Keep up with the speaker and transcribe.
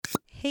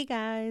Hey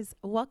guys,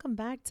 welcome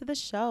back to the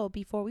show.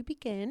 Before we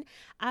begin,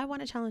 I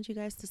want to challenge you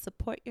guys to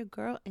support your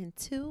girl in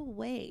two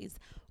ways.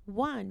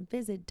 One,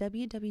 visit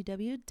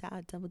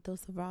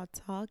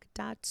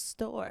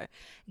www.doubledoseofrawtalk.store.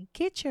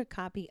 Get your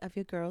copy of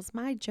your girl's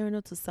My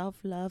Journal to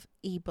Self-Love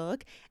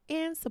ebook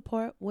and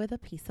support with a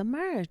piece of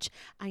merch.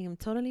 I am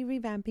totally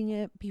revamping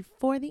it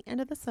before the end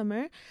of the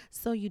summer,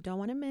 so you don't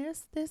want to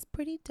miss this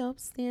pretty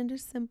dope, standard,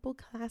 simple,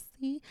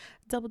 classy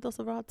Double Dose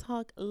of Raw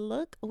Talk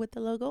look with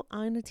the logo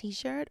on a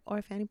t-shirt or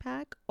a fanny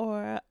pack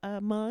or a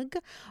mug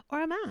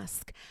or a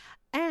mask.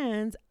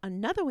 And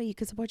another way you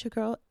can support your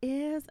girl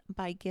is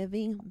by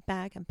giving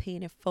back and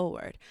paying it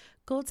forward.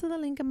 Go to the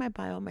link in my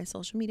bio on my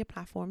social media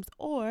platforms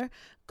or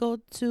go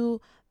to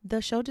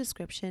the show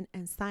description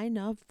and sign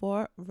up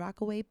for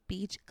Rockaway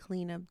Beach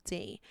Cleanup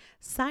Day.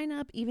 Sign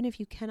up even if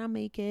you cannot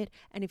make it.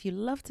 And if you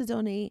love to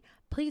donate,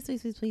 please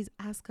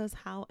ask us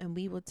how and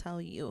we will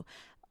tell you.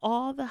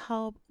 All the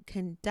help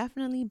can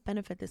definitely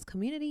benefit this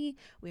community.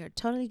 We are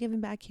totally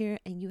giving back here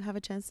and you have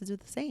a chance to do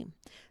the same.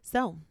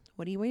 So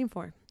what are you waiting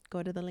for?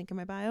 Go to the link in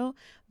my bio,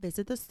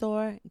 visit the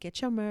store, get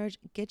your merch,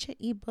 get your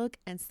ebook,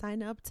 and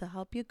sign up to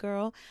help your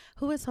girl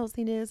who is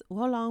hosting this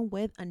along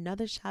with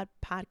Another Shot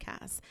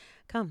podcast.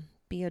 Come,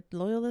 be a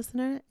loyal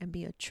listener and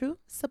be a true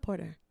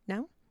supporter.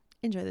 Now,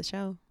 enjoy the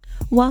show.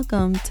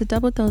 Welcome to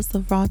Double Dose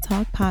of Raw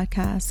Talk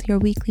podcast, your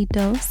weekly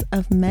dose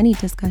of many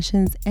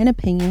discussions and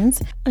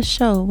opinions, a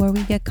show where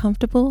we get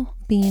comfortable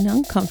being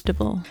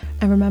uncomfortable.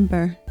 And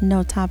remember,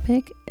 no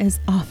topic is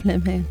off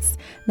limits.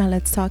 Now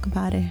let's talk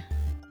about it.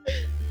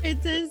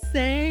 It's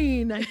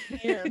insane. I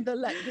can't.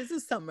 This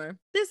is summer.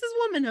 This is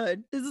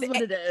womanhood. This is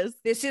what it is.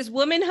 This is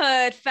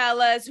womanhood,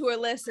 fellas who are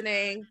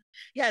listening.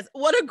 Yes.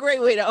 What a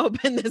great way to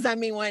open this. I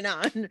mean, why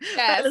not?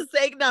 Yes. Let's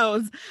take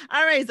notes.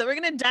 All right. So we're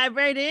going to dive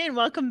right in.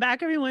 Welcome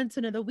back, everyone, to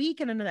another week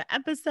and another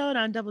episode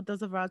on Double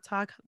Dose of Raw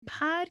Talk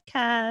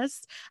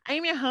podcast. I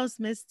am your host,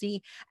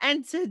 Misty.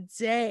 And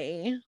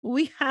today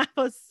we have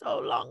a so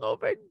long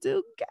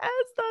overdue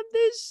guest on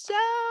this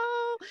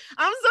show.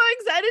 I'm so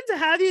excited to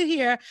have you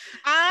here.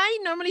 I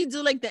normally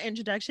do like the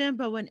introduction,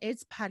 but when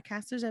it's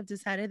podcasters, I've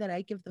decided that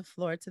I give the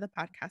floor to the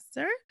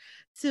podcaster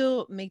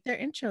to make their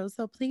intro.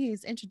 So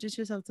please introduce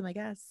yourself to my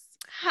guests.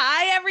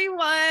 Hi,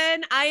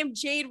 everyone. I am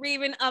Jade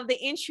Reven of the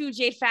In True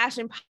Jade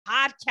Fashion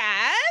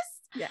podcast.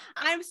 Yeah.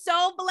 I'm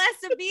so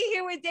blessed to be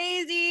here with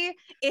Daisy.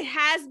 It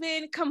has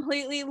been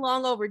completely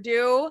long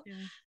overdue. Yeah.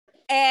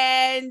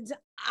 And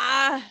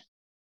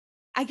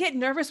I get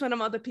nervous when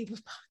I'm on other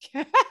people's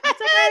podcasts.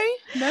 That's okay.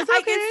 That's okay.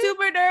 I get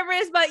super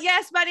nervous, but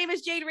yes, my name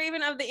is Jade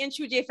Reven of the In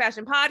True Jade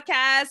Fashion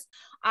podcast.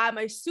 I'm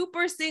a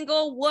super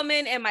single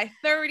woman in my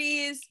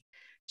 30s,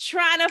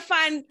 trying to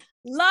find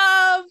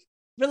love,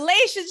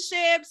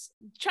 relationships,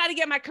 try to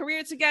get my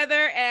career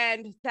together.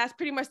 And that's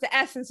pretty much the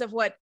essence of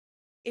what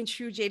In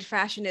True Jade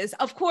Fashion is.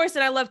 Of course,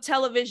 and I love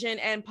television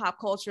and pop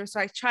culture. So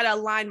I try to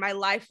align my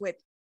life with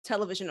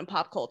television and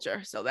pop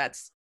culture. So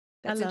that's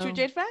In True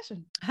Jade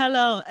Fashion.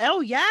 Hello. Oh,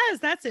 yes.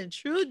 That's In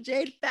True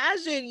Jade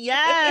Fashion.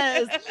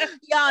 Yes.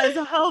 Yeah, it's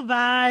a whole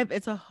vibe.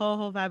 It's a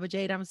whole vibe with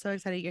Jade. I'm so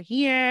excited you're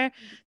here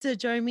to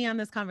join me on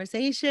this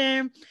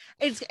conversation.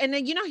 And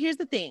then, here's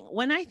the thing.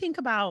 When I think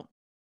about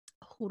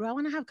who do I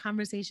want to have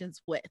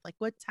conversations with? Like,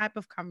 what type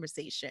of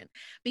conversation?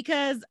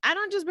 Because I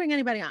don't just bring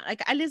anybody on.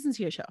 Like, I listen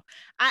to your show.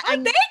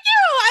 Thank you.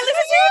 I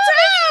listen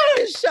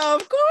to your show,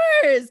 of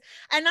course.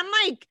 And I'm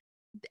like,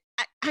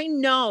 I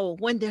know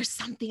when there's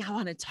something I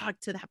want to talk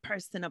to that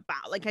person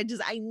about. Like, I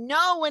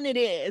know when it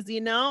is,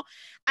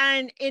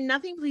 and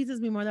nothing pleases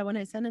me more than when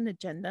I send an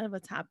agenda of a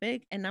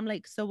topic and I'm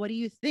like, so what do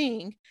you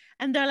think?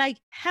 And they're like,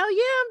 hell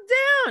yeah, I'm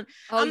down.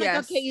 I'm like,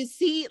 okay, you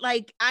see,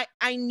 like,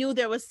 I knew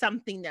there was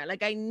something there.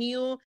 Like, I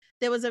knew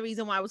there was a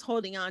reason why I was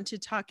holding on to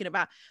talking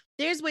about.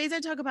 There's ways I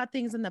talk about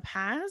things in the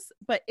past,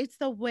 but it's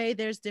the way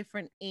there's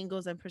different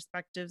angles and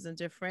perspectives and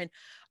different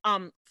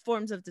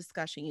forms of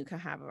discussion you can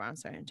have around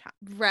certain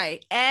topics.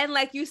 Right. And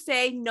like you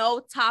say, no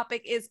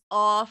topic is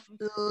off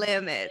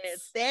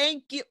limits.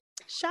 Thank you.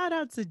 Shout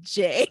out to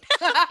Jade.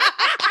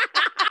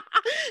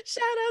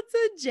 Shout out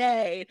to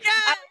Jade.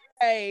 Yeah.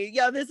 Hey,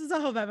 yo, this is a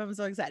whole vibe. I'm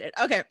so excited.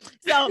 Okay.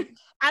 So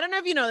I don't know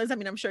if you know this. I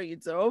mean, I'm sure you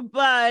do,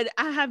 but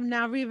I have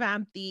now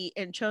revamped the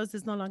intros.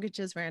 It's no longer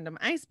just random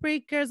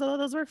icebreakers, although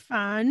those were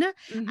fun.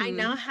 Mm-hmm. I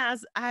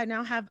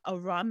now have a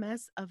raw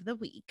mess of the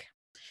week.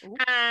 Ooh.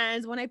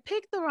 And when I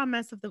pick the raw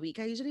mess of the week,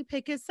 I usually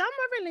pick it somewhat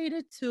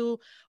related to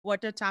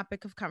what the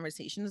topic of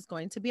conversation is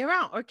going to be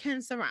around or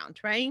can surround,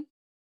 right?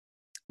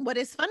 What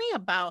is funny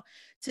about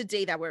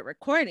today that we're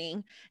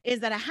recording is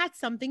that I had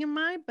something in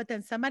mind, but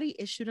then somebody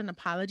issued an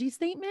apology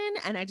statement.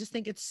 And I just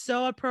think it's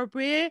so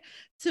appropriate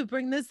to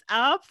bring this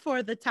up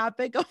for the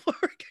topic of what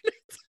we're going to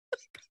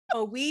talk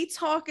about. Are we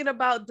talking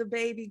about the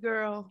baby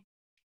girl?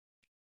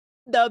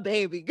 The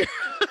baby girl.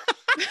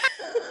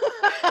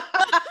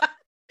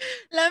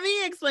 Let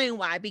me explain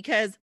why,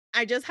 because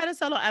I just had a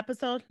solo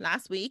episode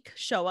last week,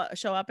 show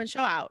up and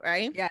show out,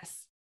 right?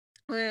 Yes.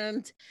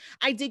 And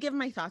I did give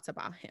my thoughts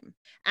about him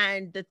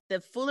and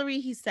the foolery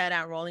he said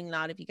at Rolling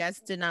Loud. If you guys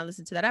did not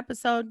listen to that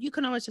episode, you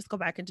can always just go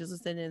back and just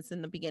listen to this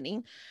in the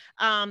beginning.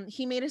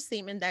 He made a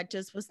statement that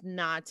just was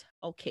not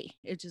okay.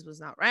 It just was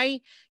not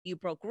right. You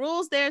broke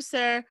rules there,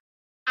 sir.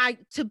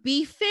 To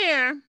be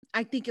fair,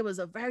 I think it was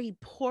a very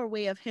poor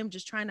way of him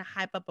just trying to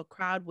hype up a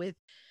crowd with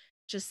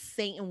just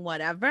saying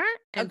whatever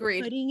and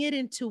Agreed. putting it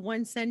into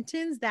one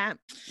sentence that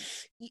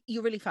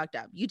you really fucked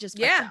up. You just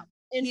fucked Yeah, up.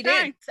 In he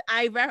did.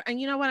 fact, and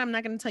you know what? I'm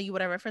not going to tell you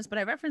what I referenced, but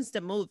I referenced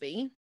a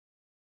movie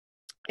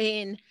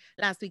in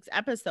last week's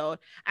episode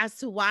as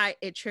to why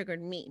it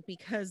triggered me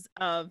because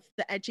of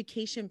the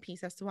education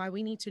piece as to why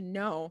we need to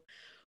know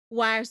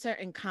why are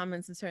certain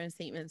comments and certain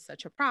statements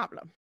such a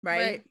problem,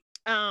 right?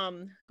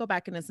 Go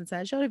back and listen to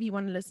that show if you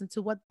want to listen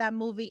to what that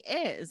movie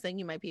is, then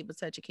you might be able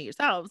to educate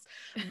yourselves.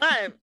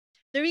 But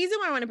the reason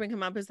why I want to bring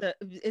him up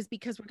is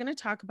because we're going to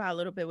talk about a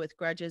little bit with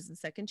grudges and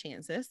second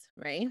chances,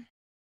 right?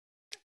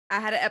 I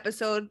had an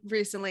episode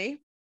recently.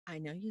 I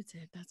know you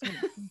did. That's what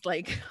it's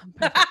like.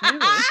 Perfect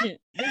timing.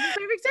 This is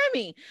perfect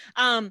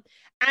timing.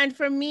 And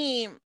for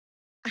me,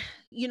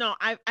 you know,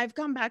 I've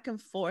gone back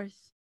and forth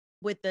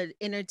with the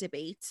inner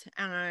debate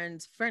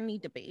and friendly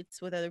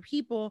debates with other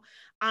people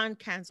on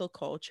cancel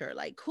culture,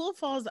 like who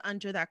falls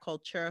under that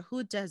culture,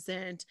 who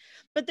doesn't.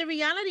 But the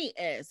reality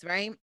is,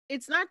 right?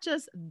 It's not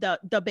just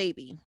the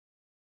baby.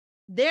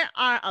 There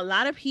are a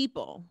lot of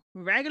people,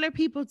 regular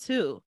people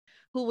too,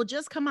 who will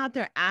just come out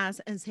their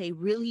ass and say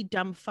really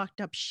dumb,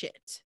 fucked up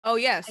shit. Oh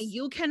yes, And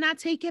you cannot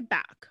take it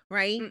back,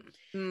 right?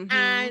 Mm-hmm.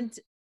 And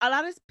a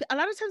lot of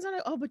times I'm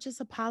like, oh, but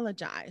just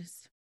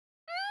apologize.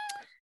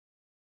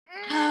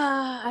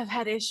 I've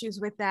had issues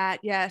with that.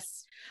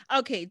 Yes.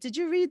 Okay. Did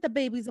you read the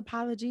baby's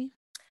apology?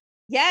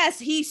 Yes,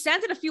 he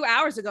sent it a few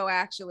hours ago,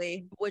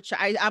 actually. Which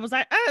I was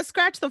like,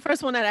 scratch the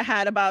first one that I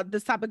had about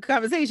this topic of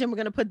conversation. We're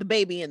gonna put the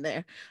baby in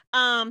there.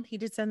 He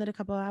did send it a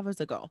couple of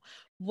hours ago.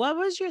 What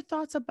was your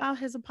thoughts about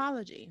his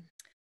apology?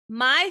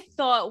 My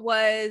thought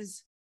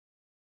was,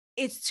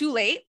 it's too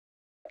late.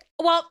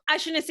 Well, I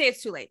shouldn't say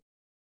it's too late.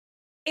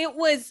 It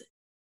was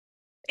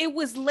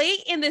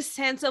late in the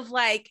sense of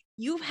like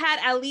you've had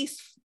at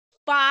least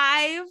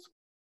 5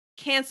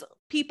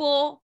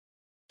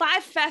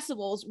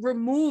 festivals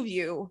remove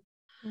you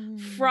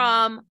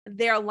from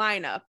their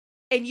lineup,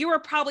 and you were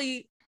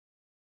probably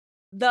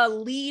the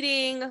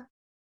leading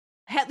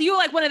you were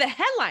like one of the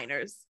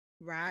headliners,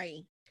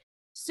 right?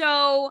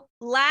 So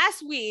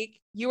last week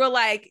you were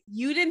like,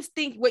 you didn't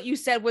think what you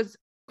said was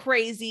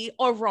crazy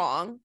or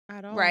wrong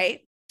At all,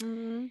 right?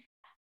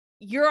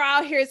 You're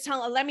out here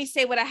telling, let me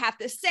say what I have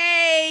to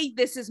say,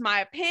 this is my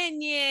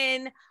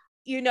opinion,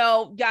 you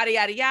know, yada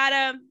yada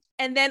yada.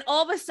 And then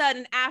all of a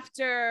sudden,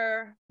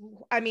 after,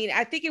 I mean,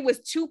 I think it was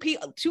two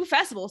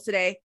festivals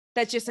today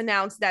that just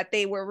announced that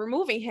they were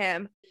removing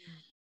him.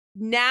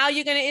 Now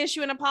you're going to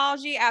issue an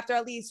apology after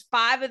at least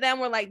 5 of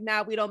them were like,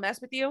 nah, we don't mess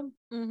with you.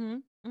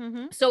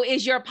 So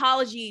is your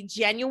apology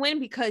genuine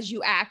because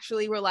you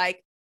actually were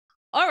like,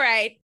 all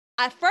right,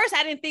 at first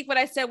I didn't think what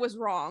I said was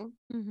wrong.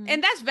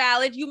 And that's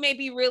valid. You may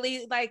be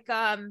really like,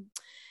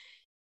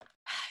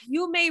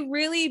 you may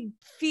really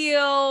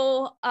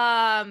feel,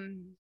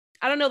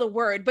 I don't know the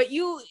word, but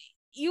you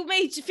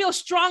may feel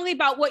strongly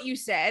about what you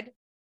said.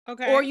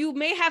 Okay. Or you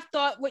may have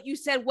thought what you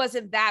said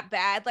wasn't that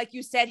bad. Like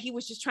you said, he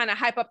was just trying to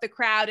hype up the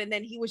crowd and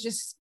then he was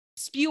just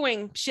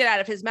spewing shit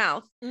out of his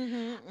mouth.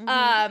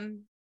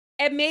 And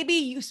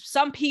maybe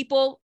some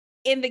people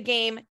in the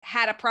game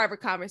had a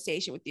private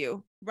conversation with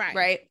you.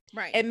 Right.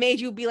 And made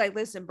you be like,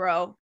 listen,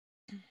 bro,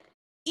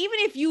 even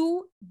if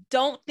you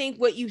don't think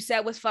what you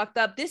said was fucked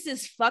up, this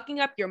is fucking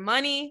up your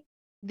money.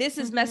 This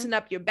is messing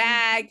up your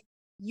bag.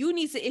 You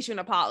need to issue an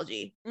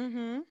apology.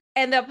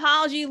 And the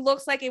apology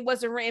looks like it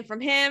wasn't written from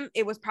him.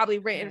 It was probably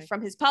written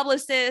from his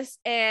publicist.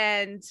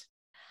 And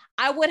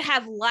I would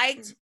have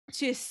liked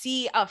to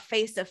see a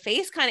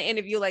face-to-face kind of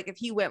interview, like if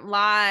he went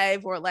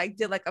live or like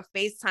did like a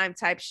FaceTime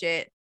type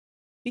shit,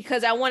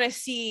 because I want to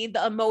see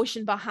the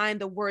emotion behind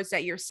the words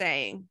that you're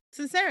saying.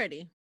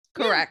 Sincerity.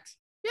 Correct.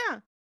 Yeah.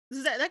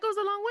 That goes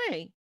a long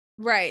way.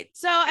 Right.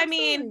 So, absolutely.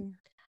 I mean,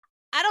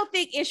 I don't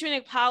think issuing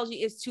an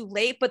apology is too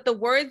late, but the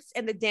words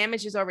and the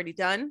damage is already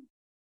done.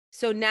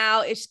 So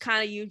now it's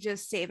kind of you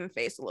just saving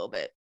face a little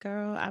bit.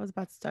 Girl, I was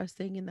about to start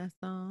singing that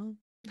song.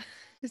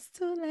 It's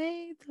too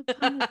late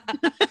to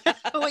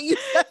when you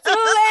too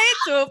late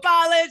to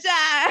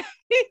apologize.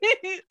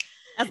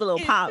 That's a little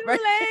it's pop, right?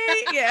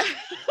 Late. Yeah.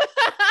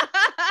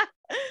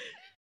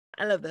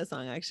 I love that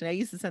song, actually. I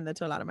used to send that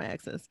to a lot of my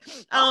exes.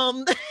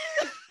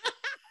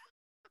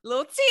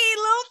 Little T.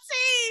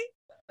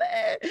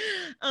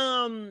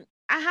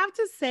 I have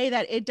to say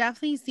that it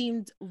definitely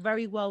seemed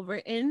very well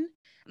written.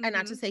 And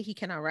not to say he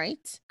cannot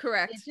write.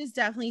 Correct. It just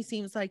definitely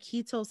seems like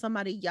he told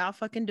somebody, y'all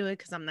fucking do it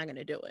because I'm not going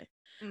to do it.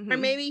 Or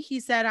maybe he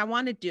said, I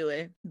want to do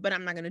it, but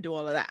I'm not going to do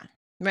all of that.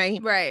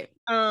 Right? Right.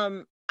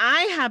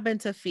 I happen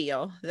to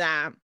feel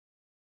that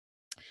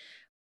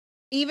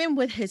even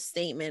with his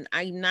statement,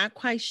 I'm not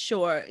quite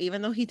sure,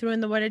 even though he threw in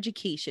the word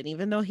education,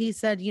 even though he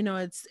said,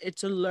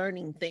 it's a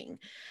learning thing.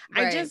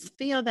 I Right. just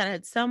feel that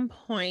at some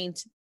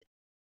point,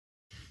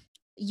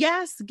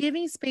 yes,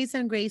 giving space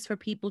and grace for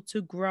people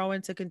to grow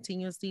and to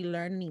continuously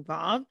learn and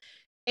evolve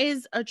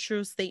is a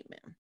true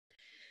statement.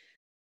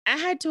 I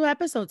had 2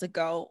 episodes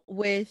ago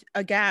with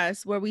a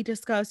guest where we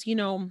discussed,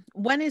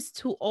 when it's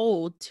too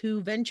old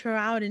to venture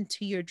out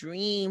into your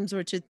dreams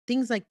or to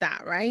things like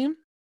that, right?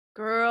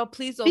 Girl,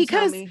 please don't tell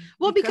Because me.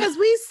 well, because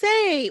we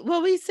say,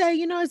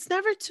 it's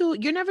never too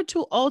you're never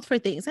too old for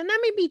things, and that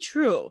may be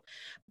true.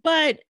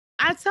 But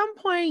at some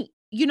point,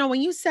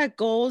 when you set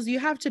goals, you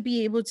have to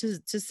be able to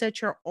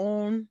set your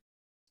own,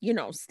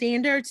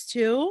 standards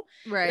too.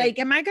 Right. Like,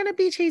 am I gonna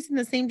be chasing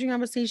the same dream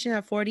conversation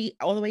at 40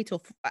 all the way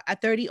till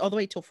at 30, all the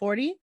way till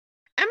 40?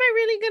 Am I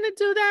really gonna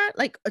do that?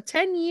 Like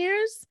 10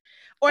 years?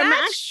 Or am I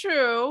That's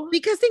true.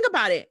 because think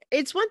about it.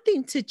 It's one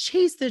thing to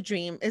chase the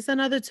dream, it's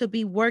another to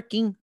be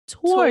working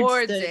towards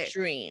Towards the it.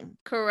 dream.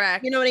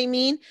 Correct. You know what I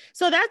mean?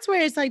 So that's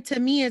where it's like, to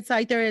me, it's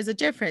like there is a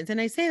difference.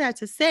 And I say that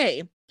to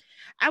say,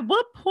 at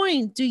what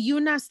point do you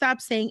not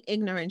stop saying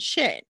ignorant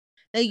shit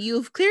that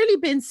you've clearly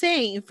been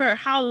saying for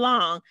how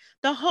long?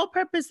 The whole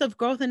purpose of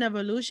growth and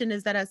evolution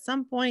is that at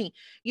some point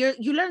you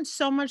learn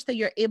so much that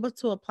you're able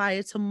to apply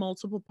it to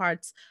multiple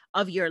parts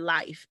of your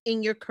life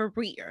in your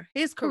career.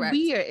 His Correct.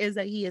 career is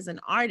that he is an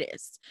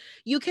artist.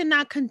 You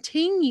cannot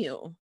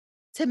continue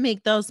to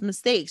make those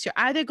mistakes. You're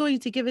either going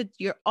to give it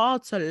your all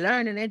to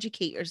learn and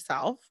educate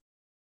yourself,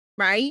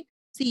 right?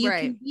 So you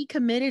Right. can be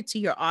committed to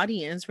your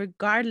audience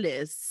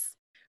regardless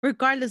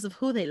of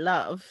who they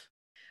love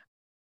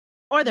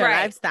or their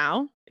Right.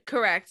 lifestyle,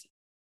 Correct.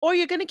 or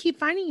you're going to keep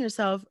finding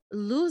yourself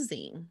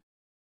losing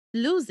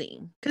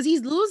because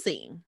he's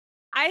losing.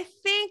 I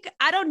think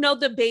I don't know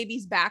the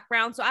baby's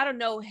background, so I don't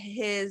know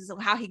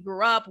how he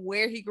grew up,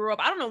 where he grew up.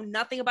 I don't know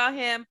nothing about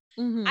him.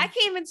 I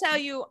can't even tell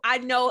you I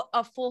know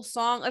a full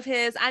song of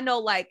his. I know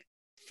like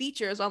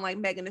features on like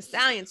Megan Thee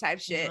Stallion type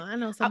shit. I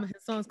know some of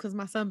his songs because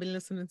my son been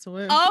listening to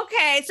him.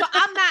 Okay, so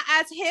I'm not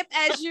as hip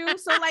as you,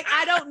 so like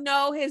I don't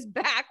know his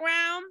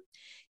background.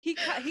 He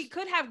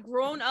could have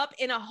grown up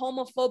in a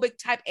homophobic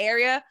type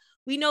area.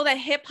 We know that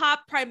hip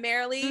hop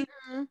primarily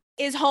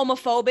is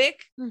homophobic.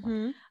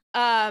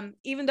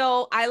 Even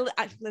though I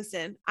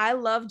listen, I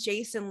love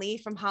Jason Lee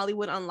from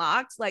Hollywood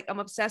Unlocked. Like I'm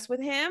obsessed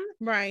with him.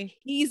 Right.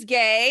 He's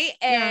gay,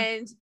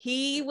 and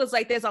he was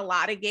like, there's a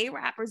lot of gay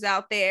rappers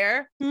out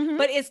there,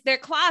 but they're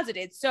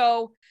closeted.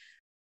 So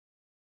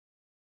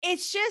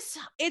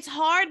it's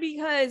hard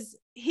because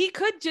he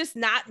could just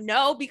not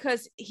know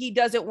because he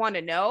doesn't want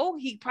to know.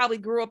 He probably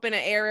grew up in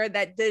an era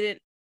that didn't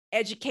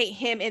educate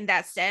him in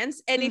that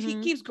sense. And if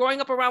he keeps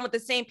growing up around with the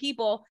same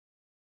people,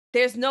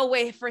 there's no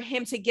way for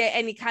him to get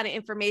any kind of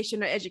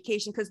information or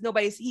education because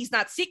he's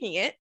not seeking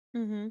it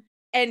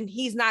and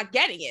he's not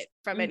getting it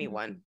from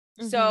anyone.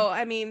 So,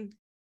 I mean,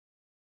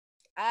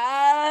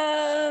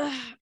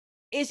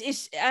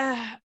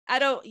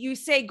 you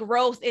say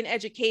growth in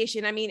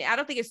education. I mean, I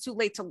don't think it's too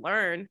late to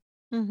learn.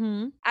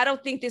 I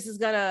don't think this is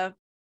going to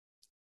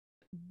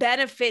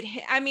benefit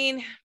him. I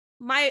mean,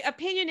 my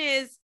opinion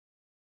is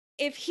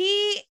if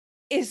he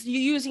is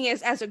using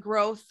it as a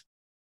growth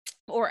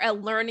or a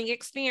learning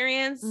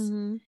experience,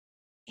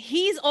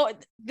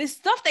 this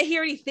stuff that he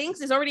already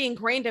thinks is already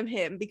ingrained in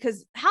him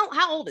because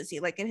how old is he?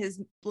 Like in his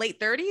late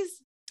 30s?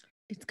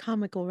 It's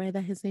comical, right?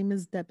 That his name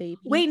is DaBaby.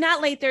 Wait,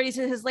 not late 30s,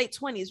 in his late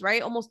 20s,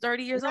 right? Almost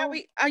 30 years old.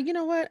 You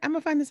know what? I'm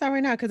gonna find this out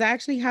right now because I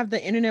actually have the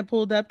internet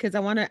pulled up because I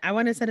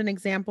wanna set an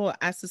example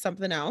as to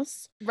something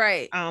else.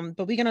 Right.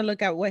 But we're gonna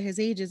look at what his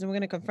age is and we're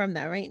gonna confirm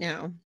that right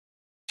now.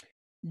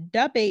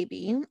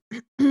 DaBaby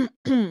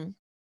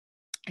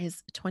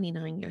is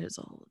 29 years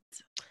old.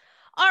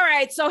 All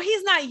right, so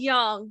he's not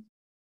young,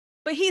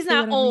 but he's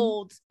not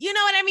old. You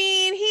know what I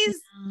mean?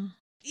 He's,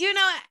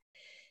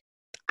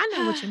 I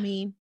know what you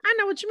mean. I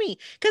know what you mean.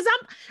 Cause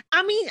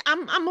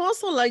I'm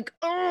also like,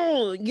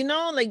 oh,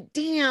 like,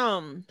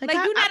 damn. Like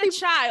you're not a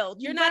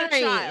child. You're not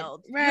a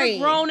child. Right. You're a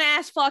grown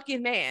ass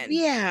fucking man.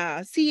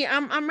 Yeah. See,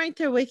 I'm right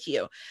there with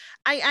you.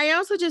 I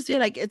also just feel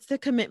like it's the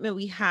commitment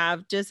we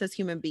have just as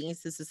human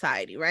beings to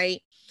society,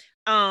 right?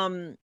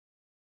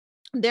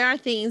 There are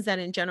things that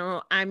in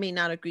general I may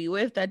not agree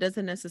with. That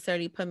doesn't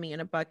necessarily put me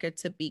in a bucket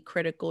to be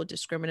critical,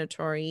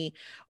 discriminatory,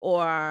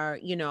 or,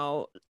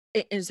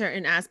 in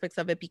certain aspects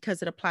of it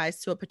because it applies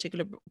to a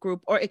particular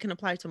group or it can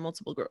apply to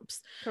multiple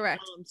groups.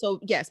 Correct. So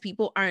yes,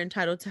 people are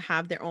entitled to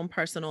have their own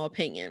personal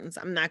opinions.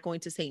 I'm not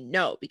going to say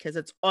no because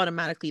it's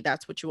automatically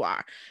that's what you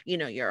are.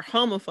 You're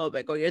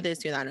homophobic or you're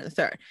this, you're that, and the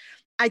third.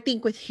 I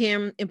think with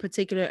him in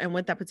particular and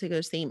with that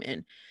particular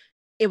statement,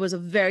 it was a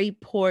very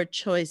poor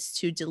choice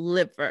to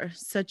deliver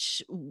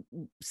such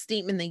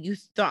statement that you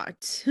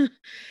thought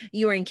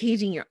you were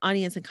engaging your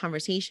audience in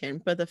conversation.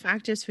 But the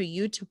fact is for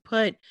you to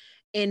put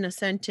in a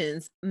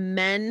sentence,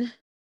 men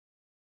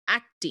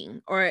acting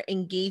or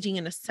engaging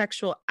in a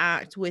sexual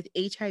act with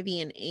HIV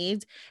and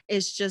AIDS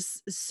is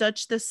just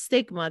such the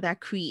stigma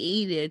that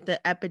created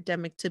the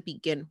epidemic to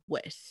begin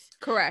with.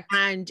 Correct.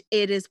 And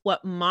it is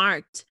what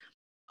marked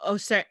a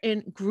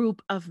certain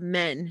group of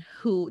men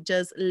who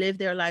just lived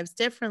their lives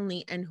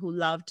differently and who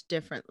loved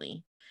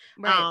differently.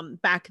 Right.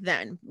 Back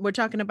then, we're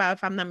talking about,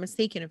 if I'm not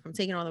mistaken, if I'm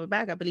taking all the way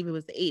back, I believe it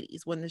was the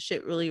 80s when the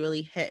shit really,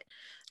 really hit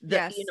the,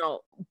 Yes.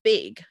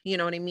 big, you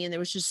know what I mean? There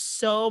was just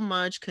so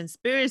much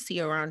conspiracy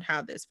around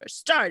how this first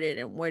started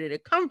and where did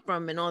it come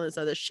from and all this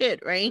other shit,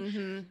 right?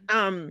 Mm-hmm.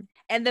 Um,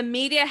 And the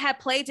media had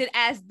played it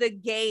as the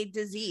gay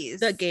disease.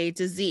 the gay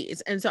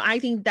disease. And so I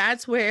think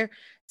that's where,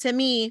 to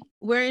me,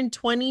 we're in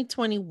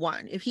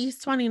 2021. If he's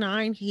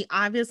 29, he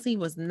obviously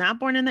was not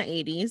born in the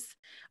 80s.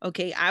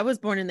 Okay. I was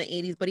born in the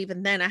 80s, but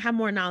even then I have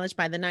more knowledge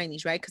by the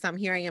 90s, right? Because I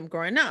am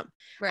growing up.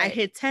 I Right.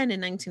 hit 10 in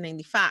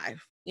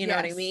 1995. You know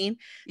what I Yes. mean?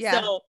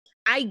 Yeah. So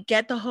I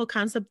get the whole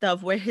concept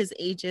of where his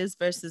age is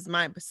versus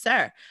mine. But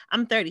sir,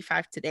 I'm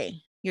 35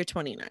 today. You're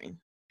 29.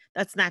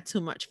 That's not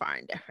too much far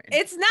and different.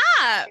 It's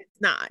not. It's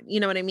not,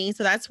 you know what I mean?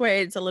 So that's where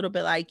it's a little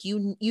bit like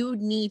you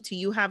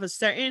have a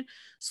certain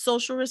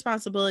social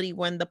responsibility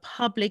when the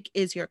public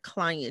is your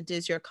client,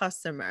 is your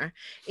customer,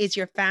 is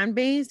your fan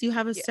base. You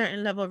have a Yeah.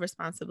 certain level of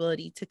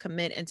responsibility to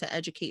commit and to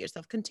educate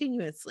yourself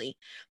continuously,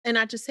 and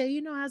not just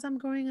say, as I'm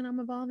growing and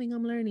I'm evolving,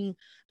 I'm learning.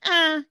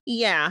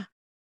 Yeah.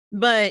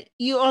 But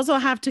you also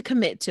have to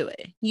commit to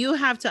it. You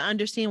have to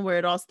understand where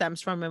it all stems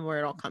from and where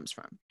it all comes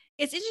from.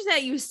 It's interesting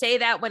that you say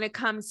that when it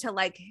comes to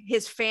like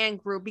his fan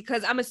group,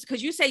 because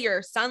because you say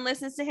your son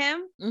listens to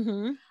him.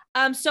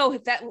 Mm-hmm. So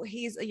if that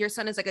your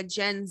son is like a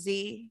Gen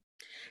Z.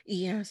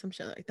 Yeah, some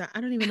shit like that.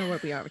 I don't even know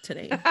where we are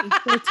today. He's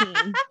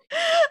 14.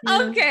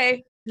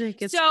 Okay. Like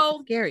it's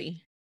So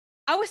scary.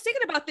 I was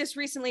thinking about this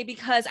recently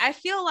because I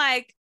feel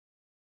like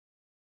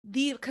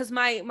because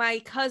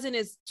my cousin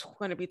is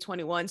going to be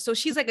 21, so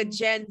she's like a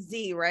Gen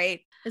Z,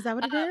 right? Is that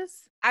what it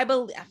is? I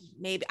believe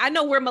maybe. I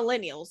know we're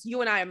millennials.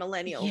 You and I are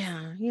millennials.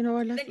 Yeah, you know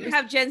what? Then you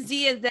have Gen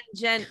Z and then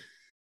Gen.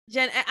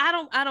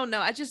 I don't know.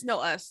 I just know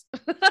us.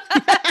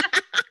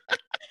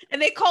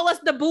 And they call us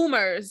the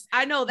boomers.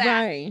 I know that.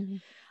 Right.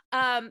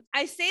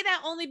 I say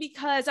that only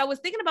because I was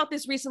thinking about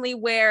this recently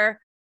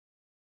where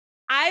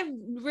I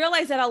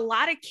realized that a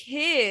lot of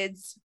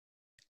kids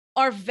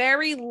are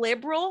very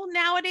liberal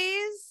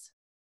nowadays.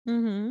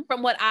 Mm-hmm.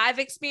 From what I've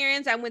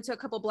experienced, I went to a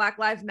couple Black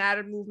Lives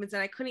Matter movements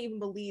and I couldn't even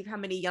believe how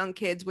many young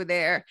kids were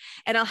there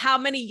and how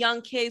many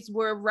young kids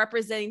were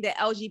representing the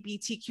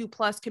LGBTQ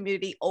plus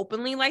community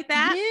openly like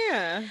that.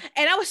 Yeah.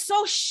 And I was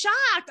so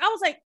shocked. I was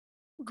like,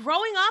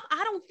 growing up,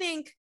 I don't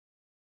think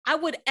I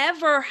would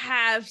ever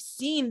have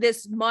seen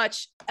this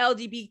much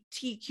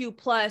LGBTQ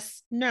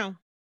plus No.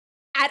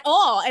 at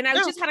all. And I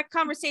just had a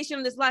conversation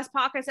on this last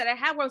podcast that I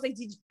had where I was like,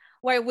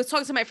 where I was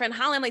talking to my friend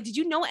Holly. I'm like, did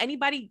you know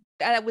anybody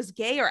that was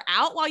gay or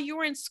out while you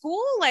were in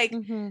school? Like,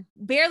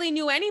 barely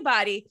knew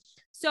anybody.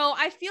 So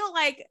I feel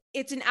like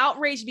it's an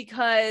outrage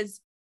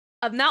because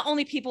of not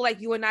only people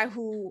like you and I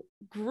who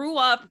grew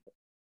up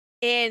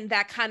in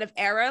that kind of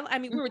era. I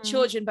mean, we were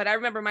children, but I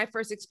remember my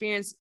first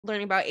experience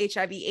learning about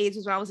HIV/AIDS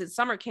was when I was in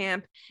summer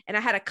camp and I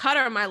had a cut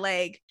on my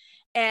leg.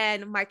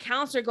 And my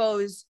counselor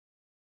goes,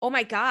 oh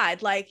my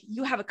God, like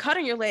you have a cut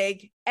on your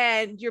leg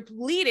and you're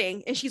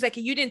bleeding. And she's like,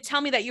 you didn't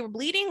tell me that you were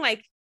bleeding.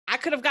 Like I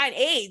could have gotten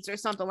AIDS or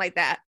something like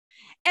that.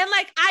 And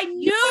like, I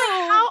knew.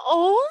 How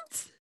old?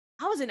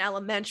 I was in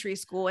elementary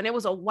school and it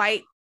was a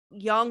white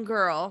young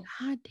girl.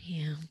 God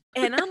damn.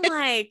 And I'm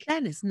like,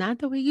 that is not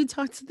the way you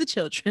talk to the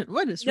children.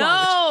 What is wrong?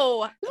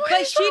 No,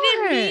 but she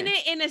didn't mean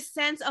it in a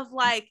sense of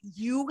like,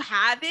 you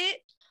have it,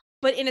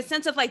 but in a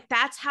sense of like,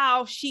 that's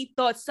how she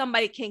thought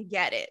somebody can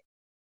get it.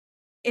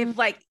 If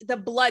like the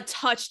blood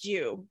touched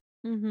you.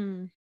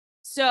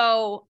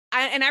 So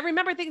I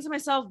remember thinking to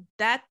myself,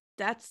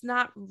 that's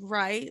not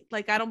right.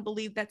 Like, I don't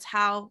believe that's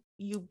how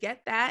you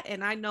get that.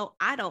 And I know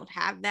I don't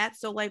have that.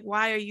 So like,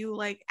 why are you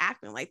like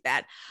acting like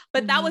that?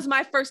 But that was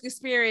my first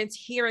experience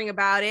hearing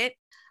about it.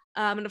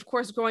 And of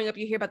course, growing up,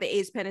 you hear about the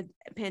AIDS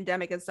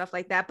pandemic and stuff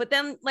like that. But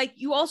then like,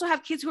 you also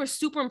have kids who are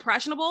super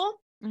impressionable.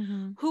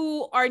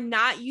 Who are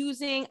not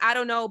using, I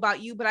don't know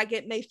about you, but I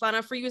get made fun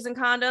of for using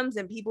condoms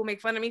and people make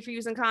fun of me for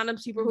using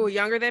condoms, people who are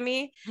younger than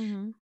me.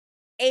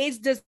 AIDS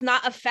does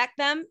not affect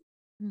them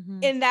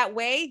in that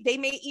way. They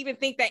may even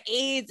think that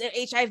AIDS and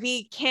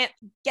HIV can't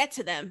get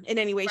to them in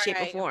any way, shape,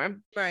 or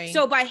form. Right.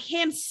 So by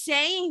him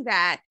saying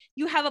that,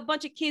 you have a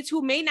bunch of kids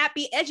who may not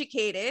be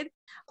educated,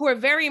 who are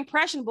very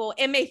impressionable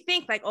and may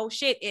think like, oh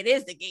shit, it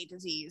is the gay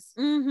disease.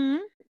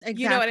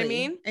 Exactly. You know what I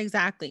mean?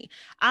 Exactly.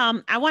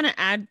 I want to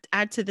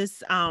add to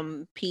this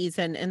piece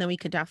and then we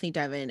could definitely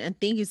dive in. And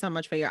thank you so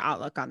much for your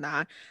outlook on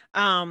that.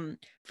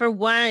 For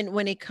one,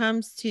 when it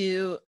comes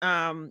to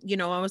when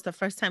was the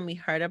first time we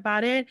heard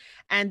about it,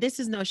 and this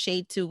is no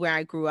shade to where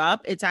I grew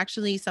up. It's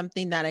actually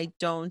something that I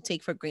don't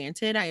take for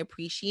granted. I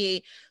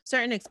appreciate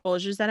certain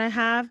exposures that I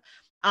have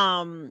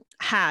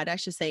had, I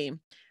should say.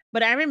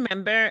 But I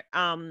remember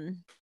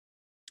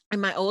in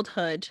my old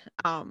hood,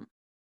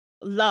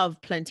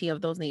 love plenty of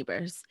those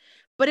neighbors,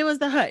 but it was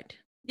the hood.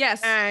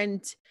 Yes.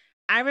 And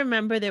I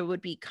remember there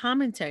would be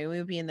commentary. We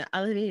would be in the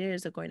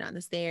elevators or going down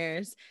the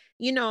stairs,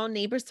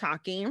 neighbors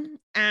talking.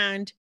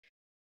 And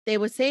they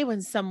would say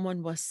when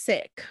someone was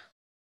sick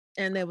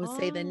and they would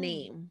say the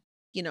name.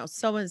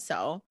 so and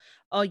so.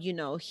 Oh,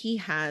 he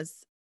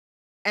has,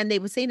 and they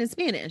would say it in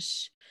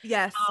Spanish.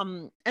 Yes.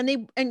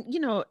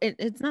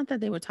 It's not that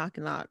they were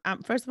talking loud.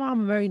 First of all,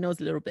 I'm a very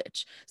nosy little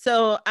bitch.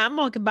 So I'm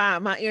walking by,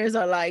 my ears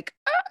are like,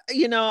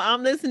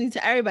 I'm listening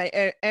to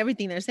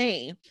everything they're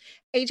saying.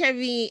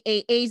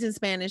 HIV/AIDS in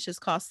Spanish is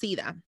called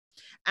SIDA.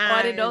 Oh,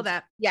 I didn't know And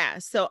that. yeah,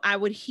 so I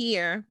would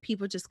hear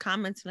people just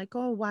commenting like,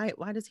 "Oh, why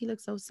does he look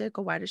so sick?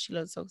 Or why does she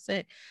look so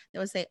sick?" They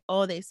would say,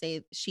 "Oh, they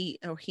say she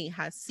or he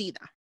has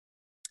SIDA."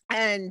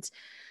 And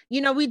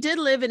we did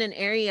live in an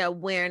area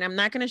where, and I'm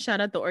not going to shout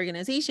out the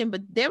organization,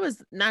 but there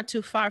was not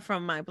too far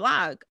from my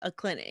blog a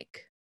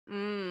clinic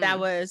that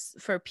was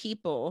for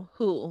people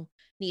who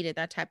needed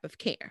that type of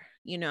care,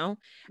 And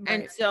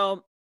Right.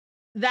 so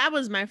that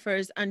was my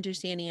first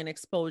understanding and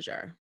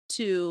exposure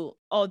to,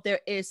 oh,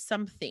 there is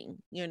something,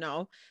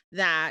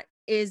 that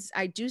is,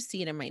 I do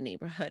see it in my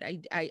neighborhood.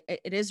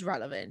 It is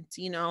relevant,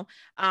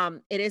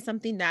 it is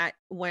something that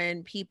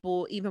when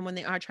people, even when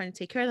they are trying to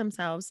take care of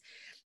themselves,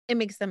 it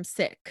makes them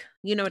sick.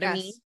 You know what I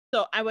mean? Yes.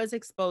 So I was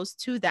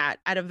exposed to that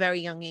at a very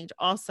young age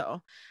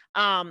also.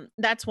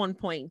 That's one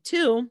point.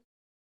 Two,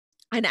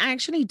 and I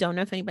actually don't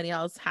know if anybody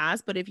else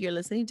has, but if you're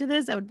listening to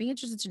this, I would be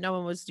interested to know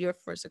when was your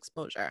first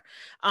exposure,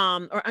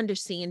 or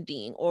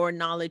understanding or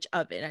knowledge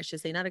of it. I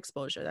should say, not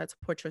exposure. That's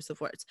a poor choice of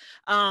words.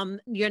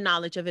 Your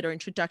knowledge of it or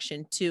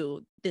introduction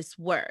to this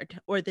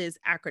word or this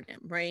acronym,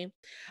 right?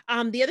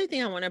 The other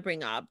thing I want to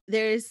bring up,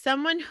 there is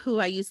someone who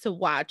I used to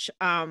watch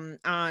on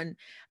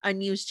a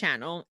news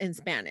channel in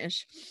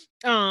Spanish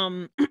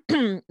a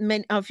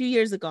few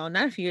years ago,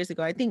 not a few years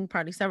ago, I think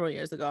probably several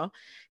years ago.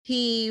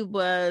 He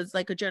was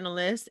like a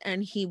journalist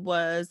and he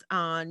was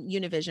on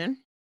Univision.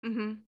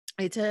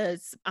 It's a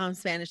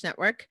Spanish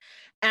network.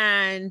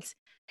 And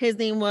his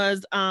name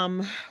was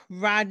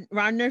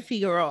Rodner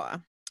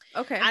Figueroa.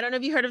 Okay. I don't know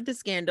if you heard of the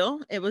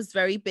scandal. It was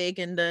very big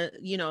in the,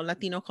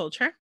 Latino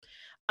culture.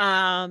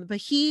 But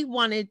he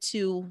wanted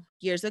to,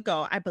 years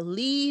ago, I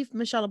believe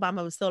Michelle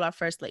Obama was still our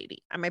first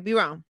lady. I might be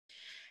wrong.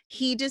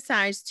 He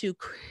decides to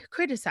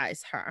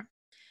criticize her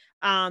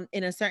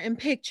in a certain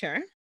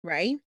picture,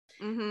 right?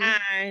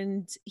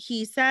 And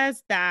he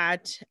says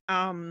that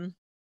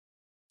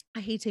I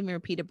hate to even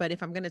repeat it, but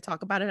if I'm going to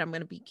talk about it, I'm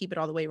going to keep it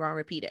all the way raw,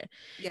 repeat it.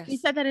 Yes. He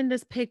said that in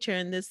this picture,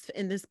 in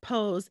this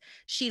pose,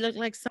 she looked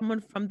like someone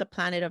from the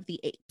Planet of the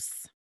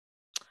Apes.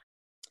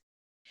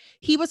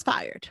 He was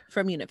fired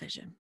from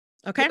Univision.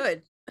 Okay.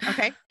 Good.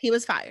 Okay. He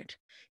was fired.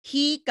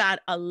 He got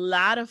a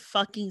lot of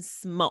fucking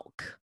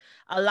smoke,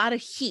 a lot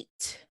of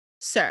heat,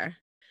 sir.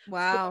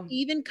 Wow.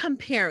 Even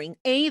comparing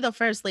the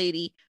first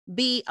lady,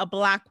 B, a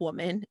Black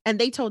woman, and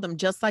they told him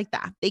just like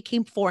that. They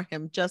came for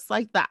him just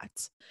like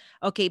that.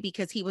 Okay,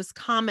 because he was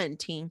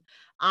commenting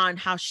on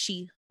how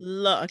she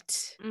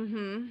looked.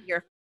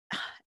 You're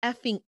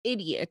effing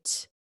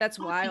idiot. That's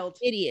wild.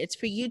 Idiots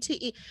for you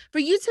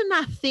to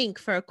not think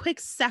for a quick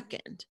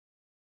second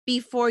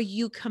before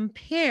you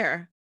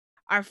compare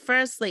our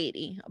first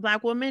lady, a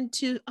Black woman,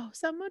 to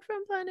someone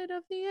from Planet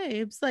of the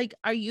Apes. Like,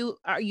 are you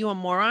a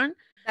moron?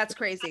 That's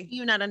crazy. How do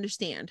you not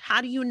understand? How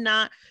do you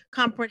not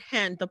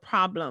comprehend the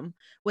problem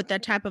with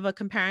that type of a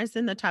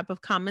comparison, the type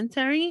of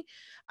commentary?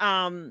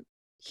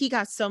 He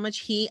got so much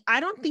heat. I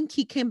don't think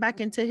he came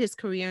back into his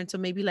career until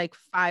maybe like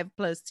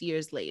 5+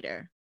 years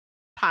later,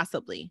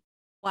 possibly.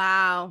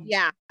 Wow.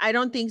 Yeah, I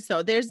don't think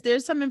so.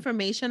 There's some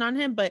information on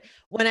him, but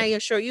when I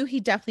assure you,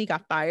 he definitely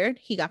got fired.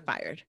 He got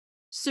fired.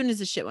 As soon as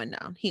the shit went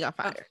down, he got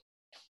fired.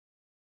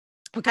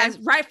 Okay. As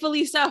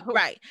rightfully so.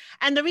 Right.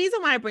 And the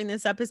reason why I bring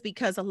this up is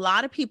because a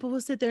lot of people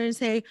will sit there and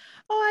say,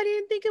 oh, I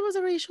didn't think it was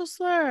a racial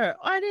slur. Or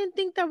I didn't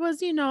think that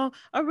was, a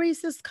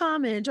racist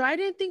comment. Or I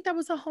didn't think that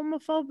was a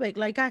homophobic.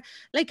 Like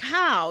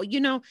how,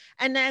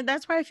 and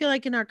that's why I feel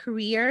like in our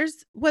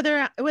careers,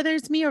 whether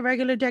it's me, a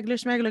regular, degular,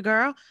 schmegular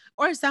girl,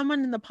 or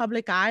someone in the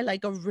public eye,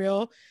 like a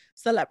real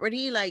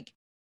celebrity, like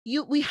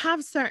we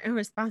have certain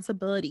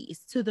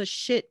responsibilities to the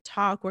shit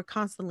talk we're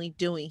constantly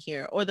doing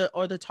here, or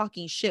the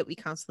talking shit we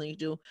constantly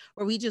do,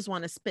 where we just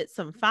want to spit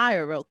some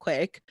fire real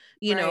quick,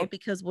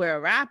 because we're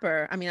a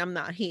rapper. I mean, I'm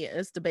not, he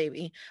is the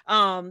baby.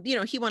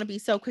 He want to be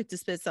so quick to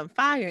spit some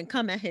fire and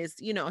come at his,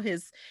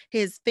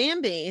 his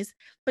fan base,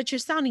 but you're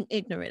sounding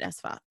ignorant as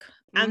fuck.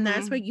 And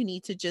that's where you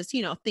need to just,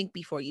 think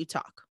before you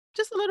talk.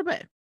 Just a little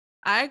bit.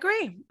 I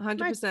agree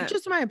 100%.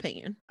 Just my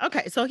opinion.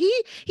 Okay, so he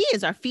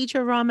is our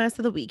feature raw mess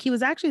of the week. He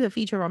was actually the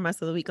feature raw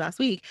mess of the week last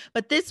week,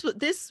 but this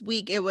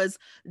week it was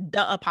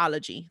the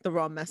apology, the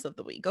raw mess of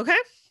the week. Okay,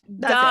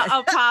 the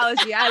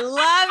apology. I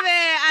love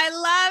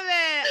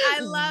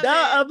it.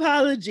 The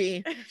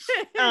apology.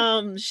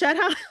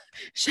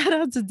 Shout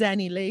out to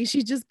Danny Lay.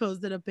 She just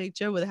posted a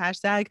picture with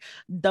hashtag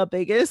the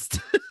biggest.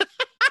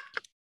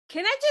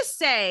 Can I just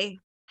say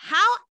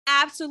how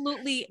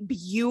absolutely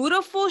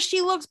beautiful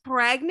she looks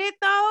pregnant,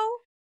 though?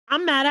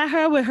 I'm mad at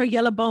her with her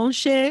yellow bone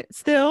shit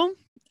still.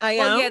 I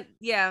am.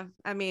 Yeah.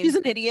 I mean, she's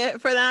an idiot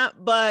for that,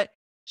 but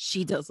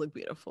she does look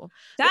beautiful.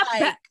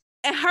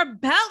 And her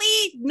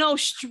belly, no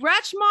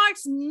stretch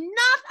marks, nothing.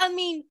 I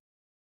mean,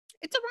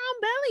 it's a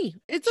round belly.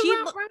 It's a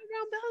round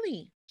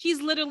belly. She's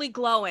literally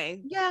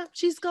glowing. Yeah,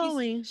 she's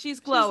glowing.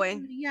 She's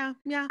glowing. Yeah.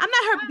 I'm not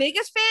her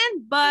biggest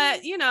fan,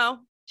 but you know.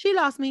 She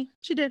lost me.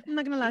 She did. I'm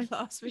not gonna lie. She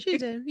lost me. She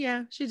did.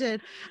 Yeah, she did.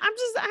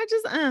 I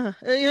just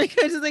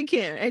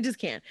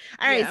can't.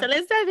 All right, so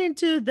let's dive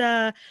into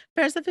the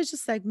first official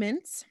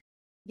segment.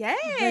 Yay.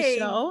 The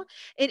show.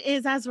 It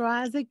is as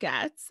raw as it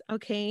gets.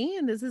 Okay.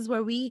 And this is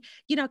where we,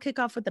 kick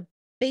off with the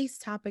base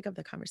topic of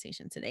the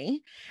conversation today.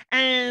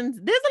 And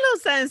there's a little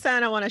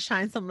something I want to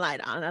shine some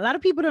light on. A lot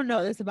of people don't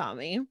know this about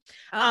me.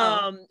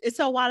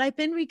 So while I've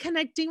been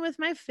reconnecting with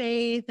my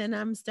faith and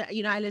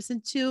I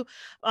listen to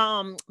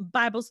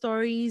Bible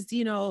stories,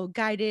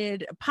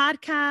 guided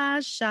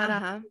podcasts, shout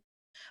out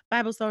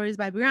Bible Stories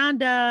by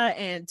Miranda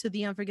and to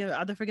the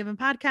Other Forgiven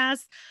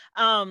podcast.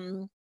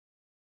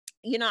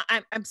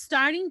 I'm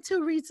starting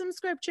to read some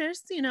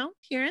scriptures,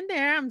 here and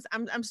there.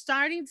 I'm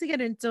starting to get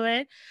into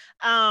it.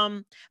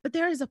 But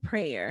there is a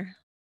prayer.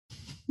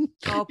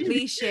 Oh,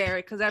 please share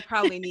it because I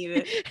probably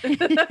need it.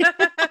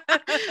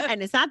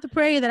 And it's not the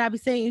prayer that I'll be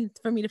saying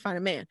for me to find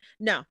a man.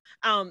 No.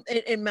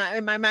 In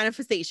my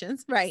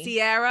manifestations, right?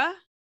 Sierra.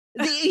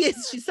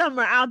 She's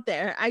somewhere out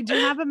there. I do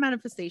have a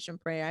manifestation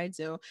prayer. I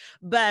do,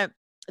 but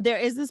there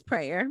is this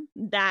prayer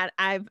that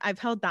I've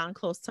held down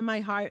close to my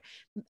heart.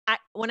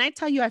 When I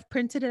tell you I've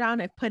printed it out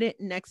and I've put it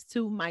next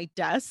to my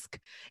desk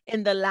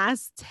in the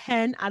last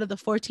 10 out of the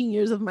 14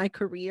 years of my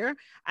career,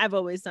 I've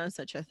always done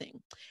such a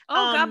thing.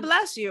 Oh, God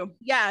bless you.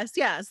 Yes.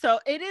 Yeah. So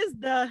it is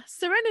the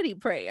Serenity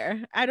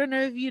Prayer. I don't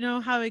know if you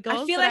know how it goes.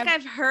 I feel like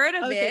I've heard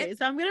of it.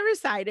 So I'm going to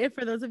recite it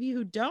for those of you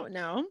who don't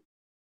know.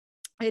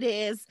 It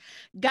is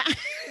God.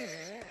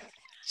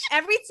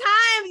 Every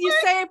time you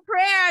say a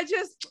prayer,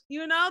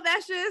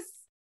 that's just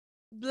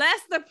bless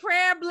the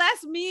prayer,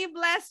 bless me,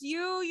 bless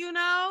you,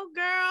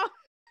 girl.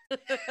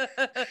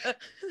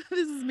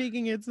 This is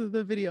making it to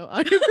the video.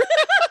 I can't.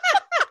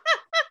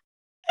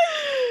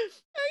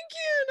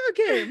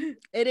 Okay.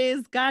 It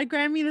is God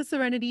grant me the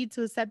serenity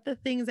to accept the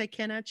things I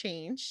cannot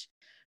change,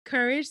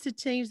 courage to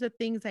change the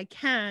things I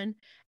can,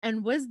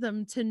 and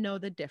wisdom to know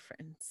the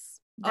difference.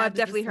 I've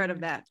definitely heard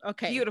of that.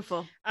 Okay.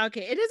 Beautiful.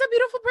 Okay. It is a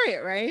beautiful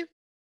prayer, right?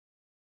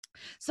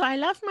 So I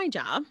left my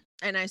job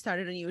and I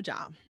started a new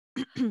job.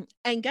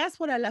 And guess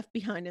what I left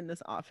behind in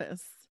this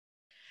office?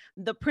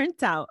 The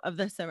printout of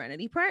the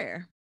Serenity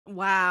Prayer.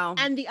 Wow.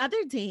 And the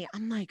other day,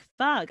 I'm like,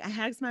 fuck. I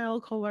asked my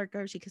old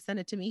coworker if she could send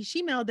it to me.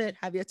 She mailed it.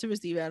 Have yet to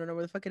receive it. I don't know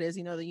where the fuck it is.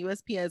 The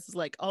USPS is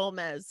like all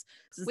mess.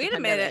 Wait a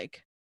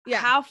minute. Yeah.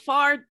 How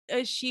far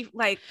is she?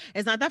 Like,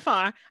 it's not that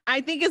far.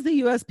 I think it's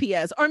the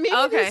USPS, or maybe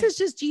this is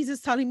just Jesus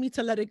telling me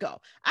to let it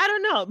go. I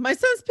don't know. My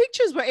son's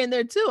pictures were in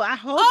there too. I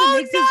hope it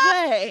makes his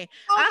way.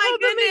 Oh my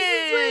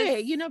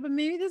goodness. But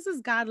maybe this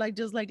is God,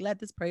 just let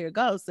this prayer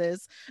go,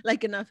 sis.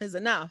 Like enough is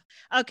enough.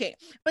 Okay.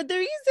 But the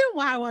reason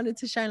why I wanted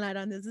to shine light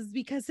on this is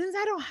because since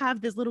I don't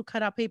have this little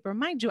cutout paper,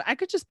 mind you, I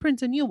could just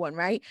print a new one,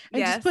 right?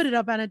 And just put it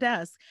up on a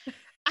desk.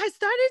 I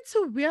started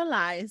to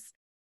realize,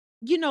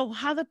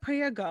 how the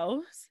prayer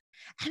goes.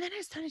 And then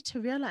I started to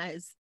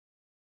realize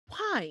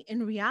why,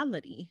 in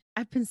reality,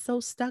 I've been so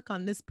stuck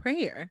on this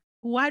prayer.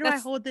 Why do I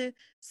hold it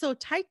so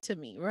tight to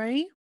me,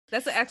 right?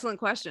 That's an excellent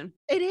question.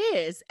 It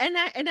is. And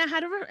I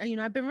had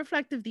I've been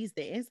reflective these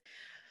days.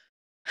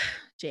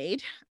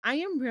 Jade, I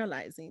am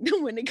realizing that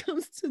when it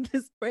comes to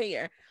this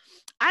prayer,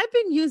 I've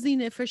been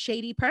using it for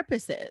shady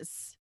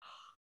purposes.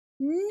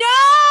 No!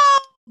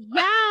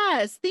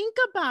 Yes, think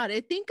about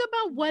it. Think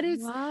about what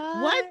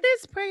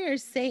this prayer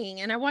is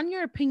saying. And I want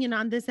your opinion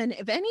on this. And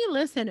if any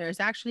listeners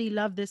actually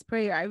love this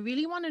prayer, I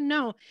really want to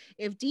know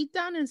if deep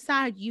down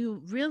inside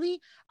you really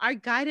are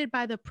guided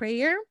by the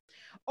prayer,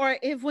 or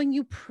if when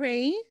you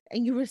pray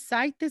and you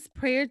recite this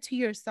prayer to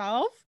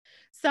yourself,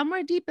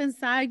 somewhere deep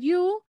inside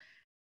you,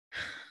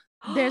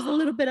 there's a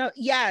little bit of,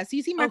 yes,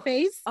 you see my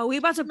face? Are we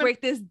about to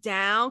break this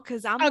down?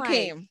 Because I'm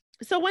okay.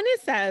 So when it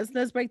says,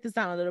 let's break this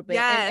down a little bit.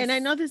 Yes. And I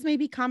know this may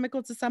be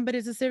comical to some, but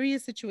it's a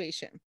serious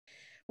situation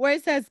where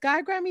it says,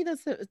 God grant me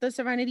the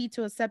serenity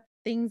to accept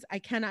things I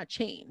cannot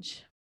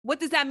change. What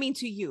does that mean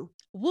to you?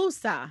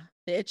 Woosa,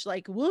 bitch.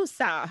 Like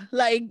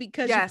woosa.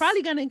 Because you're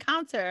probably going to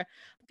encounter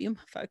a few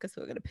motherfuckers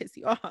who are going to piss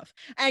you off.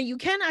 And you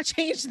cannot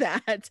change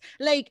that.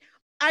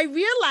 I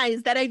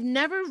realized that I've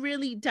never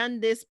really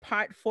done this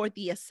part for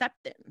the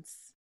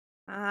acceptance.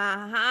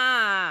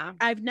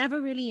 I've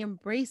never really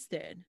embraced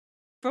it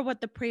for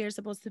what the prayer is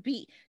supposed to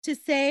be, to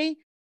say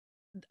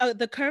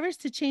the courage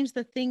to change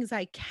the things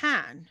I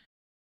can.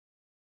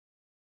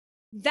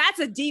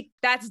 That's deep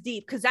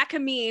because that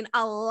can mean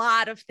a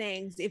lot of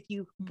things if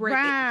you break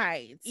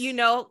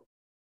it.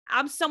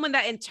 I'm someone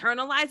that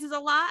internalizes a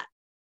lot,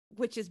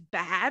 which is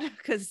bad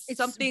because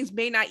some things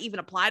may not even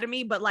apply to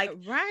me, but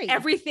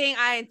everything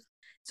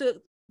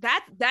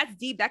that's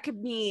deep. That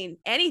could mean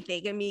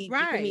anything. It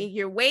could mean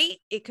your weight.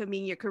 It could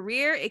mean your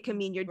career. It could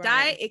mean your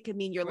diet. It could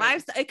mean your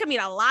lifestyle. It could mean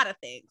a lot of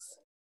things.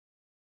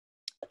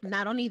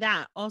 Not only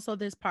that, also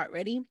this part,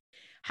 ready?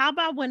 How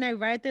about when I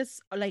read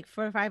this,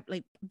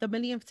 the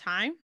millionth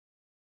time,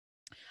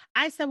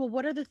 I said, well,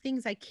 what are the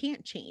things I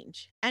can't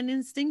change? And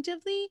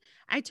instinctively,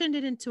 I turned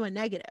it into a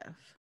negative.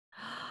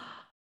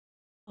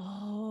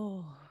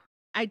 Oh,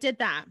 I did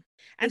that.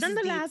 And This then is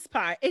the deep. last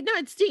part,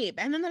 it's deep.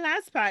 And then the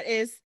last part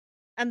is,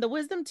 and the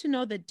wisdom to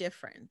know the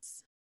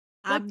difference.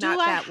 But I'm do not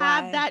I that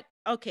have wise. that?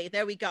 Okay,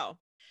 there we go.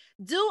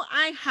 Do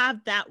I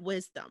have that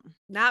wisdom?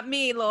 Not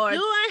me, Lord. Do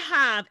I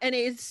have, and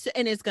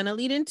it's gonna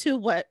lead into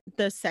what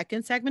the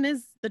second segment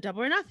is, the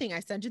double or nothing. I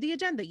sent you the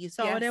agenda. You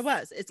saw what it Yes.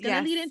 was. It's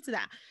gonna lead Yes. into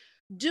that.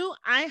 Do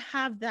I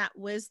have that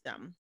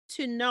wisdom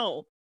to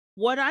know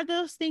what are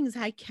those things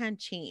I can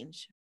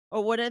change?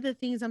 Or what are the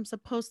things I'm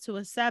supposed to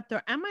accept?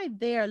 Or am I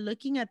there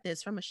looking at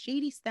this from a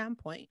shady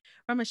standpoint,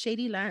 from a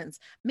shady lens,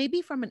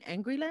 maybe from an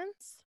angry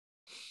lens?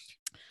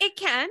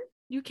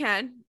 You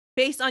can,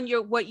 based on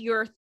what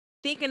you're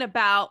thinking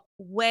about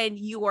when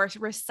you are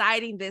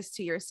reciting this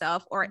to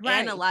yourself or Right.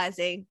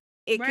 analyzing.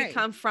 It could Right.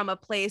 come from a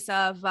place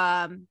of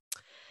not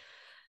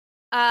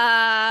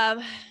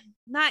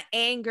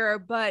anger,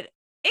 but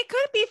it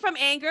could be from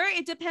anger.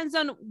 It depends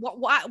on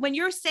what when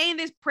you're saying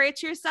this prayer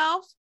to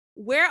yourself,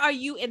 where are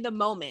you in the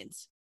moment?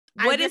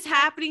 What is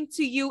happening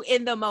to you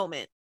in the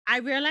moment? I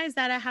realize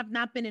that I have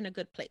not been in a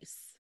good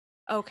place.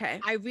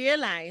 Okay. I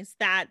realize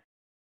that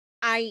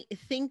I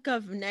think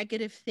of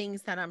negative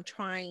things that I'm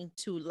trying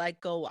to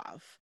let go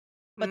of.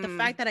 But the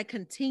fact that I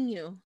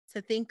continue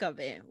to think of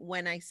it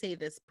when I say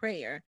this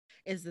prayer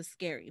is the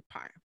scary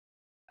part.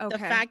 Okay. The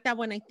fact that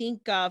when I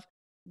think of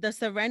the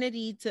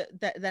serenity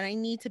that I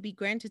need to be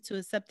granted to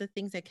accept the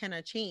things I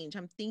cannot change,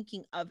 I'm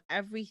thinking of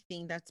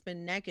everything that's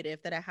been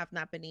negative that I have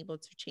not been able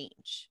to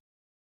change.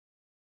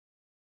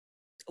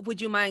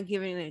 Would you mind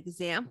giving an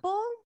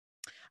example?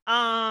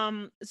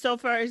 So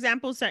for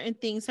example, certain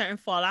things, certain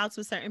fallouts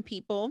with certain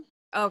people.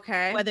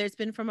 Okay. Whether it's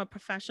been from a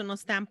professional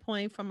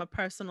standpoint, from a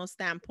personal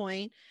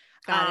standpoint.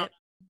 Got it.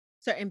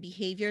 Certain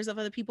behaviors of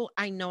other people.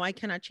 I know I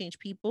cannot change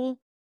people,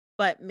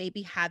 but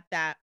maybe had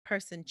that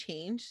person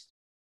changed,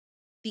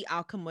 the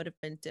outcome would have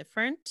been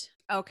different.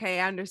 Okay,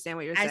 I understand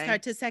what you're saying. I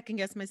start to second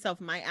guess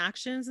myself, my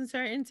actions in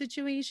certain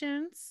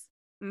situations.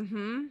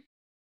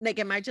 Like,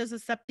 am I just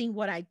accepting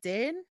what I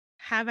did?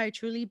 Have I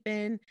truly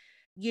been,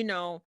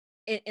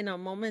 in a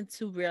moment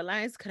to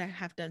realize, could I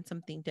have done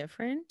something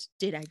different?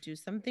 Did I do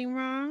something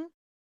wrong?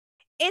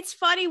 It's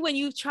funny when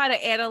you try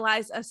to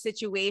analyze a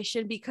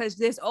situation because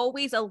there's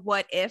always a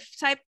what if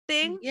type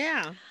thing.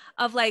 Yeah.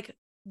 Of like,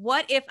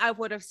 what if I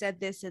would have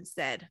said this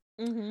instead?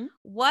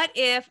 What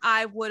if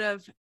I would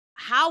have,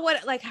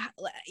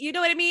 you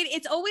know what I mean?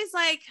 It's always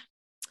like,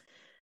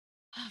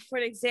 for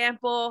an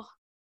example,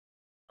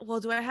 well,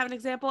 do I have an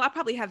example? I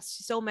probably have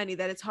so many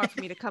that it's hard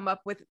for me to come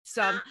up with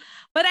some,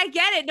 but I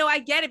get it. No, I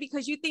get it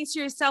because you think to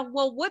yourself,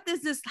 well,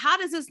 how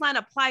does this line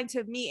apply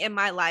to me in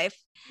my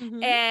life?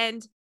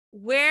 And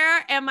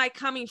where am I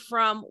coming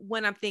from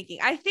when I'm thinking?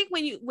 I think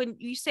when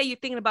you say you're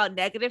thinking about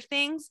negative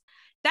things,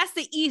 that's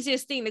the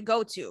easiest thing to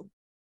go to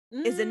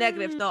is a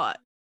negative thought.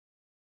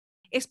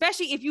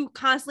 Especially if you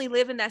constantly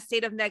live in that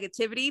state of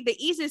negativity, the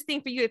easiest thing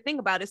for you to think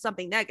about is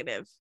something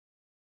negative.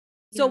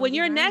 So when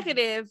you're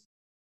negative,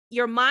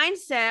 your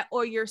mindset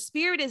or your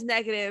spirit is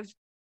negative,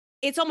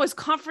 it's almost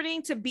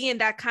comforting to be in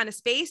that kind of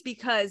space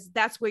because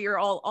that's where you're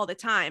all the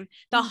time.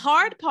 The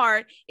hard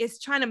part is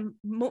trying to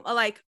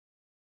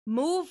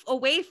move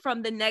away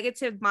from the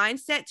negative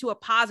mindset to a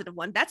positive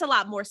one. That's a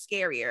lot more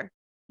scarier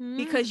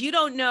because you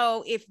don't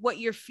know if what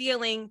you're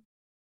feeling,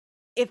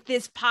 if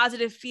this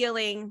positive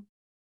feeling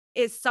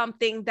is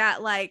something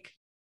that, like,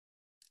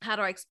 how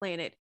do I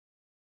explain it?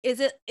 Is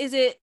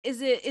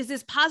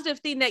this positive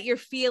thing that you're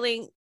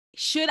feeling?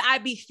 Should I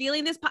be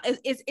feeling this?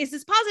 Is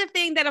this positive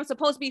thing that I'm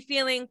supposed to be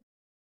feeling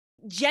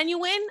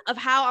genuine of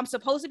how I'm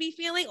supposed to be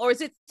feeling? Or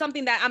is it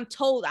something that I'm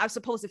told I'm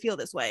supposed to feel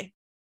this way?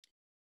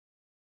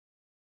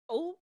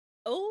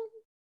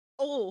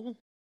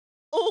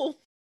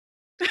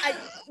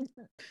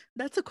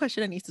 That's a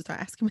question I need to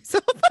start asking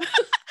myself.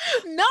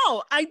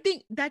 No, I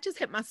think that just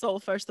hit my soul,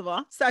 first of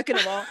all. Second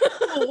of all,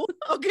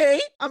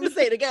 okay, I'm gonna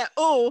say it again.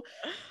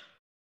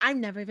 I've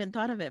never even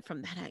thought of it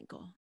from that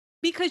angle.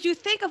 Because you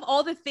think of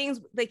all the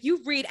things, like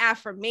you read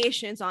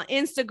affirmations on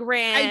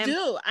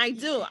Instagram. I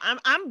do.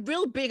 I'm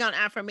real big on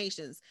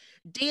affirmations,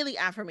 daily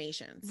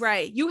affirmations.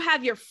 Right. You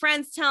have your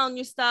friends telling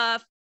you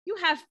stuff. You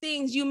have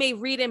things you may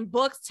read in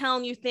books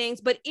telling you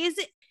things, but is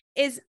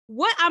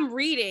what I'm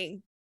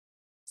reading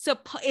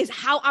is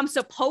how I'm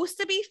supposed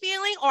to be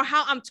feeling or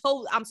how I'm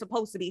told I'm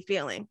supposed to be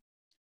feeling?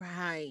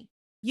 Right.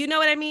 You know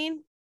what I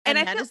mean? And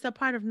that is the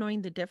part of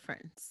knowing the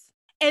difference.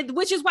 And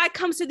which is why it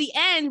comes to the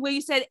end where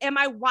you said, am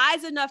I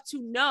wise enough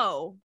to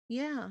know?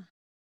 Yeah.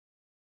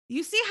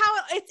 You see how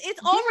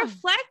it's all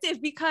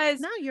reflective because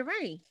no, you're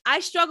right.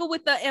 I struggle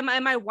with am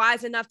I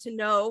wise enough to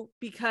know?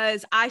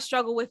 Because I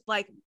struggle with,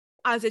 like,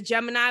 as a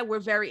Gemini, we're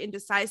very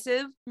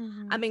indecisive.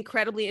 I'm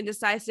incredibly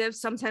indecisive.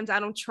 Sometimes I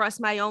don't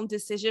trust my own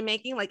decision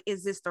making. Like,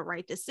 is this the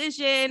right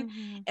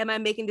decision? Am I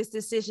making this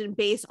decision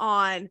based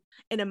on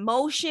an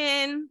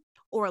emotion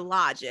or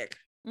logic?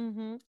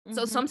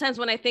 So sometimes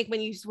when I think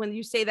when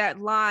you say that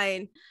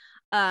line,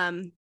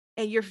 and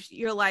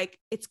you're like,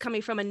 it's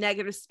coming from a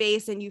negative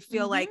space and you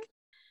feel like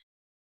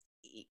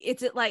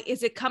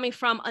is it coming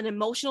from an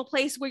emotional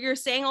place where you're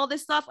saying all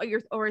this stuff,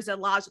 or is it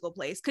a logical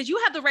place? Because you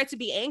have the right to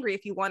be angry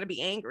if you want to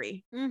be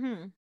angry.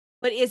 Mm-hmm.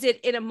 But is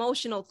it an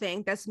emotional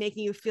thing that's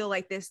making you feel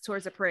like this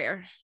towards a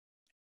prayer?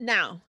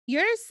 Now,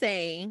 you're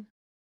saying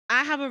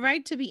I have a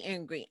right to be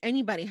angry.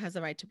 Anybody has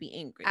a right to be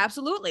angry.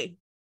 Absolutely.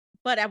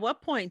 But at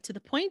what point, to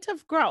the point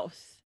of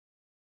growth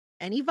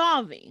and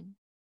evolving,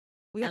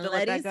 We have and to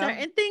let that letting go.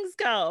 certain things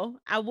go,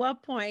 at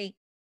what point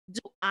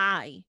do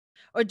I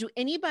or do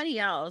anybody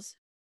else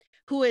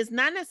who is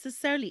not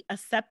necessarily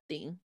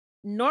accepting,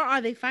 nor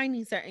are they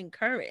finding certain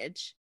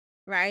courage,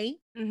 right?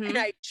 And Mm-hmm.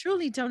 I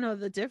truly don't know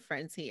the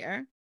difference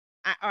here.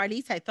 Or at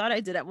least I thought I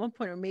did at one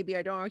point, or maybe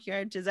I don't here.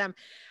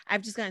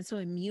 I've just gotten so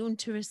immune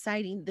to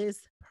reciting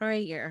this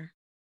prayer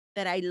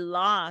that I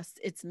lost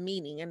its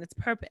meaning and its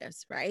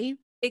purpose, right?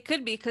 It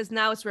could be because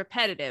now it's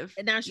repetitive.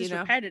 And now it's just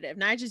repetitive.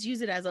 Now I just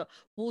use it as a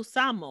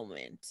woosah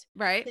moment.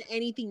 Right. To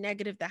anything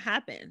negative that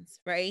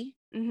happens, right?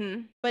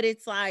 Mm-hmm. But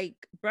it's like,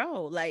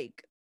 bro,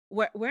 like,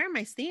 where am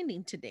I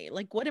standing today?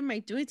 Like, what am I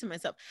doing to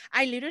myself?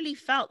 I literally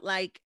felt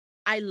like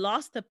I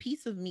lost a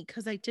piece of me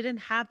because I didn't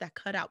have that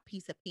cutout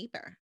piece of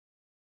paper.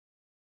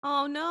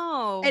 Oh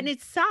no. And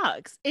it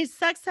sucks. It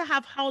sucks to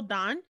have held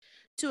on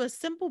to a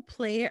simple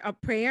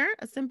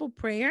a simple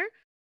prayer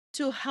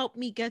to help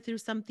me get through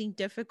something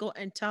difficult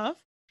and tough.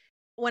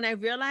 When I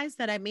realized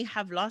that I may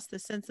have lost the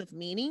sense of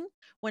meaning,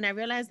 when I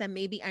realized that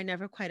maybe I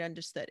never quite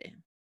understood it.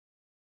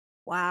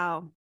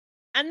 Wow.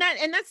 And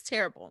that's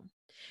terrible.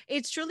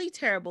 It's truly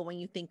terrible when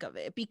you think of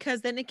it,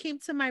 because then it came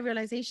to my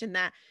realization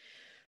that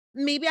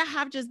maybe I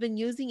have just been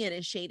using it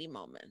in shady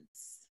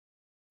moments,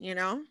 you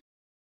know?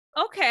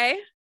 Okay.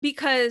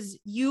 Because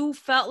you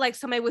felt like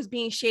somebody was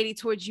being shady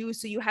towards you,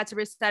 so you had to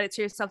recite it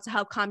to yourself to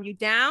help calm you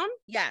down.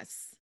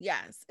 Yes.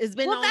 Yes. It's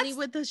been only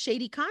with the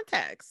shady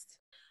context.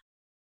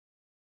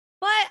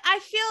 But I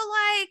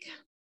feel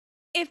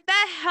like if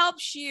that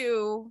helps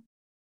you,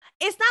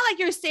 it's not like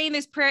you're saying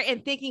this prayer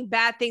and thinking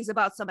bad things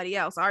about somebody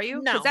else, are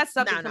you? No, because that's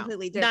something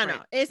completely different.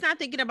 No. It's not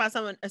thinking about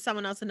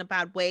someone else in a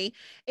bad way.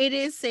 It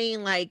is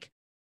saying like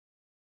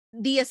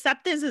the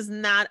acceptance is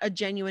not a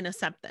genuine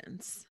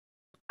acceptance.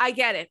 I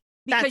get it.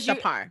 Because that's the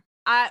part.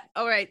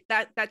 All right,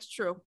 that's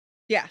true.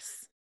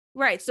 Yes.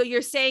 Right. So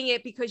you're saying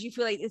it because you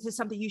feel like this is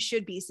something you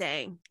should be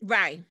saying.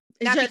 Right.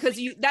 Not because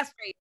that's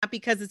great. Not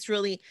because it's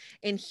really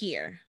in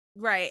here.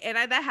 Right. And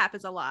that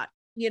happens a lot.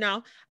 You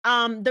know,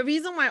 the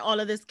reason why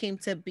all of this came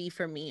to be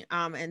for me,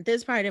 and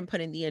this part I didn't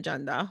put in the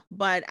agenda,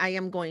 but I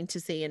am going to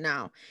say it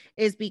now,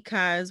 is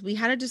because we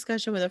had a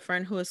discussion with a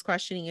friend who was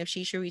questioning if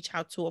she should reach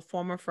out to a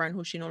former friend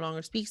who she no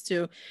longer speaks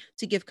to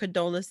give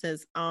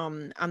condolences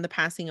on the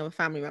passing of a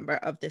family member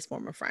of this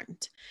former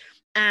friend.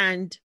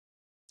 And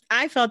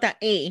I felt that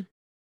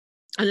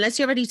unless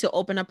you're ready to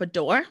open up a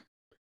door,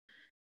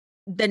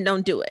 then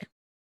don't do it.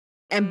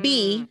 And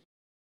B,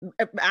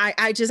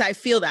 I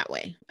feel that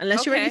way.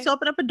 Unless you're ready to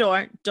open up a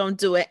door, don't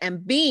do it.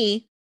 And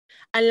B,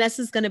 unless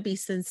it's going to be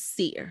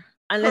sincere,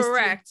 unless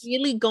you're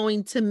really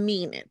going to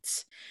mean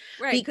it.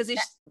 Right. Because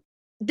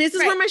this is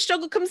where my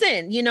struggle comes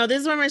in. You know,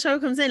 this is where my struggle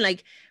comes in.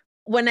 Like,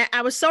 when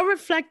I was so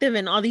reflective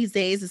in all these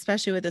days,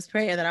 especially with this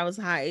prayer, that I was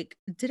like,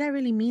 did I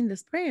really mean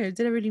this prayer?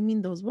 Did I really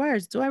mean those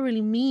words? Do I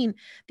really mean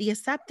the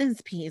acceptance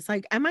piece?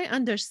 Like, am I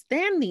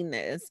understanding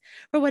this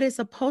for what it's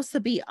supposed to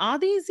be all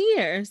these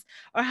years?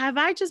 Or have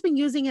I just been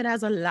using it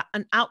as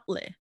an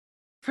outlet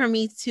for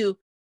me to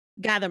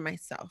gather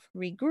myself,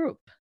 regroup,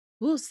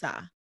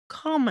 woosah,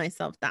 calm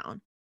myself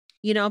down,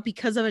 you know,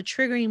 because of a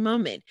triggering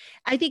moment?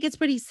 I think it's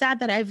pretty sad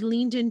that I've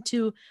leaned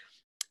into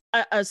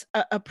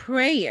a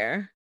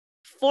prayer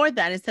for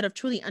that instead of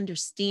truly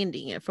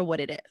understanding it for what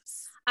it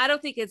is. I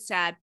don't think it's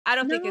sad.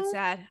 I think it's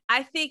sad.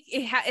 I think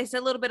it's a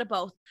little bit of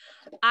both.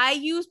 I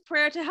use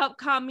prayer to help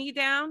calm me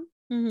down.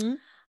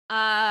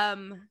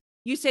 Mm-hmm.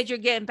 You said you're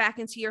getting back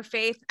into your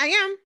faith. I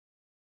am.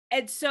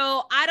 And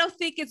so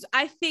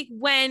I think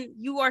when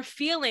you are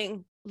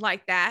feeling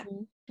like that,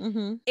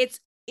 mm-hmm. it's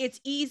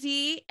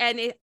easy.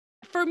 And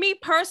for me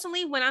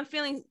personally, when I'm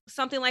feeling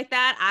something like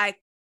that, I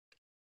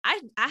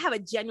have a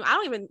genuine, I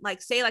don't even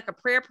like say like a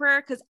prayer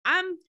because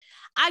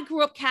I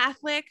grew up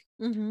Catholic,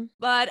 mm-hmm.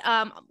 but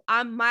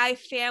my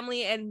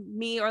family and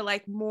me are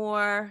like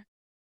more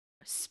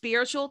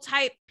spiritual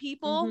type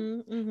people.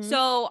 Mm-hmm, mm-hmm.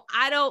 So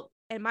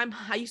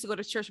I used to go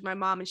to church with my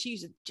mom, and she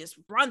used to just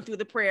run through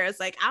the prayers.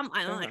 Like I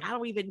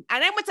went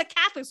to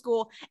Catholic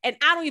school, and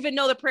I don't even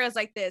know the prayers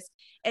like this.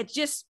 And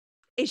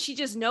she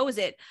just knows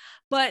it.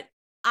 But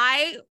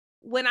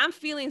when I'm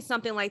feeling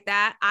something like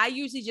that, I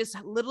usually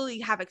just literally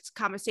have a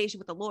conversation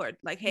with the Lord.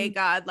 Like, hey,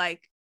 God,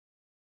 like,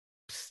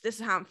 this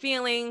is how I'm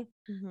feeling.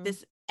 Mm-hmm.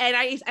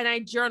 And I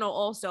journal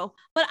also.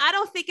 But I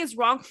don't think it's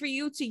wrong for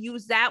you to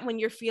use that when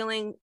you're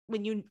feeling,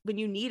 when you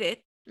need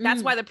it.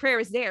 That's why the prayer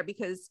is there,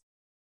 because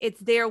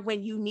it's there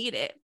when you need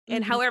it.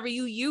 And however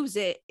you use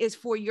it is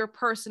for your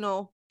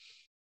personal,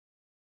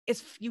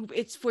 it's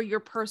for you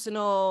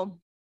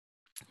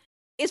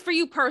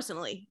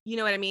personally. You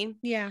know what I mean?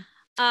 Yeah.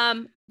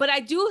 But I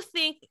do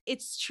think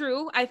it's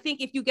true. I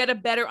think if you get a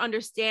better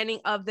understanding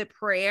of the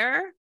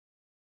prayer,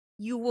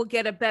 you will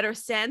get a better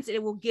sense, and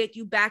it will get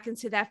you back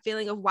into that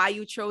feeling of why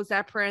you chose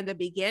that prayer in the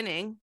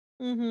beginning.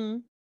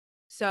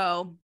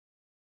 So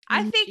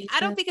I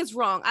don't think it's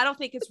wrong. I don't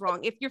think it's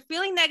wrong. If you're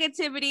feeling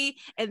negativity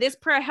and this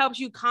prayer helps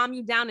you calm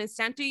you down and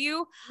center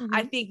you,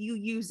 I think you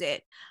use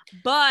it.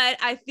 But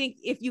I think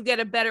if you get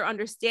a better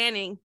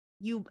understanding,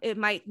 it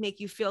might make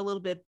you feel a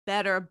little bit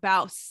better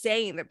about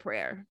saying the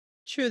prayer.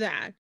 True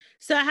that.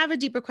 So I have a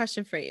deeper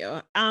question for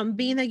you.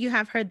 Being that you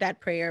have heard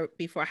that prayer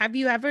before, have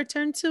you ever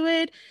turned to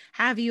it?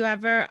 Have you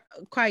ever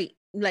quite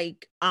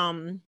like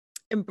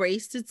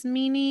embraced its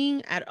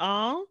meaning at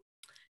all?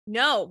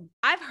 No,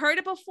 I've heard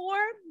it before,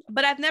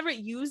 but I've never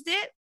used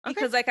it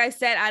because, like I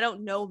said, I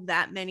don't know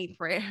that many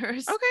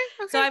prayers.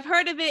 Okay. So I've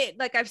heard of it,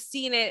 like I've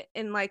seen it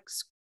in like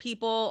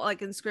people,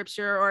 like in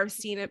scripture, or I've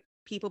seen it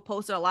people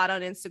post it a lot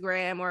on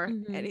Instagram,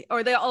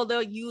 or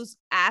they'll use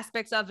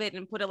aspects of it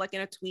and put it like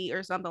in a tweet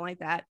or something like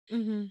that.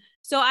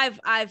 So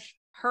I've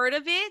heard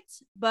of it,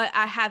 but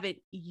I haven't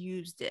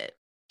used it.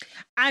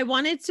 I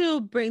wanted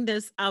to bring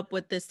this up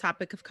with this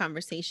topic of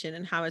conversation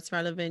and how it's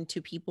relevant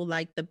to people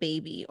like the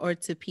baby or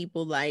to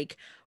people like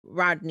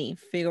Rodney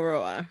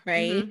Figueroa,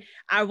 right?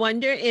 I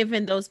wonder if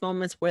in those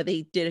moments where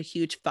they did a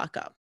huge fuck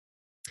up,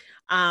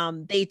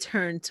 they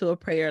turn to a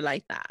prayer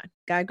like that.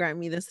 God grant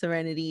me the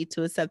serenity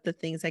to accept the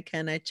things I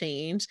cannot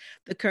change,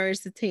 the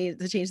courage to change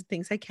the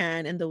things I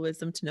can, and the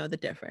wisdom to know the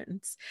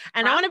difference.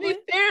 And I want to be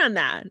fair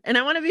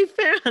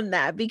on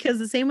that. Because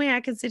the same way I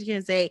can sit here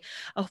and say,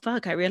 oh,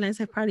 fuck, I realize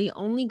I've probably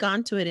only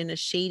gone to it in a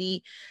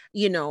shady,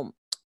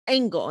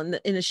 angle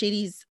in a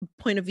shady's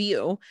point of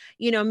view,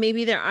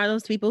 maybe there are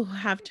those people who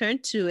have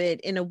turned to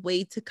it in a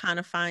way to kind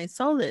of find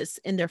solace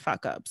in their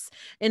fuck ups,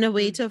 in a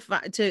way to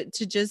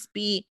just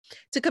be,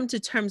 to come to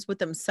terms with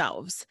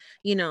themselves.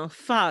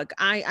 Fuck,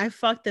 I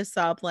fucked this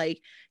up.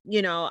 Like,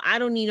 I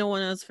don't need no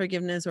one else's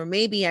forgiveness, or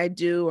maybe I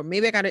do, or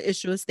maybe I got to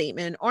issue a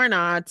statement or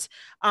not.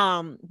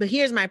 But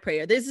here's my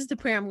prayer. This is the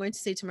prayer I'm going to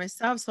say to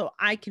myself so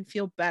I can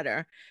feel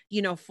better,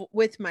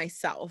 with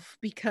myself,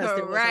 because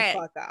there was a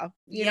fuck up.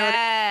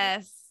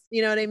 Yes.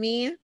 You know what I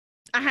mean?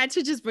 I had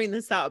to just bring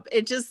this up.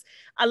 It just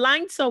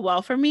aligned so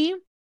well for me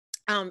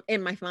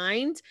in my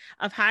mind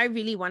of how I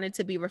really wanted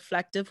to be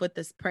reflective with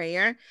this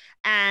prayer,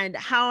 and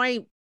how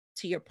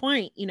to your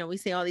point, we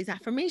say all these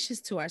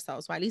affirmations to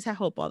ourselves. Well, at least I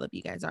hope all of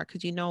you guys are,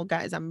 because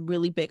guys, I'm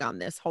really big on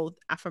this whole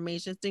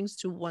affirmation things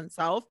to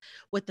oneself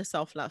with the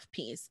self-love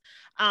piece.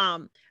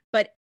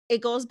 But it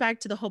goes back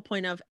to the whole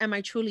point of, am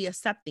I truly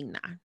accepting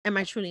that? Am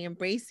I truly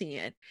embracing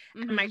it?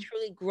 Am I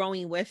truly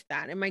growing with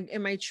that? Am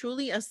I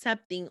truly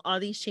accepting all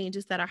these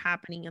changes that are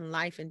happening in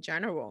life in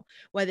general,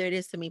 whether it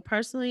is to me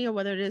personally or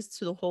whether it is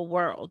to the whole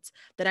world,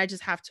 that I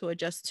just have to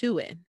adjust to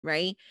it,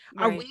 right?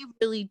 Are we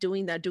really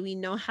doing that? Do we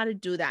know how to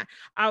do that?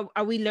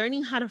 Are we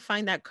learning how to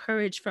find that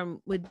courage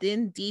from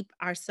within deep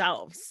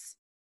ourselves?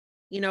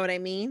 You know what I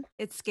mean?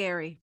 It's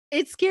scary.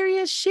 It's scary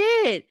as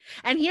shit.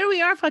 And here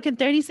we are fucking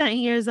 30-something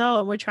years old,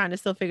 and we're trying to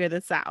still figure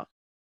this out.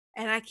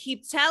 And I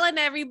keep telling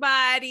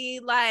everybody,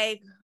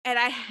 like, and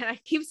I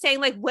keep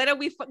saying, like, when are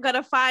we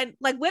gonna find,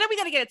 like, when are we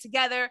gonna get it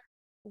together?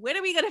 When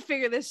are we gonna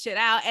figure this shit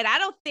out? And I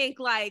don't think,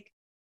 like,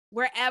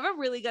 we're ever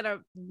really gonna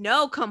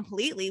know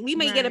completely. We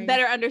may get a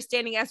better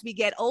understanding as we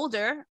get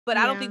older, but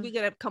I don't think we're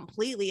gonna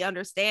completely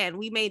understand.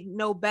 We may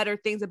know better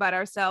things about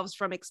ourselves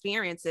from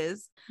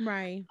experiences.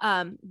 Right.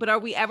 But are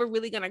we ever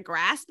really gonna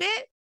grasp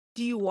it?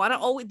 Do you want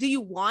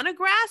to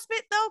grasp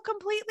it though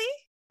completely?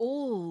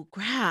 Ooh,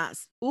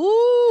 grasp.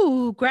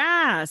 Ooh,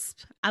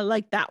 grasp. I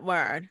like that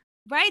word.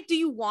 Right? Do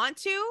you want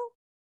to?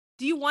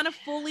 Do you want to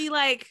fully,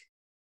 like,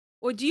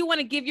 or do you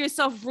want to give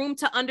yourself room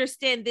to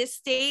understand this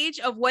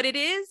stage of what it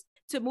is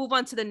to move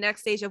on to the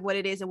next stage of what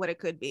it is and what it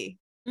could be?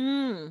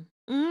 You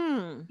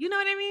know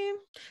what I mean?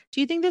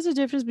 Do you think there's a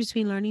difference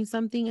between learning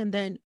something and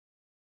then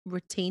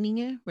retaining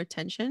it?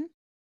 Retention?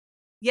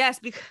 Yes,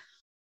 because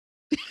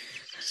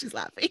she's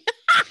laughing.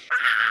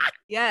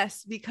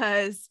 Yes,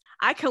 because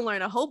I can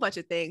learn a whole bunch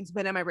of things,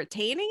 but am I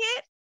retaining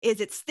it?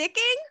 Is it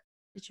sticking?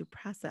 Did you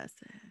process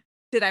it?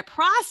 Did I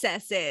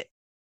process it?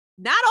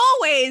 Not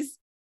always.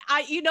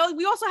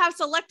 We also have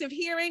selective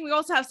hearing. We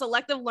also have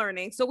selective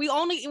learning. So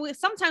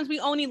sometimes we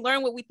only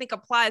learn what we think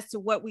applies to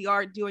what we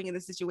are doing in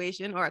the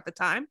situation or at the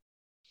time.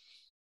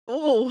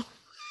 Oh,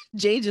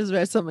 Jay just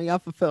read something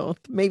off of filth.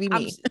 Maybe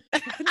me. No.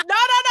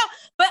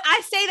 But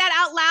I say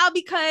that out loud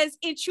because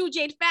in true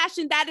Jade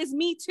fashion, that is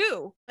me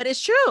too. But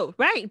it's true,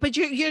 right? But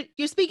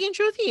you're speaking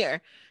truth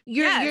here.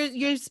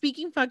 You're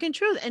speaking fucking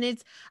truth. And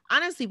it's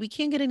honestly, we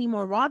can't get any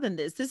more raw than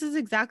this. This is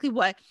exactly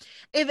what,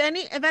 if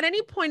at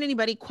any point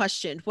anybody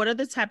questioned what are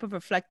the type of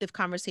reflective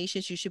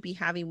conversations you should be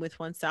having with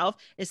oneself,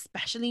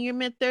 especially in your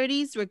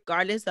mid-30s,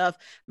 regardless of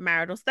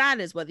marital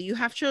status, whether you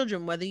have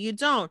children, whether you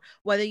don't,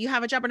 whether you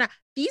have a job or not.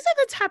 These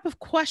are the type of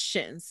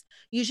questions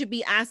you should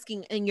be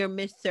asking in your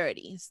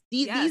mid-30s.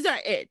 These are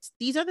it.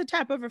 These are the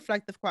type of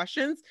reflective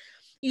questions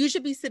you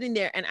should be sitting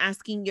there and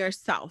asking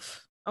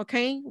yourself,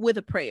 okay, with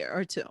a prayer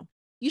or two.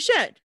 You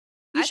should.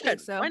 I think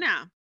so.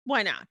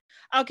 Why not?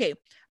 Okay,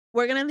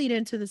 we're going to lead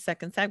into the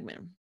second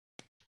segment.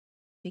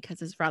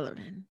 because it's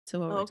relevant to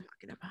what we're Oh,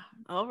 talking about.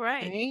 all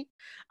right. Right?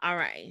 All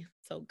right.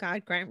 So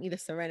God grant me the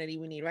serenity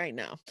we need right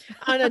now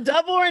on a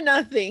double or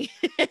nothing.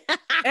 And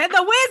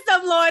the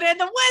wisdom, Lord, and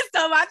the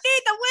wisdom. I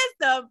need the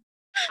wisdom.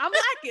 I'm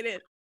liking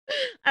it.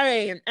 All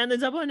right. And the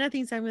double or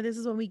nothing segment, this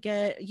is when we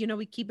get,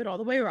 we keep it all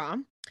the way raw.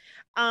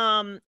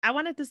 I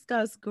want to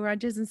discuss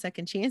grudges and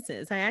second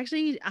chances. I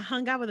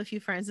hung out with a few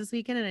friends this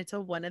weekend, and I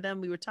told one of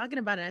them, we were talking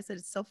about it, and I said,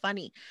 it's so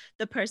funny.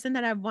 The person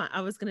that I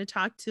was going to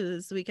talk to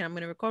this weekend, I'm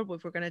going to record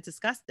with, we're going to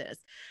discuss this.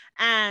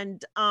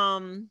 And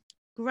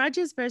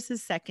grudges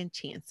versus second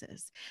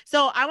chances.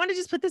 So I want to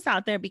just put this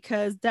out there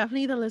because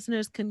definitely the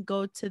listeners can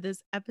go to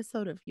this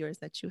episode of yours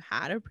that you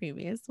had, a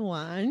previous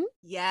one.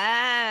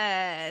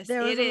 Yes,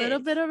 There was a little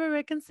bit of a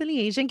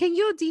reconciliation. Can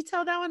you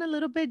detail that one a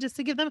little bit just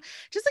to give them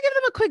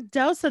a quick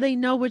dose so they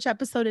know which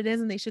episode it is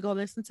and they should go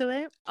listen to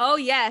it? Oh,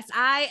 yes.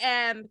 I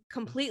am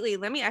completely,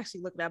 let me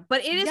actually look it up,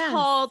 but it is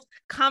called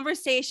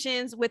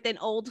Conversations with an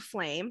Old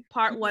Flame,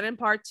 part 1 and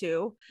part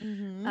 2.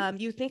 Mm-hmm.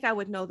 You think I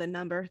would know the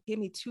number. Give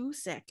me 2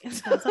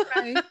 seconds. That's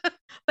okay.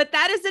 But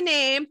that is the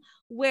name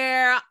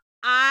where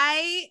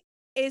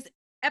is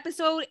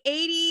episode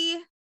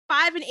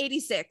 85 and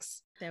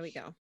 86. There we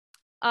go.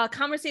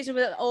 Conversation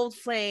with an Old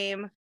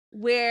Flame,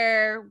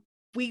 where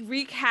we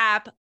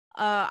recap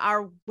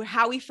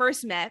how we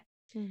first met.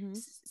 Mm-hmm.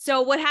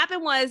 So what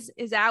happened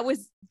is I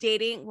was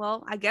dating.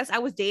 Well, I guess I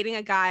was dating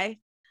a guy.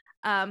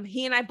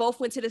 He and I both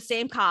went to the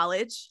same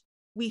college.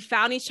 We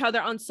found each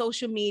other on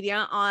social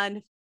media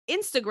on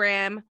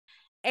Instagram,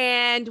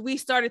 and we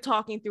started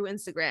talking through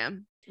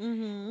Instagram.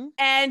 Mm-hmm.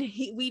 And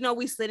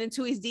we slid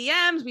into his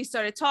DMs. We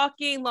started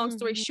talking. Long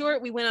story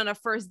short, we went on a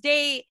first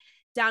date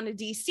down to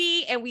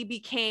DC, and we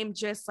became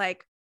just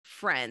like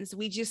friends.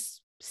 We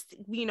just,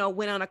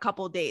 went on a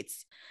couple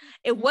dates.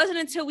 It wasn't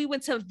until we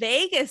went to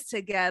Vegas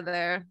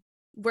together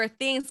where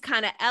things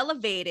kind of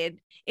elevated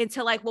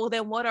into like, well,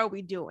 then what are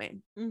we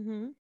doing?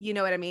 Mm-hmm. You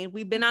know what I mean?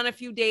 We've been on a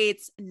few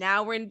dates.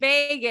 Now we're in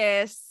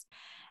Vegas,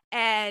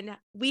 and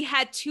we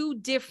had 2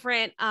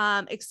 different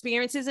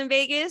experiences in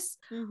Vegas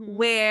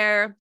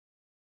where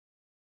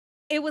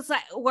it was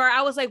like, where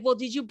I was like, well,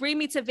 did you bring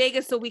me to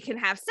Vegas so we can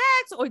have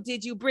sex, or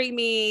did you bring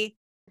me?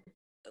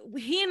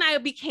 He and I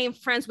became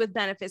friends with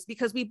benefits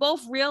because we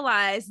both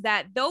realized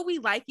that though we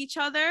like each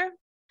other,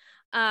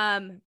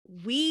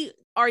 we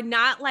are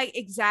not like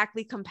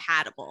exactly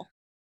compatible.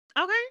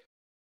 Okay.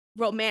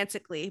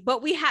 Romantically,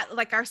 but we have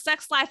like our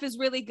sex life is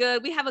really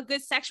good. We have a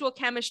good sexual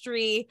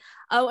chemistry,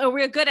 and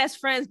we're good as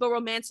friends, but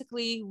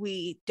romantically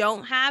we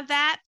don't have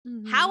that.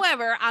 Mm-hmm.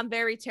 However, I'm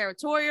very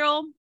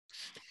territorial.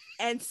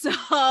 And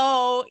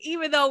so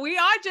even though we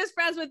are just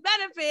friends with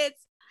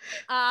benefits,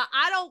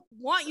 I don't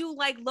want you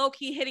like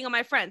low-key hitting on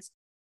my friends.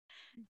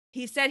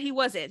 He said he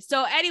wasn't.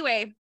 So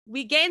anyway,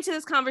 we get into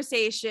this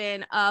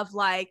conversation of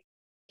like,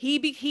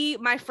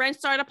 my friend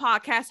started a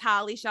podcast,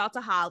 Holly, shout out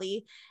to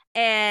Holly.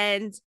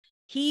 And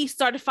he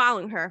started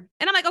following her.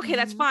 And I'm like, okay,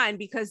 that's fine,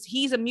 because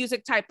he's a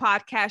music type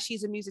podcast.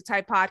 She's a music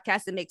type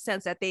podcast. It makes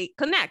sense that they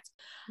connect.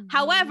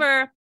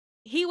 However,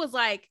 he was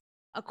like,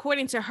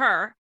 according to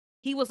her,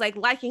 he was like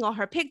liking all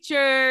her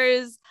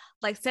pictures,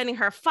 like sending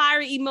her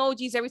fire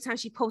emojis every time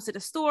she posted a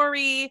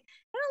story. And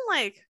I'm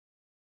like,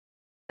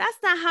 that's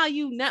not how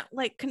you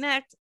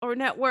connect or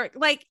network.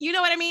 Like, you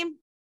know what I mean?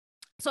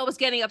 So I was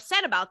getting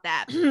upset about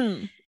that.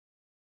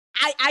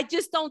 I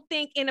just don't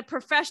think in a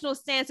professional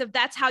stance, if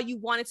that's how you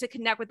wanted to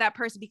connect with that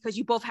person because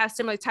you both have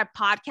similar type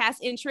podcast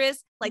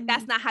interests, like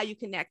that's not how you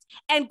connect.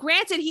 And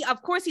granted,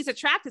 of course he's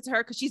attracted to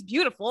her because she's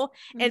beautiful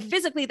and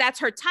physically that's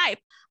her type.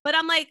 But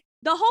I'm like,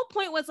 the whole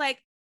point was like,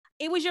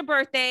 it was your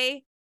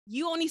birthday.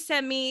 You only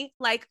sent me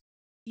like,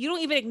 you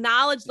don't even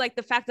acknowledge like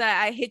the fact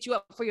that I hit you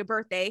up for your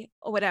birthday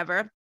or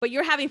whatever, but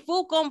you're having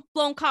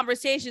full-blown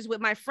conversations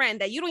with my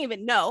friend that you don't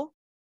even know.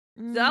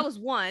 So that was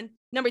one.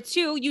 Number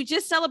 2, you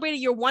just celebrated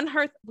your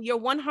 100th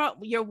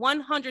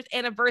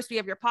anniversary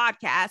of your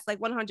podcast, like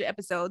 100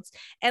 episodes.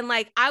 And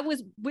like, I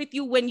was with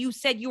you when you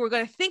said you were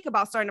going to think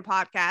about starting a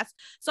podcast.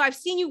 So I've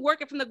seen you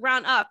work it from the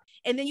ground up.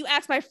 And then you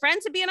asked my friend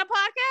to be in a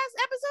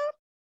podcast episode.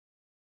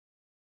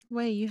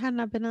 Wait, you had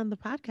not been on the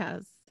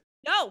podcast?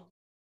 No,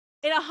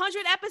 in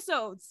 100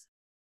 episodes.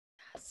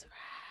 That's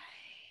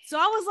right. So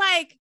I was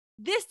like,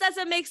 this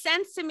doesn't make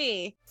sense to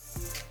me.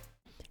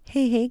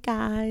 Hey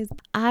guys,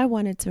 I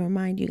wanted to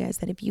remind you guys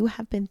that if you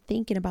have been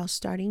thinking about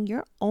starting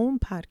your own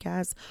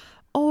podcast,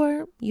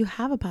 or you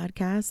have a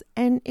podcast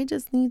and it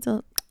just needs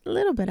a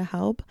little bit of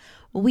help,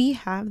 we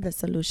have the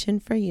solution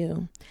for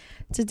you.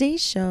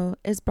 Today's show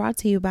is brought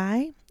to you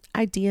by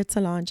Idea to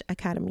Launch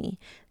Academy,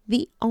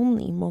 the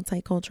only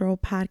multicultural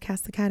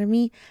podcast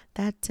academy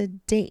that to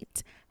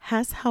date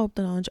has helped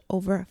launch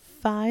over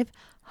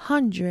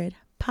 500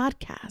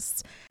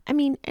 podcasts. I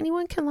mean,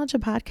 anyone can launch a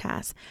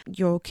podcast.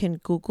 You can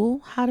Google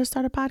how to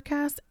start a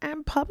podcast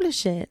and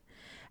publish it.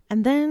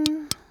 And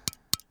then,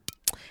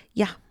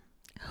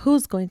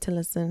 who's going to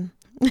listen?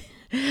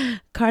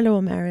 Carla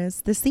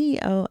Ramirez, the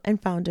CEO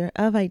and founder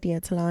of Idea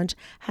to Launch,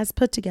 has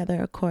put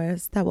together a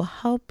course that will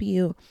help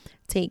you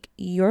take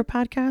your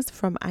podcast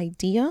from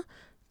idea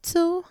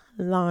to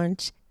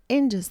launch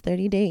in just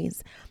 30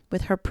 days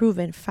with her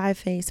proven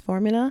 5-phase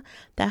formula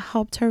that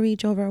helped her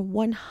reach over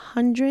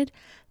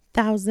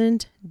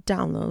 100,000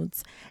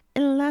 downloads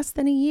in less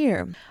than a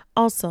year.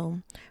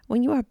 Also,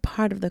 when you are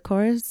part of the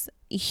course,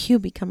 you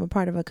become a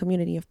part of a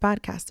community of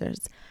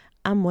podcasters.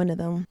 I'm one of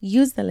them.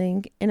 Use the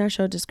link in our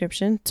show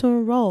description to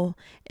enroll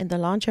in the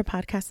Launch Your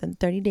Podcast in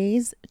 30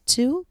 Days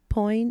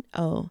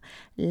 2.0.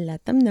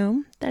 Let them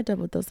know that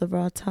Double Dose of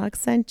Raw Talk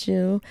sent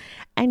you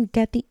and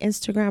get the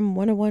Instagram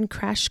 101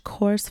 crash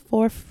course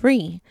for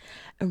free.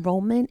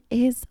 Enrollment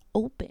is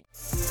open.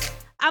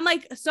 I'm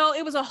like, so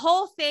it was a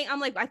whole thing.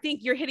 I'm like, I think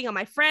you're hitting on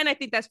my friend. I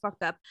think that's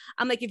fucked up.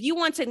 I'm like, if you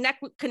want to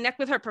connect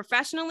with her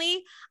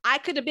professionally, I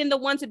could have been the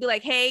one to be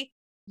like, hey,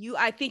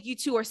 I think you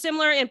two are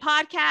similar in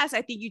podcasts.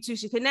 I think you two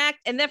should connect.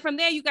 And then from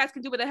there, you guys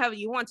can do whatever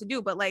you want to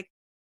do. But like,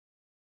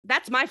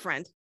 that's my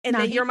friend. And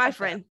then you're my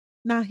friend.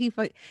 Nah, he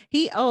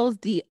owes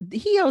the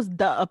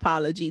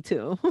apology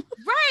too.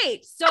 Right.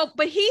 So,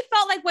 but he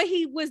felt like what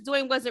he was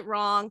doing wasn't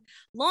wrong.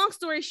 Long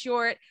story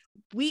short,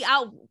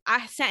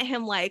 I sent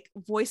him like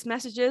voice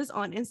messages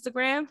on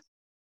Instagram,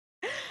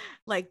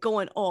 like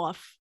going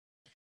off.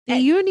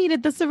 And you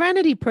needed the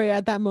serenity prayer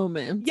at that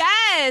moment.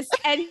 Yes.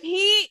 And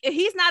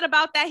he's not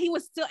about that. He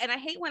was still, and I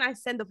hate when I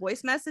send the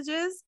voice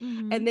messages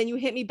and then you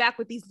hit me back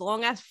with these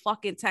long ass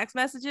fucking text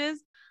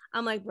messages.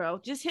 I'm like, bro,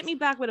 just hit me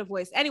back with a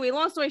voice. Anyway,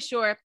 long story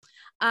short,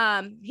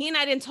 he and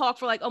I didn't talk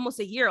for like almost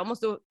a year,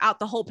 almost out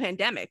the whole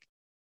pandemic.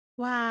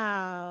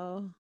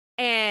 Wow.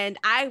 And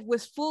I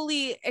was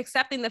fully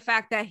accepting the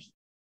fact that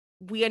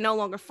we are no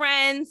longer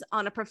friends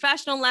on a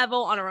professional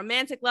level, on a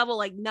romantic level,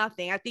 like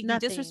nothing. I think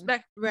nothing. You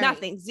disrespect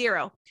nothing,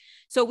 zero.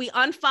 So we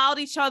unfollowed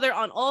each other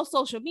on all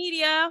social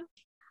media.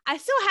 I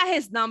still had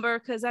his number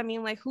because I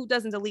mean, like, who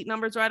doesn't delete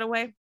numbers right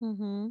away?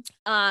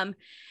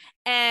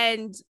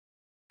 And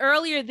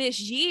earlier this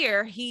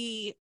year,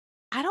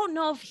 I don't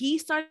know if he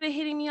started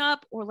hitting me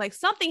up or like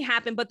something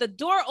happened, but the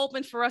door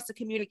opened for us to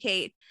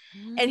communicate.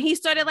 And he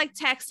started like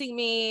texting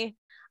me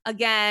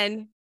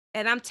again,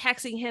 and I'm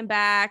texting him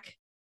back.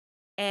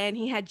 And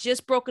he had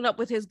just broken up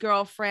with his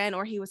girlfriend,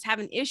 or he was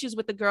having issues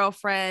with the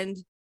girlfriend.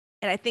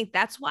 And I think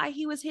that's why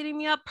he was hitting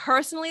me up.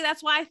 Personally,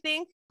 that's why I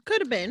think.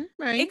 Could have been,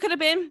 right? It could have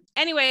been.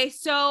 Anyway,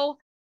 so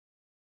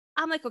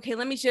I'm like, okay,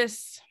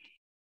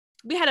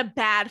 we had a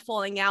bad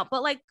falling out,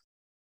 but like,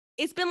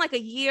 it's been like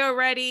a year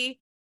already.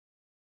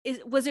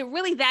 Was it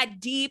really that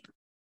deep?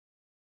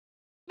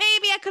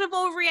 Maybe I could have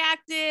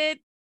overreacted.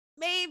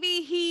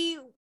 Maybe he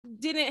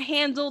didn't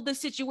handle the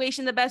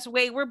situation the best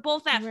way. We're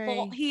both at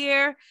fault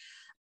here.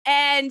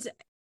 And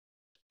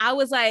I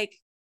was like,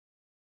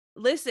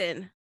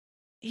 listen,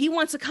 he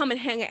wants to come and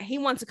hang out. He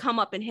wants to come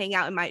up and hang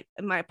out in my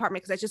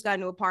apartment because I just got a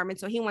new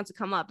apartment. So he wants to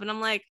come up. And I'm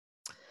like,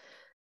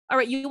 all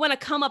right, you want to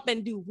come up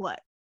and do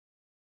what?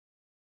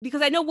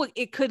 Because I know what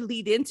it could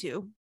lead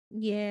into.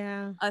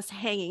 Yeah. Us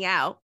hanging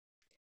out.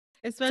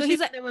 Especially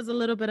if there was a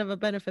little bit of a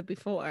benefit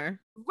before.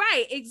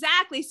 Right,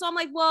 exactly. So I'm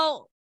like,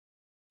 well,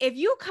 if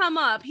you come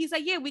up, he's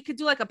like, yeah, we could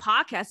do like a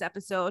podcast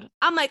episode.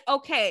 I'm like,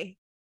 okay.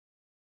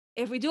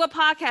 If we do a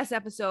podcast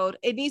episode,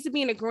 it needs to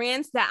be in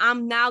agreement that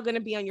I'm now going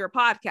to be on your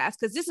podcast,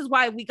 because this is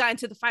why we got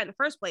into the fight in the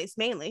first place,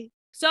 mainly.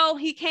 So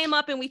he came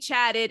up and we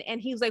chatted,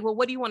 and he was like, well,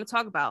 what do you want to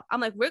talk about? I'm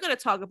like, we're going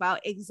to talk about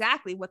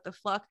exactly what the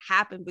fuck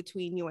happened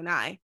between you and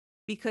I,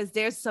 because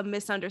there's some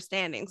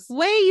misunderstandings.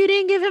 Wait, you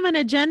didn't give him an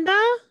agenda?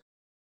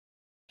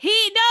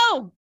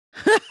 No.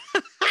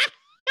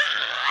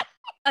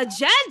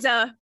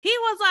 Agenda? He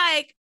was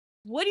like,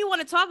 what do you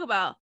want to talk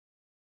about?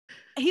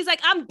 He's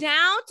like, I'm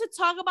down to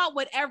talk about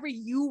whatever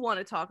you want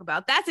to talk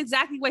about. That's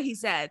exactly what he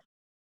said.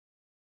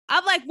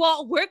 I'm like,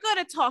 well, we're going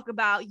to talk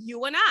about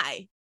you and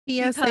I.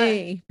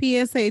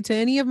 PSA to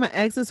any of my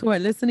exes who are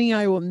listening,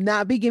 I will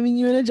not be giving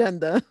you an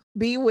agenda.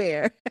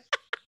 Beware.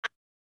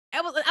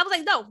 I was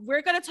like, no,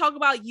 we're going to talk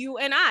about you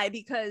and I,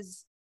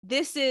 because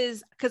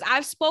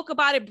I've spoke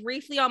about it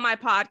briefly on my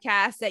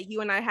podcast that you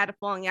and I had a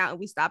falling out and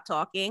we stopped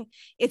talking.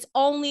 It's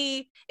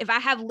only if I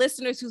have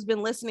listeners who's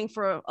been listening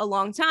for a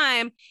long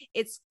time,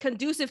 it's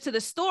conducive to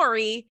the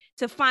story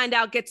to find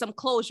out, get some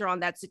closure on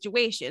that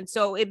situation.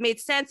 So it made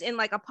sense in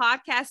like a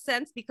podcast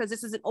sense, because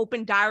this is an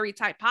open diary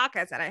type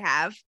podcast that I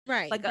have,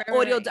 right? Like an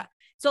audio.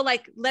 So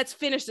like, let's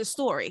finish the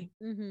story.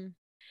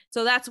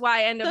 So that's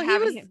why I ended up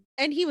having him.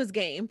 And he was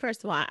game.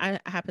 First of all, I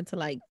happen to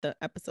like the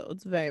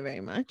episodes very,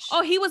 very much.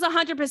 Oh, he was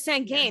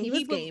 100% game. Yeah, he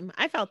was game.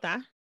 I felt that.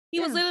 He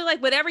was literally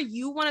like, whatever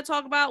you want to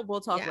talk about, we'll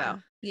talk about.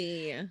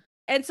 Yeah.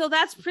 And so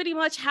that's pretty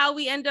much how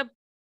we end up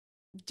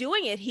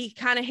doing it. He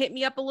kind of hit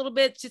me up a little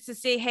bit just to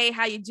say, hey,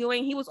 how you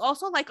doing? He was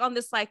also like on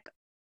this like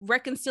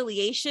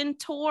reconciliation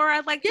tour,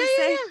 I'd like to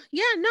say.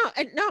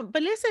 No,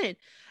 but listen.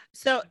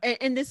 So,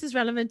 and this is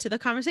relevant to the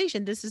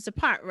conversation. This is the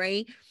part,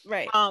 right?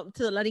 Right. To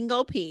the letting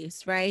go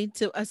piece, right?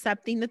 To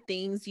accepting the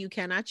things you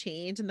cannot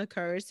change and the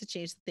courage to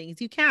change the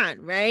things you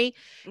can, right?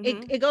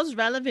 It goes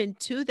relevant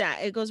to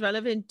that. It goes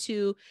relevant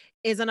to,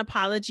 is an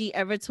apology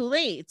ever too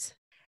late?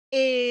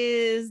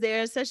 Is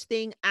there such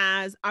thing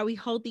as, are we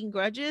holding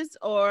grudges,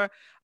 or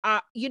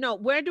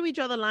where do we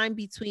draw the line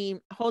between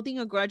holding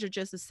a grudge or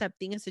just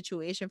accepting a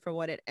situation for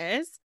what it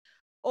is?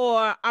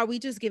 Or are we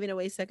just giving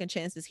away second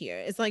chances here?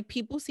 It's like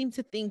people seem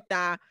to think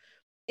that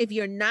if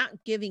you're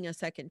not giving a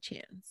second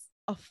chance,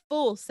 a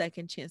full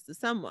second chance to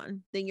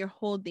someone, then you're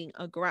holding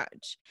a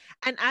grudge.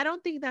 And I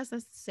don't think that's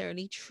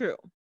necessarily true.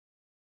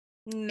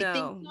 I think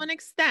No. to an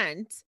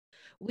extent,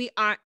 we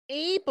are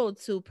able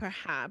to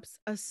perhaps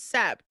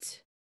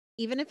accept,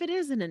 even if it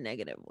is in a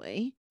negative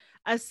way,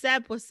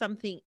 accept what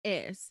something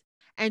is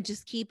and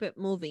just keep it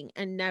moving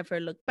and never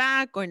look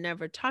back or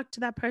never talk to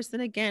that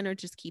person again or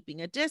just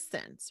keeping a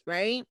distance,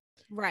 right?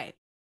 Right.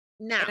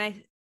 Now,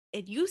 And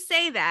you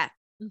say that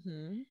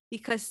mhm.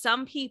 because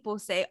some people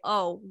say,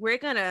 "Oh, we're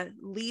going to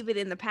leave it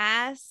in the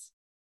past,"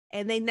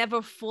 and they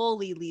never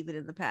fully leave it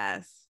in the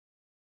past.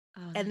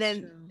 Oh, And that's then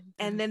true.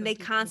 There and are then some they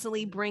people that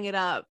constantly do that. bring it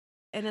up.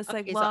 And it's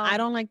like, Okay, so I well,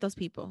 don't like those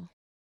people.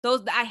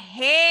 those I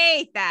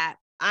hate that.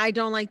 I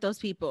don't like those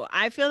people.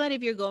 I feel that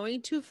if you're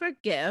going to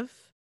forgive,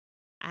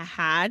 I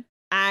had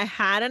I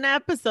had an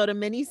episode, a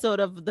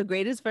mini-sode of the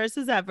greatest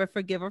verses ever,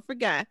 Forgive or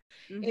Forget.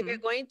 If you're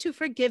Mhm. going to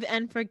forgive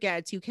and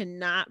forget, you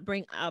cannot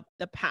bring up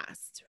the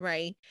past,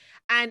 right?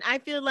 And I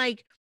feel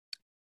like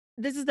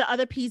this is the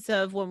other piece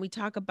of when we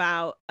talk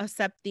about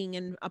accepting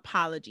and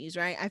apologies,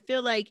 right? I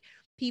feel like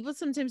people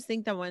sometimes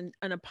think that when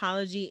an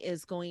apology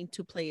is going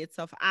to play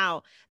itself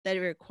out, that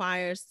it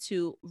requires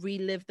to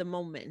relive the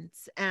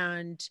moments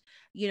and,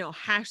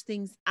 hash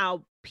things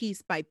out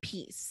piece by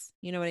piece.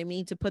 You know what I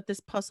mean? To put this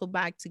puzzle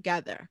back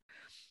together.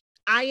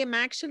 I am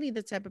actually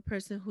the type of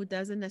person who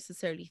doesn't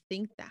necessarily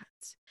think that.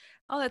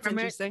 Oh, that's Primar-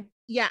 interesting.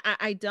 yeah,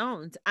 I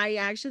don't. I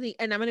actually,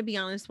 and I'm going to be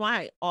honest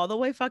why. All the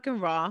way fucking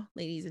raw,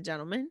 ladies and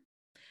gentlemen.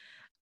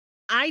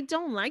 I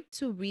don't like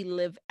to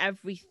relive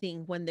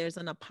everything when there's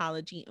an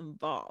apology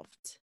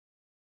involved.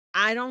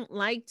 I don't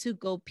like to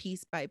go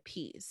piece by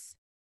piece.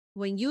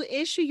 When you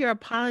issue your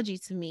apology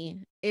to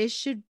me, it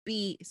should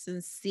be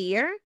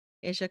sincere.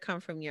 It should come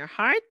from your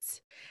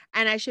heart.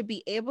 And I should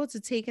be able to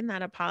take in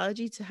that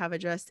apology to have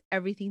addressed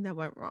everything that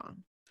went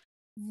wrong.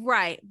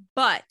 Right.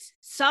 But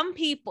some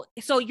people,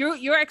 so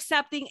you're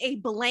accepting a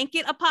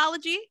blanket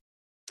apology?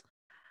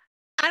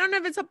 I don't know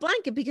if it's a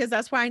blanket because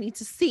that's why I need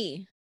to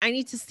see. I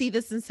need to see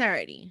the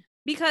sincerity.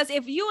 Because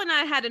if you and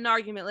I had an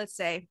argument, let's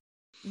say,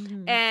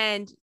 Mhm.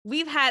 and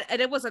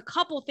there was a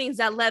couple things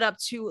that led up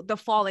to the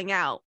falling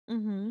out.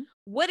 Mhm.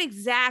 What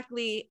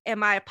exactly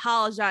am I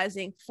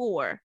apologizing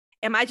for?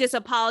 Am I just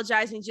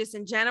apologizing just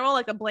in general,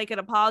 like a blanket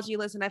apology?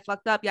 Listen, I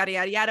fucked up, yada,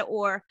 yada, yada.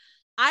 Or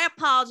I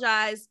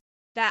apologize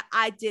that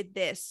I did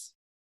this.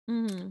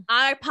 Mhm.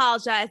 I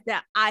apologize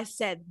that I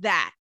said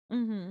that.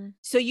 Mhm.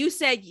 So you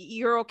said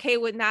you're okay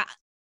with not,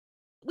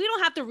 we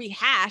don't have to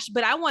rehash,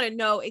 but I want to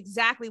know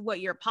exactly what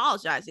you're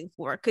apologizing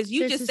for. Cause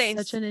you This just is saying,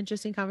 such an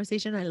interesting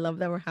conversation. I love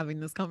that we're having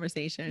this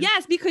conversation.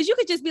 yes, because you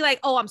could just be like,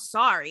 oh, I'm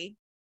sorry.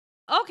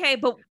 Okay,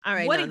 but All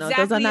right, what no, those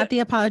are exactly? not the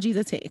apologies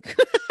to take.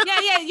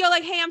 Yeah, you're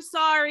like, hey, I'm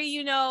sorry.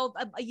 A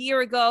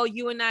year ago,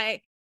 you and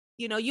I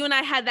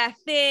had that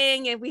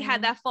thing and we had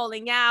Mhm. that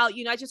falling out.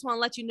 I just want to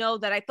let you know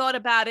that I thought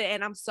about it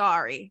and I'm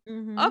sorry.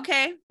 Mhm.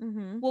 Okay.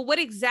 Mhm. Well, what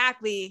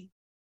exactly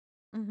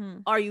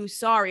Mhm. are you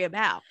sorry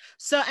about?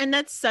 So, and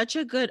that's such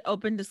a good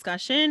open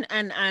discussion,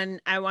 and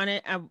I want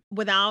to,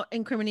 without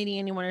incriminating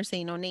anyone or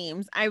saying no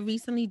names. I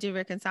recently did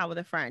reconcile with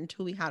a friend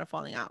who we had a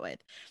falling out with.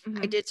 I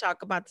Mm-hmm. did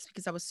talk about this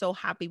because I was so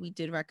happy we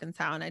did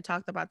reconcile, and I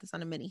talked about this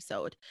on a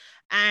mini-sode.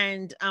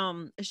 And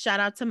shout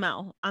out to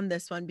Mel on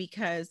this one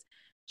because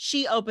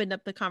she opened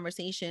up the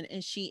conversation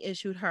and she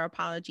issued her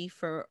apology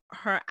for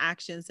her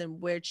actions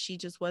and where she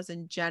just was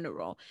in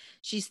general.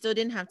 She still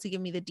didn't have to give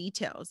me the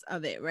details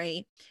of it,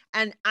 right?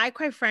 And I,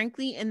 quite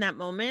frankly, in that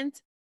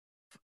moment,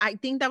 I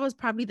think that was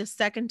probably the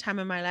second time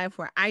in my life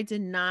where I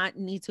did not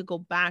need to go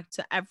back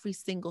to every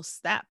single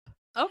step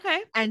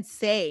Okay. and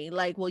say,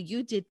 like, well,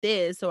 you did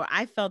this, or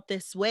I felt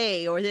this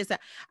way, or this.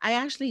 I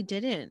actually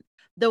didn't.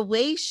 The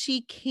way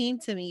she came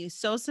to me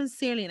so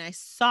sincerely, and I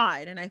saw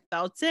it and I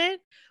felt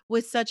it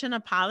with such an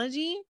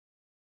apology,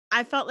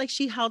 I felt like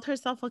she held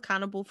herself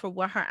accountable for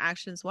what her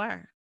actions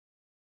were.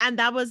 And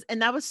that was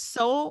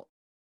so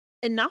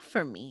enough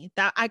for me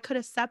that I could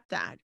accept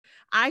that.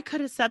 I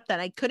could accept that.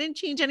 I couldn't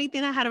change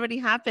anything that had already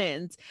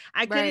happened.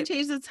 I couldn't Right.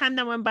 change the time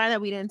that went by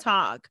that we didn't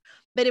talk.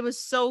 But it was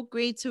so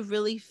great to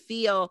really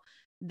feel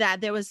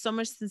that there was so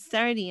much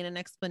sincerity in an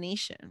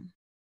explanation.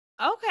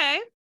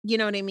 Okay. You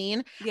know what I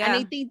mean? And I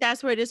Yeah. think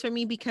that's where it is for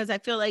me because I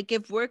feel like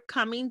if we're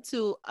coming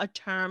to a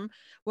term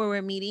where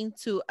we're meeting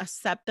to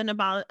accept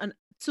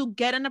to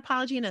get an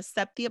apology and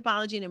accept the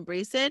apology and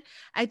embrace it,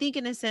 I think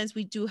in a sense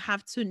we do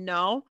have to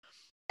know,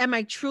 am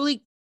I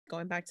truly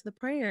going back to the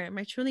prayer? Am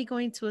I truly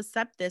going to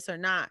accept this or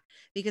not?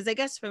 Because I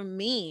guess for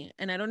me,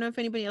 and I don't know if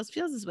anybody else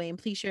feels this way, and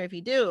please share if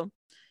you do,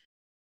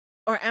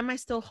 or am I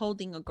still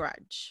holding a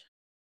grudge?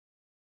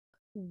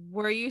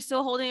 Were you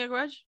still holding a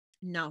grudge?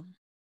 No.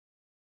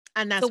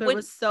 And So that's where it when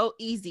was so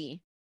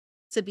easy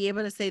to be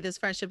able to say this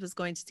friendship is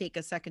going to take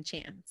a second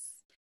chance.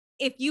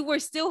 if you were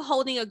still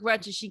holding a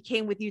grudge and she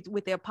came with you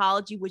with the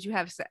apology, would you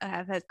I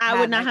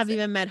would not had have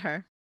even met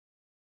her.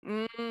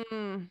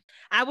 Mm.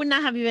 I would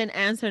not have even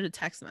answered a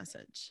text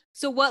message.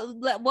 So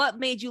what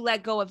made you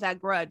let go of that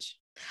grudge?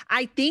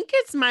 I think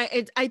it's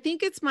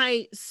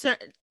my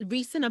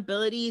recent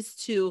abilities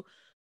to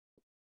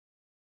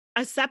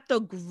accept the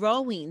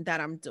growing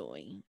that I'm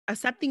doing,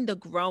 accepting the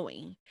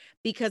growing,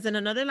 because in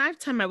another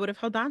lifetime I would have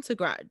held on to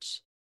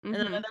grudge. In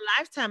Mm-hmm. another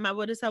lifetime I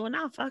would have said, well,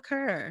 no, fuck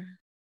her.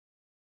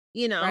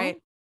 You know, Right.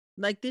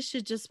 like this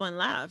shit just went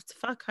left.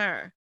 Fuck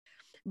her.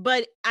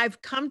 But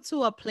I've come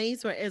to a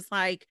place where it's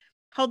like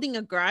holding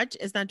a grudge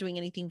is not doing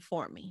anything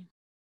for me,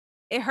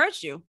 It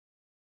hurts you.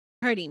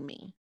 hurting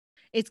me.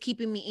 It's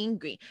keeping me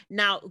angry.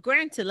 Now,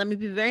 granted, let me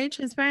be very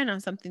transparent on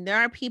something. There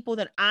are people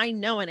that I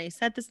know, and I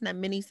said this in that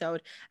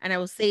mini-sode, and I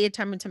will say it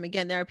time and time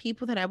again. There are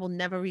people that I will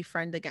never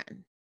befriend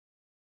again,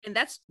 And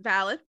that's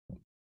valid.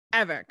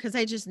 ever, because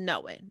I just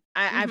know it.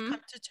 I've Mm-hmm.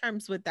 come to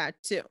terms with that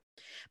too.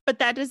 But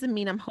that doesn't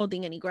mean I'm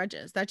holding any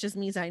grudges. That just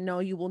means I know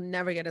you will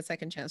never get a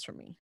second chance from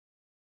me.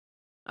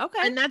 Okay.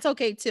 And that's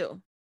okay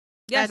too.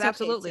 Yes, That's okay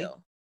absolutely. too.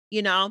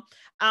 You know,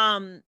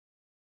 um,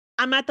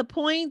 I'm at the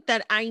point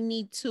that I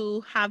need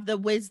to have the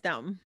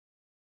wisdom,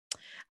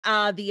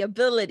 the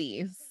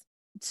abilities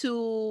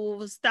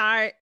to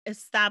start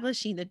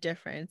establishing the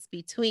difference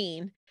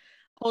between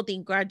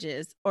holding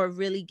grudges or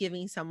really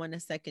giving someone a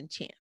second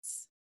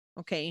chance.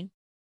 Okay.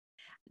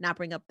 Not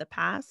bring up the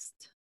past.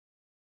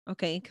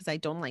 Okay. Because I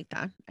don't like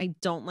that. I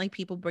don't like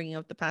people bringing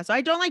up the past. So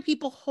I don't like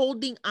people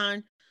holding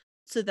on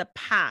to the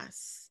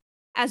past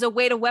As a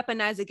way to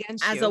weaponize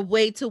against as a you.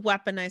 way to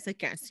weaponize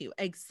against you.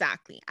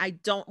 Exactly. I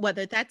don't,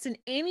 whether that's in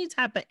any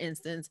type of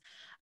instance,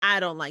 I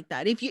don't like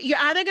that. If you're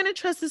either going to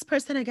trust this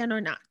person again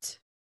or not.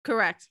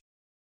 Correct.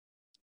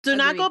 Do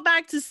not Agreed. go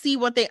back to see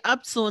what they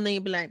up to and then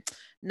you be like,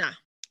 nah,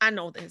 I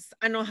know this.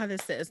 I know how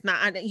this is.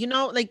 Nah,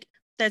 like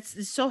that's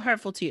it's so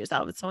hurtful to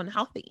yourself. It's so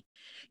unhealthy.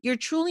 You're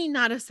truly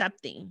not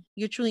accepting.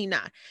 You're truly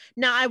not.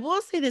 Now, I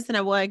will say this and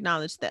I will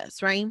acknowledge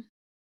this, right?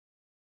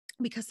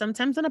 Because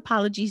sometimes an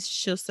apology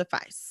should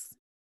suffice.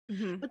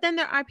 Mm-hmm. But then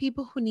there are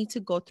people who need to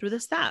go through the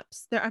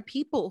steps. There are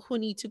people who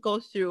need to go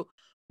through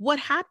what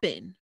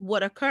happened,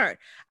 what occurred.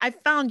 I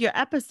found your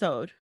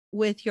episode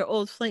with your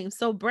old flame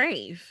so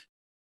brave.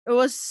 It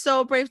was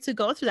so brave to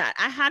go through that.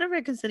 I had a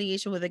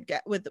reconciliation with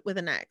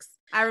an ex.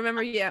 I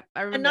remember. Yeah,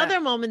 I remember Another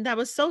that. moment that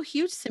was so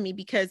huge to me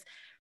because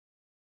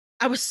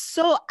I was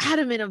so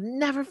adamant of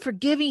never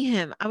forgiving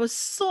him. I was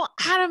so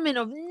adamant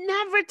of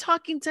never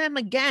talking to him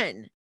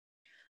again.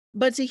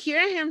 But to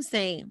hear him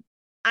say,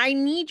 I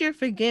need your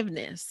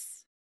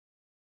forgiveness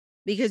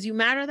because you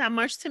matter that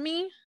much to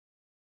me.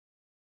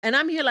 And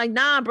I'm here like,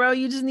 nah, bro,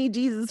 you just need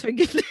Jesus'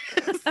 forgiveness.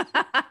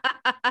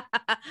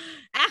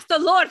 Ask the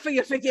Lord for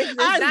your forgiveness,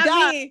 not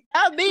God, me.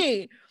 not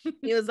me.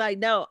 He was like,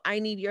 no, I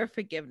need your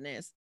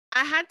forgiveness.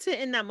 I had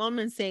to, in that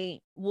moment,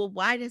 say, well,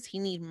 why does he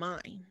need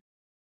mine?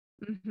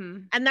 Mm-hmm.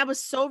 And that was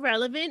so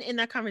relevant in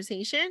that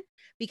conversation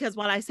because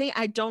while I say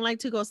I don't like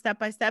to go step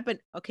by step, and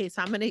okay,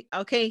 so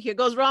okay, here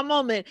goes raw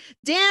moment.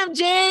 Damn,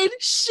 Jade,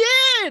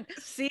 shit.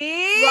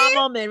 See? Raw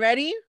moment.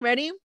 Ready?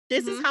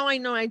 This is Mm-hmm. how I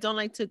know I don't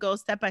like to go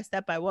step by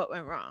step by what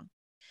went wrong.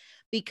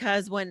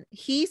 Because when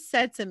he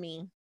said to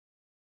me,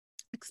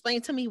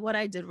 explain to me what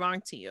I did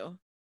wrong to you,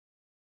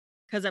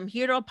 because I'm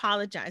here to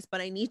apologize,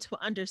 but I need to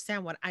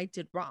understand what I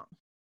did wrong.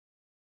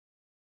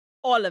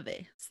 All of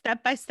it,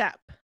 step by step.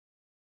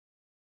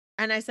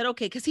 And I said,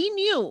 okay, because he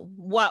knew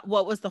what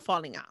was the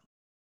falling out.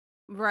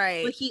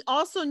 Right. But he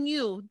also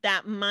knew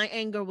that my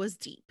anger was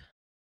deep.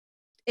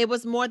 It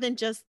was more than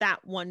just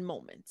that one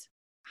moment,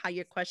 how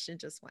your question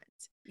just went.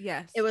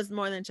 Yes. It was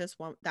more than just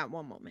that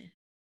one moment.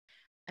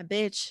 And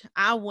bitch,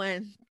 I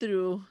went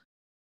through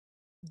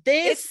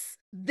this.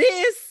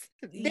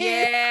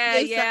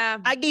 Yeah.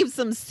 I gave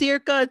some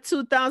circa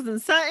 2000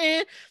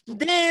 something.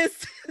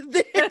 This.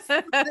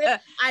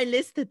 I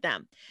listed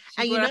them.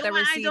 She And you brought know out the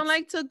why I don't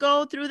receipts. like to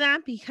go through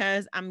that?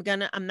 Because I'm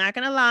not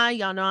gonna lie.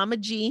 Y'all know I'm a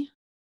G.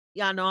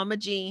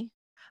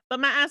 But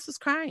my ass was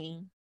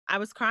crying. I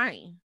was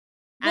crying.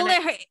 Well,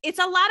 And it's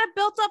a lot of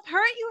built up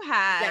hurt you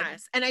had.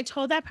 yes. And I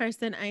told that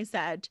person, I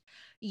said,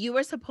 you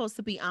were supposed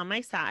to be on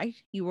my side.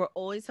 You were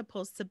always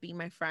supposed to be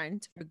my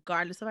friend,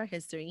 regardless of our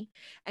history.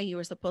 And you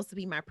were supposed to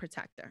be my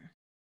protector.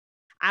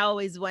 I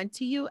always went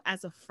to you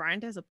as a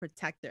friend, as a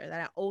protector,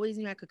 that I always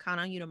knew I could count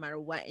on you no matter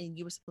what. And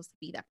you were supposed to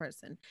be that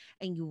person.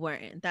 And you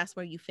weren't. That's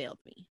where you failed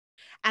me.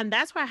 And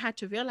that's where I had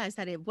to realize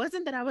that it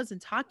wasn't that I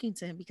wasn't talking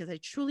to him because I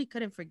truly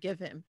couldn't forgive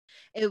him.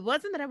 It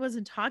wasn't that I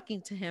wasn't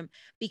talking to him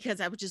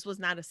because I just was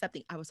not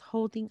accepting. I was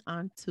holding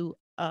on to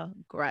a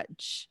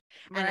grudge.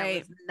 And I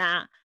was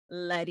not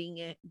letting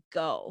it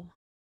go.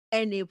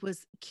 And it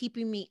was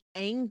keeping me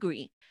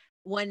angry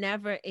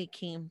whenever it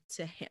came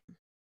to him.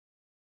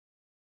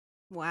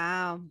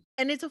 Wow.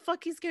 And it's a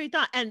fucking scary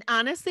thought. And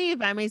honestly,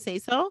 if I may say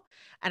so,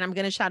 and I'm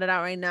going to shout it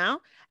out right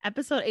now,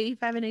 episode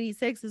 85 and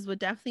 86 is what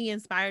definitely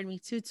inspired me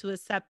to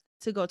accept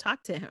to go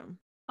talk to him.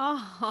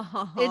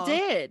 Oh, It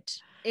did.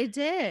 It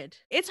did.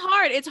 It's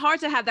hard. It's hard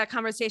to have that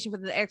conversation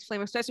with the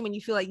ex-flame, especially when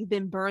you feel like you've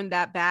been burned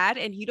that bad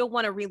and you don't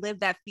want to relive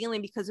that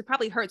feeling because it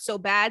probably hurts so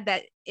bad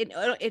that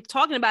it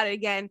talking about it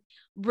again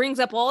brings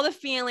up all the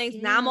feelings.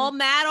 Yeah. Now I'm all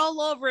mad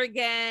all over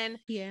again.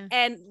 Yeah.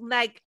 And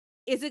like,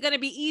 is it going to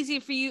be easy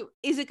for you?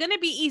 Is it going to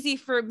be easy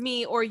for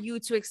me or you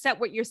to accept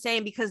what you're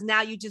saying? Because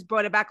now you just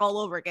brought it back all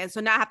over again. So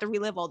now I have to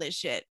relive all this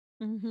shit.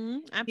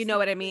 You know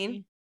what I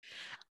mean?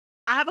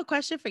 I have a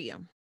question for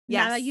you.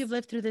 Now that Yes. you've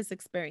lived through this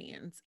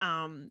experience,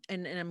 and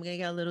I'm gonna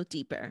get a little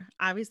deeper.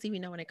 Obviously, we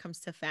know when it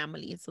comes to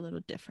family, it's a little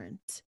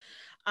different.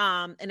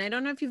 And I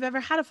don't know if you've ever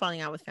had a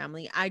falling out with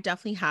family. I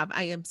definitely have.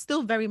 I am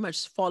still very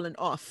much fallen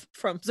off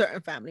from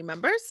certain family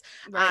members.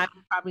 Right.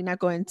 I'm probably not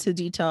going into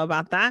detail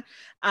about that.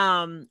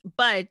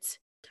 But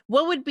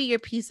what would be your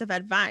piece of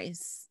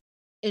advice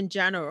in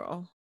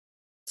general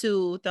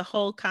to the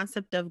whole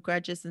concept of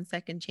grudges and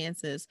second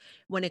chances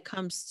when it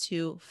comes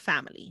to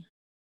family?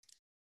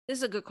 This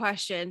is a good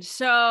question.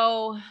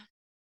 So,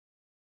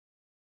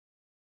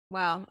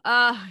 wow.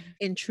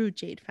 In true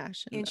Jade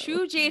fashion, In though.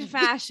 true Jade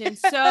fashion.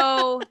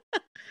 So,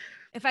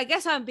 if I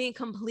guess I'm being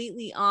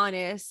completely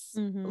honest,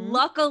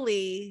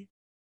 luckily,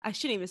 I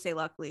shouldn't even say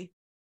luckily.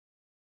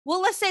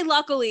 Well, let's say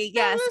luckily,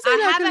 yes.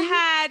 I haven't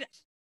had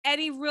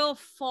any real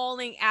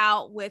falling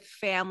out with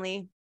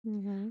family.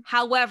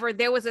 However,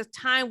 there was a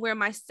time where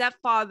my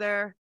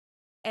stepfather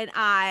and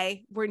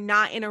I were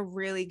not in a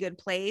really good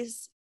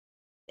place.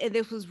 And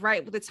this was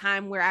right with the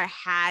time where I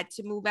had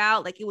to move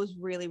out. Like, it was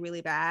really, really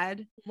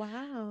bad.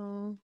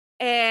 Wow.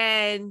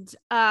 And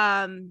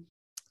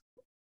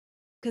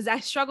because I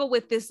struggle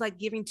with this, like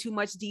giving too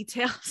much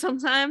detail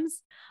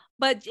sometimes.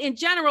 But in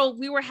general,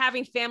 we were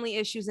having family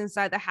issues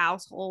inside the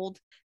household.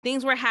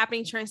 Things were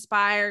happening,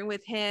 transpiring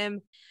with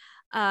him.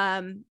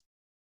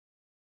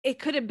 It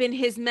could have been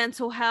his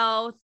mental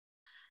health.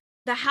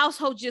 The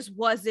household just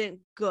wasn't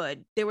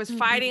good. There was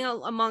fighting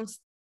amongst,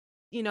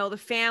 the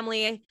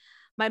family.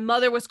 My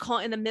mother was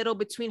caught in the middle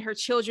between her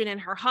children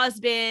and her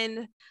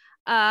husband.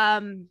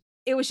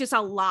 It was just a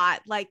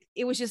lot. Like,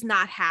 it was just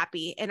not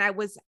happy. And I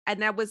was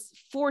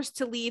forced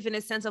to leave in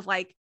a sense of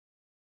like,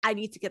 I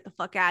need to get the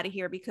fuck out of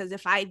here, because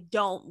if I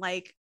don't,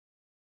 like,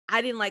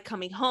 I didn't like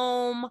coming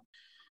home.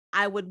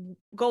 I would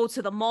go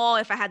to the mall.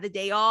 If I had the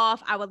day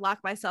off, I would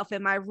lock myself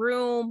in my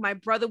room. My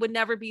brother would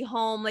never be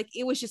home. Like,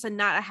 it was just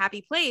not a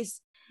happy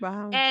place.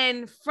 Wow.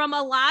 And from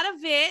a lot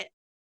of it,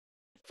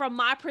 from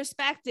my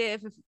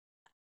perspective,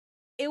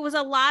 it was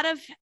a lot of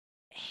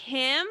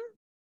him.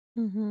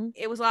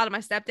 It was a lot of my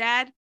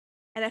stepdad.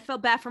 And I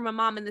felt bad for my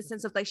mom in the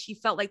sense of like, she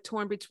felt like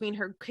torn between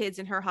her kids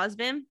and her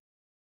husband.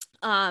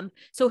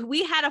 So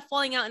we had a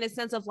falling out in a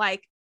sense of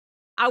like,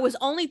 I was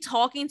only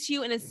talking to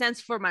you in a sense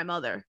for my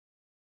mother.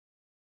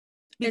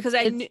 Because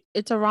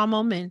it's a raw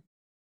moment.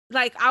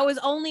 Like, I was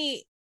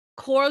only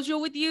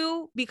cordial with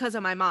you because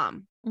of my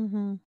mom.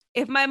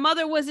 If my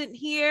mother wasn't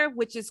here,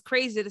 which is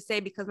crazy to say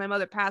because my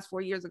mother passed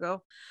 4 years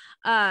ago,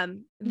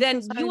 then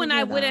you and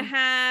I wouldn't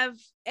have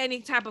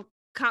any type of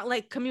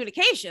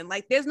communication.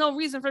 Like, there's no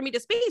reason for me to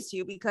speak to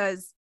you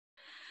because.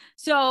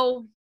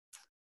 So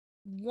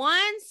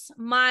once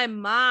my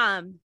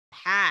mom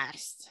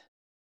passed,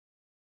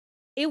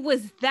 it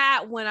was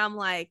that when I'm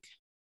like,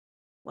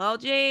 well,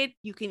 Jade,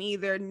 you can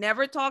either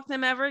never talk to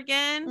them ever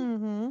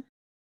again,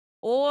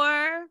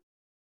 or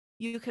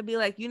you could be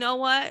like, you know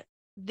what?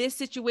 This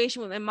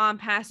situation with my mom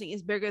passing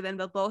is bigger than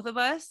the both of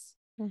us.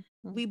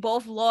 We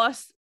both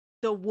lost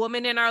the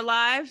woman in our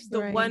lives,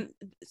 the one.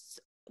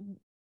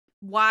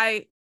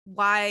 Why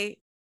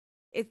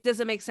it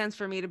doesn't make sense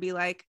for me to be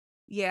like,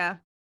 yeah,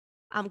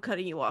 I'm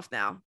cutting you off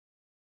now.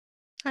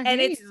 And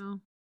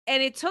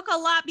it took a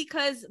lot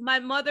because my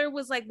mother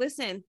was like,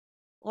 listen,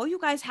 all you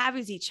guys have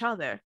is each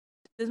other.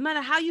 Doesn't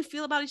matter how you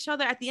feel about each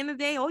other. At the end of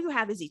the day, all you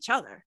have is each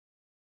other.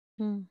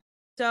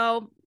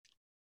 So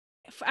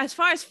as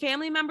far as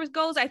family members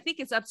goes, I think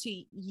it's up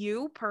to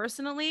you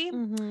personally.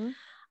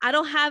 I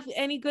don't have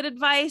any good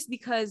advice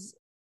because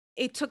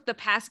it took the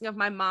passing of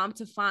my mom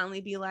to finally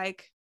be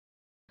like,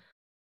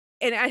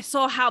 and I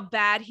saw how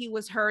bad he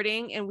was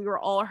hurting and we were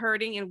all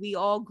hurting and we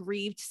all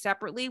grieved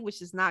separately, which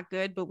is not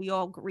good, but we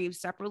all grieved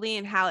separately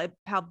and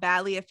how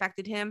badly it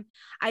affected him.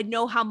 I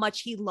know how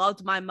much he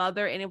loved my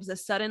mother and it was a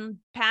sudden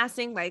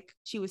passing. Like,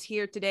 she was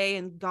here today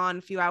and gone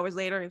a few hours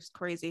later. It was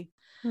crazy.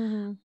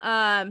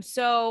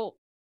 So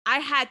I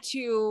had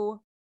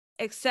to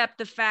accept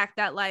the fact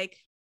that like,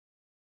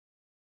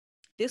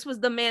 this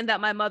was the man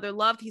that my mother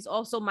loved. He's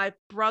also my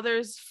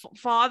brother's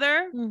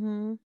father.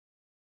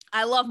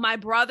 I love my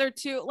brother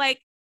too.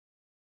 Like,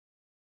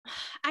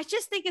 I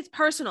just think it's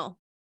personal.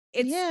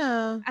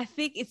 I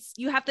think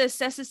you have to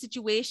assess the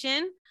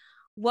situation,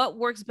 what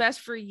works best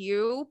for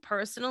you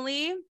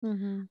personally.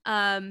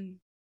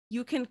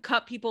 You can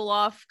cut people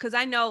off. Cause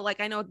I know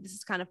this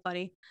is kind of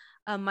funny.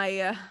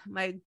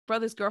 My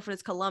brother's girlfriend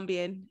is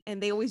Colombian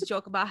and they always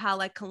joke about how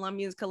like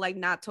Colombians could like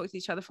not talk to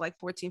each other for like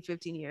 14,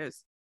 15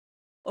 years.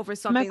 Over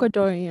something. I'm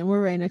Ecuadorian.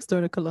 We're right next door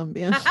to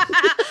Colombia.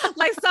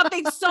 Like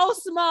something so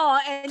small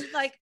and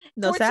like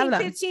 14,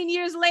 15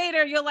 years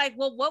later, you're like,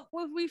 well, what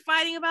were we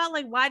fighting about?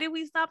 Like, why did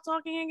we stop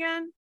talking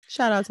again?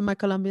 Shout out to my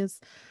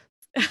Colombians.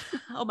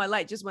 Oh, my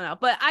light just went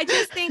out. But I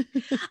just think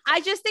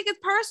it's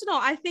personal.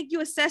 I think you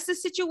assess the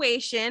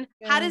situation.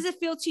 How does it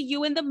feel to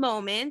you in the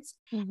moment?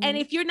 And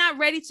if you're not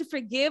ready to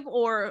forgive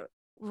or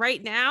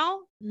right now,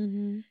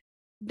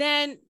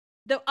 then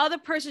the other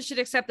person should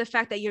accept the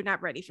fact that you're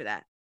not ready for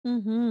that.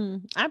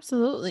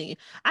 Absolutely.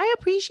 I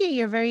appreciate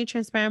your very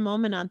transparent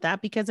moment on that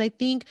because I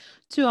think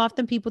too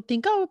often people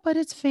think, oh, but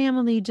it's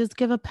family, just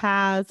give a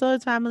pass. Oh,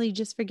 it's family,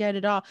 just forget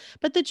it all.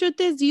 But the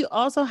truth is, you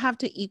also have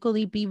to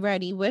equally be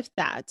ready with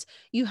that.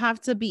 You have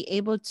to be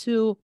able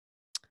to,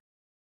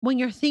 when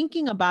you're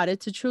thinking about it,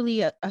 to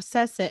truly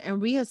assess it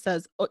and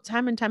reassess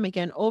time and time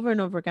again, over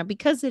and over again,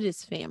 because it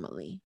is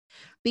family,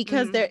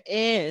 because Mm-hmm. there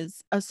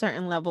is a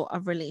certain level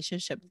of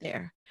relationship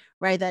there,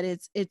 right? That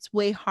it's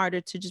way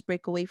harder to just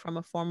break away from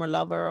a former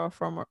lover or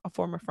a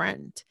former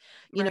friend.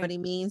 You know what Right. I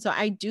mean? So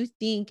I do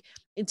think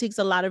it takes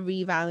a lot of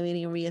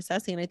reevaluating and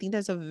reassessing. And I think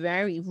that's a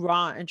very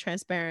raw and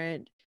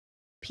transparent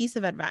piece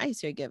of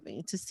advice you're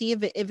giving, to see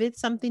if it's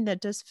something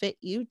that does fit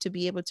you, to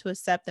be able to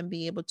accept and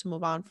be able to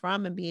move on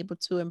from and be able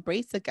to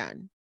embrace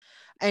again,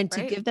 and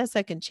to Right. give that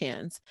second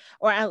chance,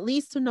 or at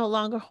least to no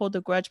longer hold a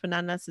grudge but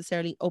not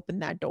necessarily open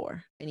that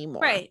door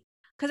anymore. Right.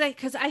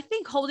 Because I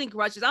think holding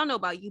grudges, I don't know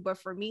about you, but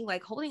for me,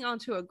 like holding on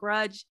to a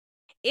grudge,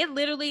 it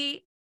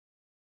literally,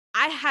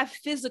 I have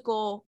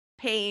physical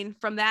pain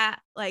from that.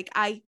 Like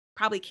I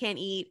probably can't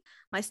eat.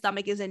 My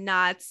stomach is in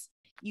knots.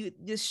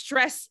 The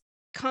stress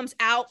comes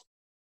out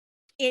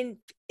in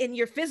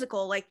your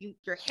physical, like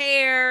your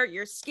hair,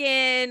 your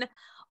skin,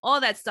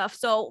 all that stuff.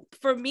 So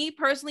for me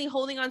personally,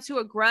 holding on to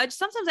a grudge,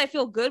 sometimes I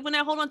feel good when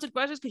I hold on to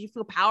grudges because you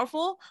feel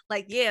powerful.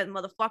 Like, yeah,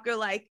 motherfucker,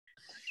 like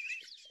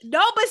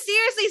no, but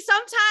seriously,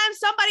 sometimes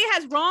somebody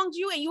has wronged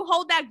you and you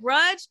hold that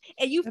grudge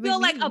and you That'd be feel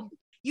like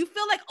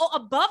me. oh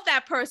above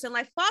that person,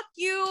 like fuck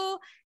you,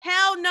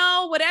 hell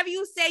no, whatever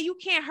you say, you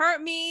can't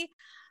hurt me.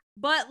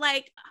 But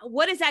like,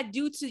 what does that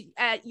do to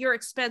at your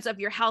expense of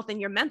your health and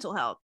your mental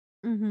health?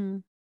 hmm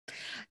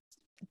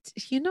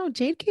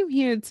Jade came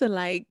here to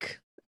like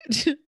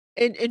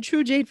in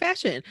true Jade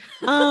fashion.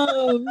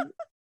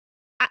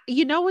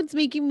 You know what's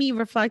making me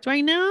reflect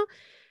right now?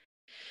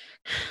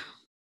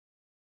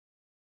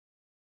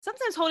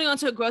 Sometimes holding on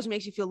to a grudge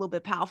makes you feel a little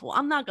bit powerful.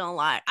 I'm not gonna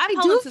lie. I've I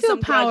held on do to feel some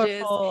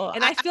grudges powerful.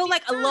 and I, I I feel mean,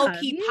 like a low yeah,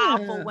 key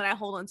powerful yeah. when I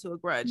hold on to a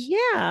grudge.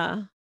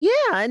 Yeah. Yeah,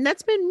 and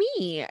that's been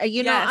me. I'm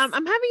Yes. I'm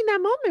having that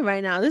moment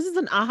right now. This is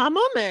an aha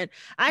moment.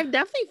 I've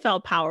definitely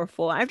felt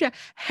powerful.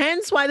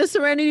 Hence why the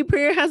serenity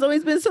prayer has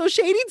always been so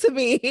shady to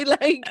me.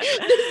 Like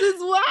this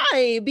is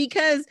why,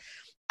 because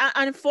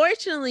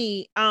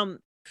unfortunately,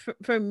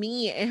 for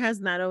me, it has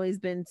not always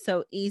been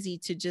so easy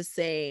to just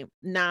say,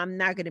 "Nah, I'm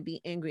not gonna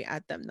be angry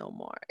at them no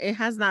more." It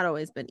has not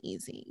always been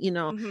easy.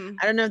 Mm-hmm.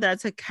 I don't know if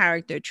that's a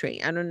character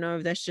trait. I don't know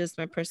if that's just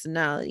my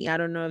personality. I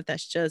don't know if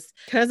that's just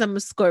because I'm a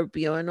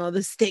Scorpio and all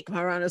the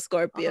stigma around a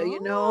Scorpio.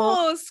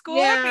 Oh,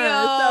 Scorpio.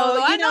 Yeah.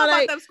 So I know about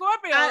like them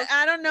I Scorpios.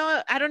 I don't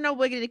know. I don't know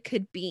what it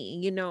could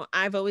be.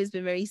 I've always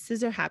been very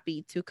scissor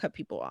happy to cut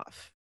people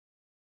off.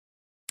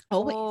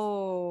 Always.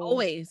 Oh,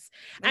 Always.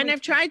 let And me.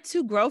 I've tried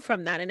to grow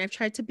from that, and I've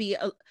tried to be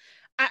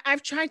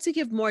I've tried to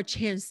give more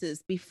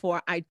chances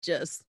before I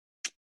just,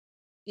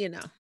 you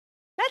know.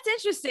 That's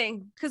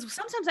interesting because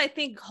sometimes I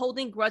think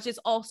holding grudges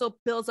also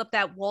builds up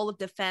that wall of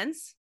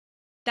defense.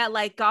 That,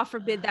 like, God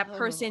forbid that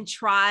person Oh.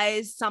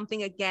 tries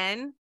something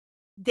again,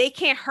 they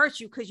can't hurt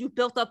you because you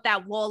built up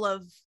that wall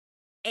of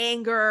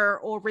anger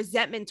or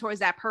resentment towards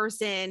that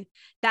person.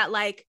 That,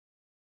 like,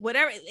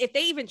 whatever, if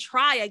they even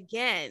try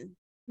again,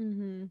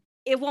 Mhm.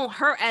 it won't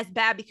hurt as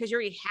bad because you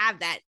already have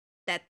that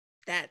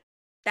that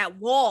that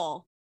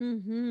wall.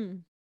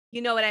 Mhm.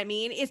 You know what I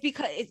mean? It's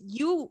because it's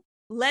you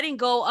letting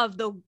go of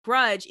the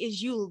grudge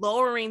is you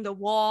lowering the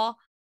wall,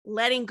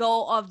 letting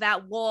go of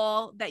that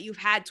wall that you've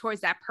had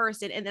towards that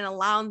person, and then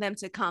allowing them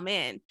to come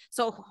in.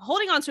 So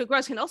holding on to a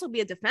grudge can also be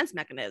a defense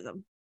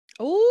mechanism.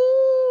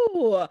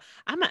 Ooh,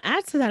 Imma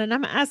add to that, and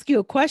Imma ask you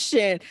a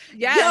question.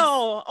 Yes.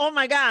 Yo, oh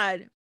my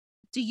god.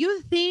 Do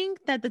you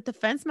think that the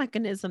defense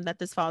mechanism that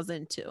this falls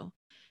into,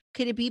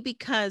 could it be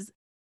because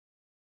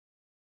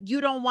you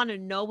don't wanna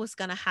know what's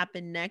gonna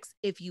happen next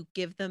if you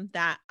give them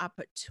that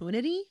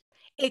opportunity?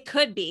 It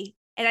could be.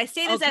 And I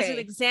say this as an Okay.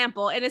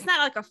 example, and it's not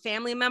like a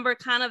family member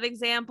kind of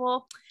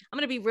example. I'm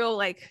going to be real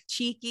like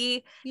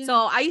cheeky.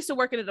 So Yeah. I used to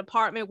work in a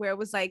department where it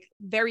was like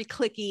very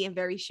clicky and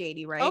very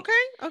shady, right? Okay,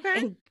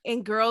 okay.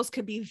 And girls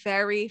could be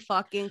very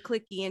fucking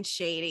clicky and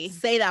shady.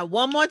 Say that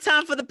one more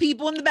time for the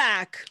people in the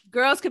back.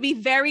 Girls could be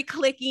very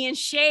clicky and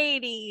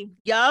shady.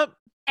 Yup.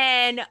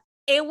 And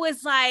it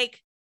was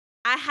like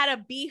I had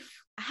a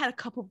beef. I had a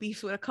couple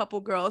beefs with a couple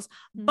girls,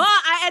 but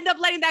I end up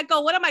letting that go.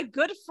 One of my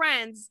good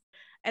friends,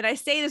 and I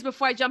say this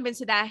before I jump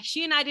into that,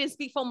 she and I didn't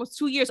speak for almost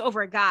 2 years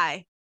over a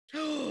guy.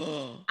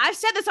 I've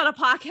said this on a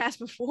podcast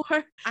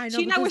before. I know,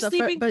 She and but I were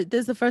sleeping.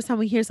 this is the first time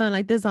we hear something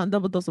like this on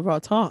Double Dose of Raw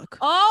Talk.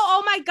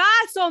 Oh my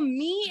God. So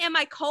me and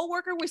my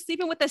coworker were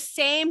sleeping with the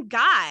same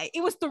guy.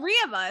 It was three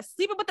of us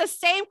sleeping with the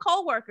same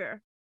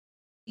coworker.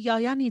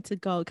 Y'all need to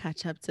go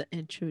catch up to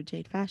In True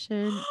Jade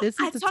Fashion. This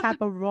is I the talked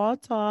type of raw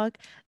talk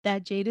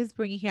that Jade is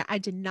bringing here. I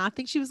did not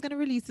think she was going to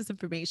release this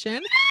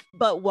information,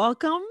 but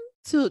welcome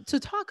to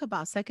talk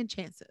about second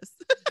chances.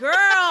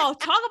 Girl,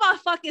 talk about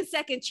fucking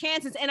second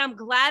chances. And I'm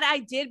glad I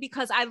did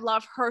because I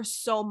love her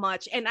so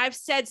much. And I've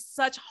said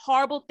such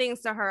horrible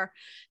things to her.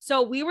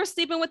 So we were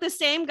sleeping with the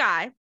same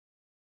guy.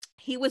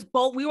 We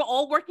were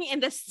all working in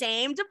the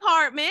same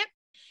department.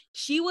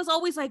 She was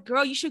always like,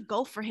 girl, you should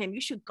go for him. You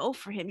should go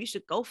for him. You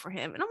should go for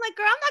him. And I'm like,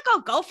 girl, I'm not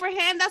going to go for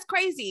him. That's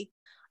crazy.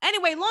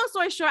 Anyway, long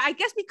story short, I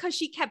guess because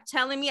she kept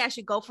telling me I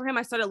should go for him,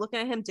 I started looking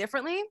at him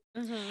differently.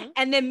 Mm-hmm.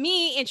 And then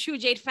me, in true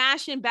Jade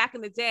fashion back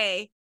in the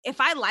day, if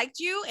I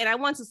liked you and I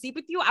wanted to sleep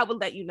with you, I would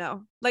let you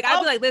know. Like, I'd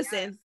be like,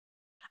 listen,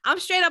 I'm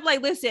straight up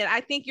like, listen, I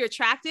think you're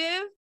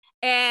attractive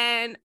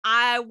and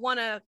I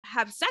want to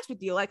have sex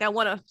with you. Like, I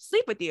want to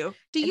sleep with you.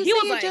 Do you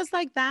say it just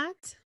like that?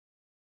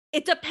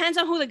 It depends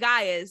on who the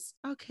guy is.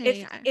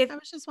 Okay. I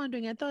was just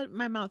wondering. I thought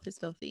my mouth is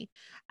filthy.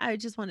 I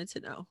just wanted to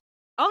know.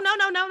 Oh,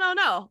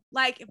 no.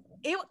 Like,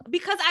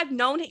 because I've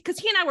known him, because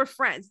he and I were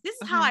friends. This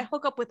is how I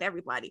hook up with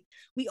everybody.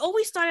 We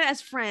always started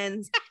as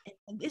friends.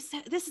 This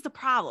is the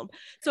problem.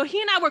 So he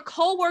and I were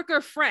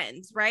co-worker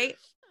friends, right?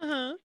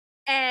 Uh-huh.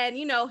 And,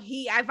 you know,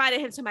 I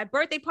invited him to my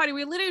birthday party.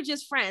 We were literally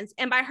just friends.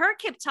 And by her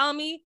kept telling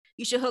me,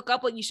 you should hook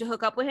up with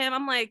him.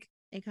 I'm like,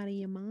 it got in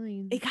your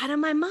mind. It got in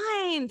my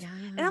mind. Yeah.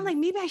 And I'm like,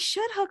 maybe I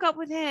should hook up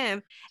with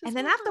him. And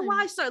then after a while,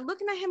 I started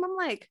looking at him. I'm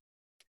like,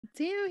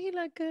 damn, he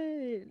looked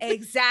good.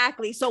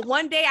 Exactly. So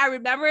one day I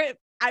remember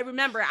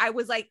I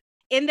was like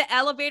in the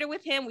elevator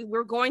with him. We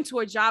were going to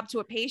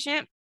a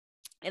patient.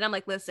 And I'm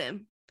like,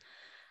 listen,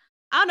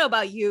 I don't know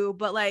about you,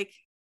 but like,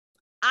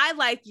 I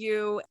like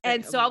you.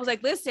 And so I was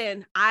like,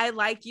 listen, I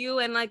like you.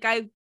 And like,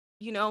 I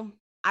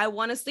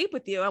want to sleep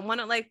with you. I want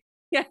to like,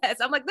 yes.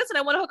 I'm like, listen,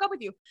 I want to hook up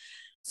with you.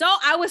 So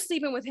I was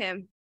sleeping with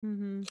him.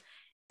 Mm-hmm.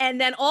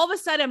 And then all of a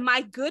sudden,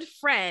 my good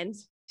friend,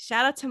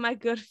 shout out to my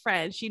good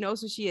friend, she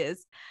knows who she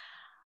is,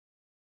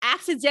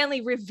 accidentally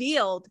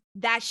revealed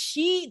that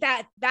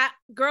that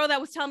girl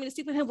that was telling me to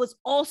sleep with him was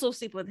also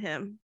sleeping with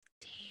him.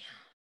 Damn.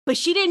 But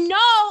she didn't know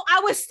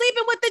I was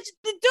sleeping with the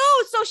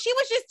dude. So she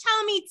was just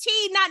telling me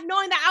tea, not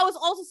knowing that I was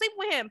also sleeping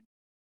with him.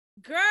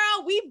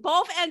 Girl, we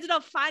both ended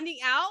up finding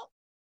out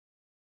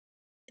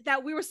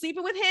that we were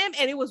sleeping with him,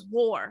 and it was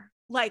war.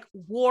 Like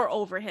war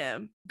over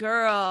him.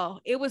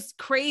 Girl, it was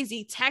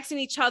crazy. Texting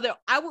each other.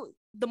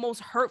 The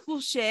most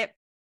hurtful shit.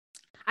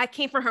 I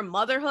came from her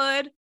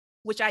motherhood,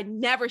 which I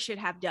never should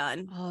have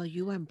done. Oh,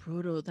 you went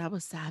brutal. That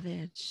was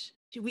savage.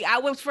 I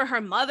went for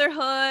her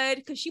motherhood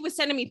because she was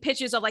sending me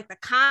pictures of like the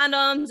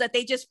condoms that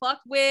they just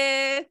fucked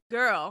with.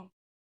 Girl.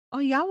 Oh,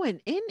 y'all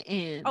went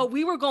in. Oh,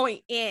 we were going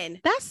in.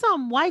 That's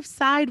some wife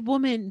side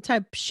woman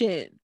type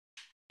shit.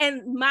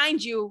 And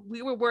mind you,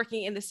 we were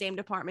working in the same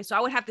department. So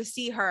I would have to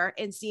see her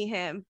and see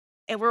him.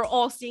 And we're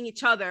all seeing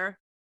each other.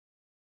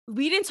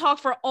 We didn't talk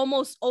for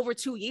almost over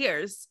 2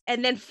 years.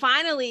 And then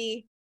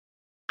finally,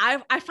 I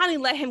finally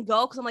let him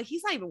go because I'm like,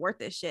 he's not even worth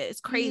this shit.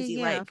 It's crazy.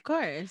 Yeah, like, of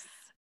course.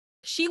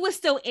 She was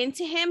still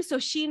into him. So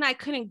she and I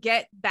couldn't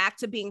get back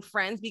to being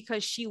friends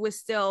because she was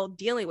still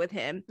dealing with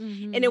him.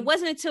 Mm-hmm. And it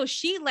wasn't until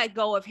she let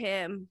go of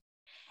him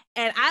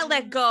and I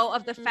let go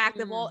of the fact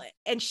of all,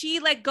 and she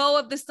let go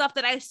of the stuff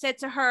that I said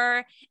to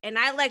her. And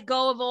I let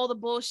go of all the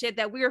bullshit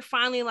that we were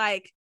finally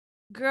like,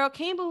 girl,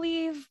 can you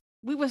believe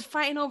we was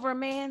fighting over a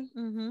man?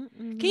 Mm-hmm,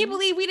 mm-hmm. Can you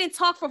believe we didn't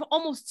talk for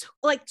almost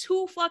like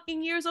 2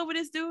 fucking years over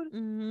this dude?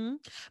 Mm-hmm.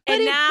 But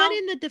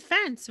in the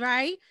defense,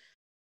 right?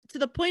 To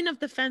the point of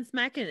defense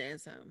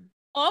mechanism.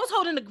 Oh, I was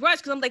holding the grudge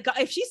because I'm like,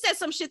 if she said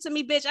some shit to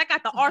me, bitch, I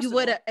got the arsenal. You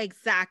would have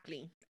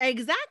exactly.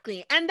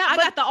 And I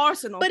got the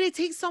arsenal. But it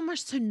takes so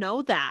much to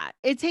know that.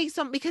 It takes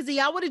because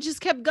y'all would have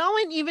just kept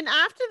going even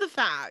after the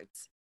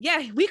fact. Yeah,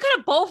 we could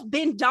have both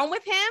been done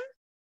with him.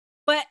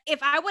 But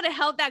if I would have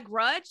held that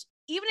grudge,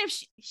 even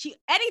if she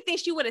anything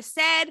she would have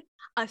said,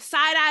 a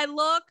side-eye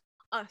look,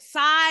 a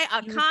sigh,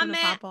 a comment,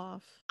 pop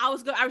off. I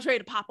was ready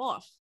to pop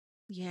off.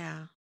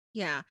 Yeah.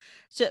 Yeah.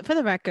 So for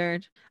the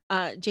record,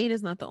 Jade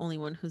is not the only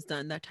one who's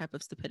done that type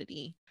of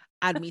stupidity.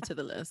 Add me to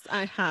the list.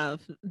 I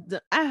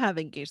have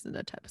engaged in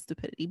that type of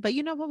stupidity, but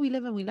you know what? We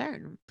live and we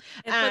learn.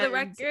 And for the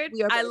record,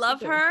 I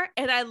love her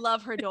and I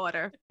love her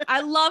daughter. I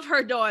love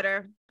her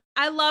daughter.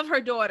 I love her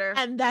daughter.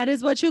 And that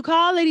is what you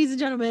call, ladies and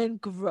gentlemen,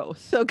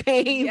 growth.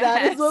 Okay. Yes.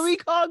 That is what we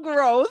call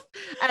growth.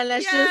 And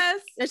let's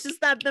just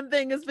snap them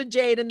fingers for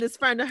Jade and this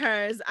friend of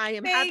hers. I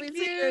am happy to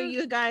hear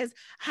you guys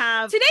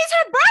have. Today's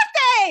her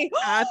birthday.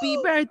 Happy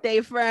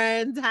birthday,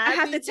 friend. I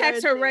have to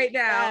text her right now.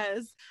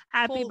 Yes.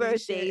 Happy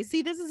birthday. Shit.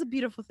 See, this is a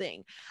beautiful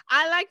thing.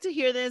 I like to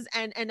hear this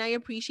and I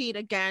appreciate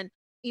again,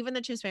 even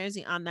the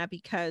transparency on that,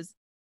 because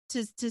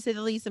to say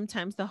the least,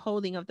 sometimes the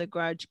holding of the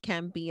grudge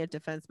can be a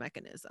defense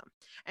mechanism.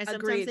 And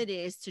sometimes it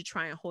is to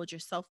try and hold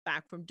yourself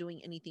back from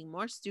doing anything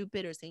more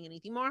stupid or saying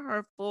anything more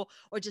hurtful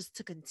or just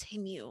to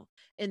continue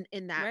in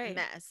that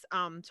mess.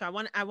 So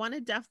I want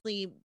to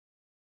definitely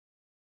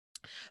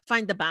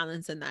find the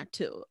balance in that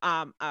too.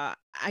 I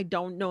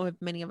don't know if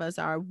many of us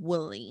are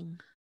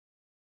willing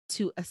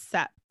to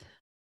accept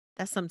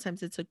that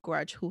sometimes it's a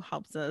grudge who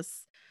helps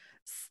us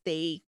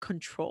stay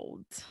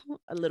controlled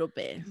a little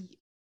bit.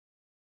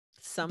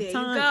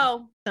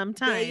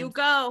 There you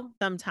go.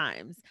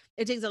 Sometimes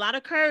it takes a lot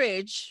of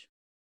courage.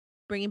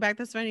 Bringing back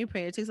the serenity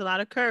prayer, it takes a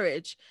lot of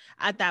courage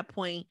at that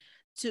point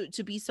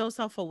to be so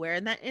self-aware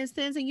in that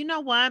instance. And you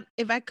know what?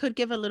 If I could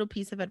give a little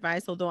piece of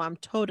advice, although I'm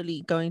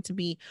totally going to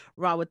be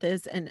raw with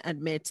this and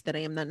admit that I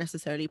am not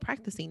necessarily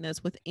practicing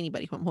this with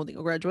anybody who I'm holding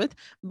a grudge with,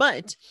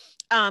 but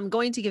I'm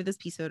going to give this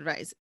piece of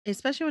advice,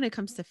 especially when it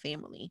comes to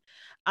family.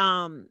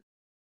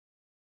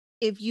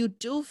 If you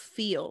do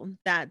feel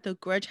that the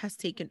grudge has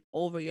taken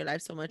over your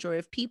life so much, or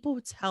if people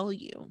tell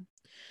you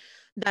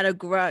that a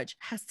grudge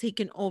has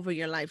taken over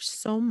your life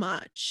so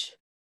much,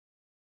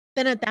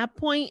 then at that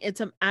point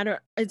it's a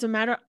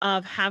matter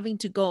of having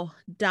to go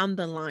down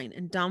the line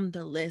and down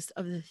the list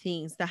of the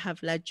things that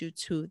have led you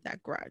to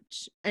that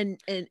grudge and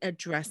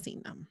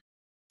addressing them.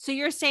 So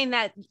you're saying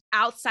that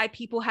outside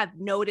people have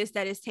noticed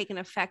that it's taken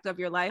effect of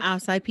your life?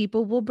 Outside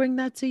people will bring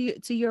that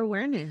to your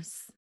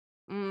awareness.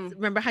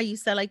 Remember how you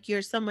said like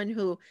you're someone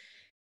who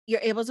you're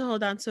able to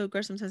hold on to a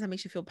grudge. Sometimes that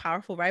makes you feel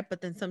powerful, right?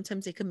 But then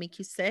sometimes it can make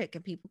you sick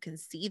and people can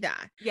see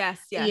that. Yes.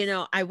 You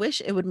know, I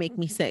wish it would make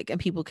me sick and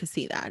people could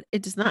see that.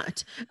 It does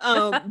not.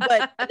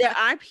 But there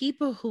are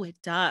people who it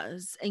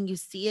does. And you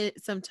see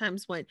it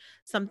sometimes when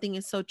something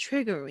is so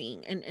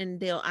triggering and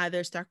they'll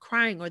either start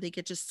crying or they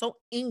get just so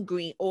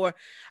angry. Or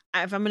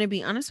if I'm going to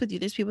be honest with you,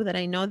 there's people that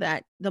I know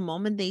that the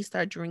moment they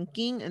start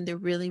drinking and they're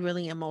really,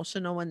 really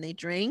emotional when they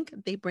drink,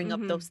 they bring up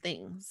those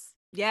things.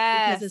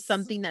 Yes. Because it's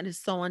something that is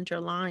so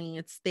underlying.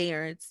 It's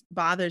there. It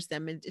bothers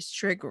them. It's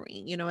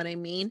triggering. You know what I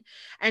mean?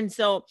 And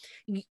so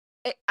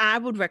I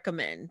would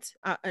recommend,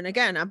 and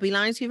again, I'll be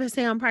lying to you if I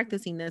say I'm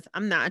practicing this.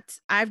 I'm not.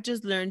 I've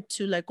just learned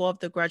to let go of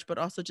the grudge, but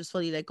also just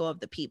fully let go of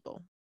the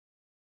people.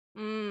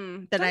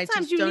 That I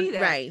sometimes just you don't. need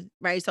it.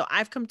 Right. So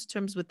I've come to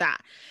terms with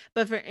that.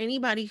 But for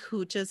anybody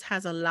who just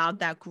has allowed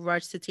that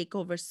grudge to take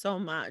over so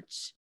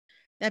much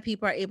that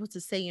people are able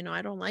to say, you know,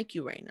 I don't like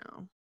you right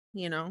now.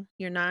 You know,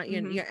 you're not,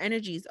 your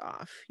energy's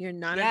off. You're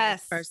not a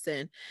nice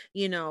person.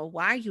 You know,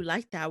 why are you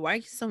like that? Why are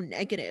you so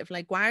negative?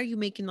 Like, why are you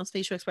making those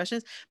facial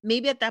expressions?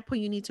 Maybe at that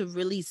point you need to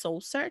really soul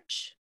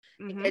search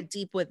and get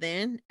deep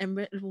within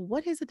and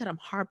what is it that I'm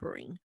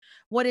harboring?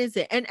 What is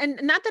it? And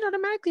not that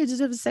automatically it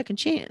deserves a second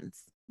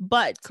chance,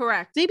 but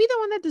correct. Maybe the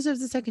one that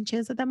deserves a second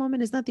chance at that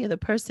moment is not the other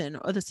person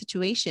or the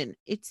situation.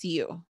 It's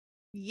you.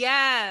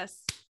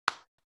 Yes.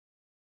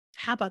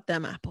 How about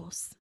them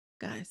apples,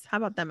 guys? How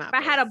about them apples?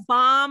 If I had a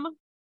bomb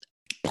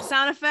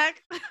sound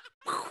effect.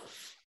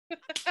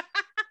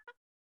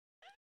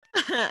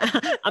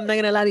 I'm not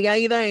gonna lie to you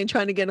either. I ain't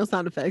trying to get no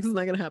sound effects. It's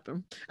not gonna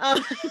happen.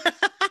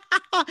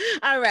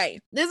 All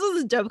right. This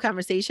was a dope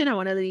conversation. I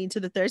want to lead into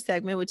the third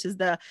segment, which is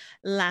the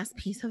last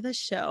piece of the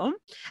show.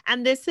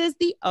 And this is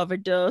the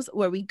overdose,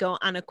 where we go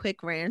on a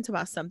quick rant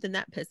about something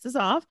that pissed us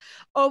off,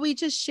 or we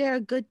just share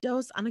a good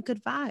dose on a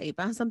good vibe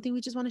on something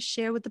we just want to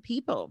share with the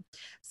people.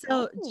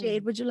 So,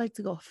 Jade, would you like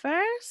to go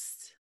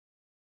first?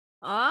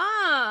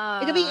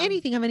 It could be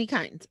anything of any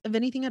kind, of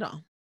anything at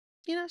all.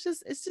 You know,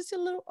 it's just a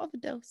little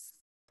overdose.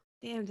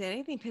 Damn, did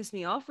anything piss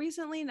me off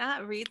recently?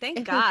 Not really.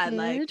 Thank God.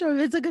 Like, or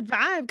if it's a good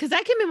vibe, because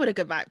I came in with a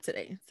good vibe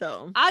today.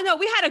 So I know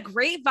we had a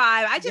great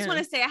vibe. I just want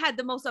to say I had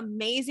the most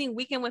amazing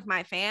weekend with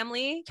my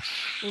family,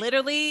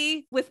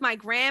 literally with my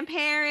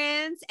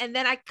grandparents, and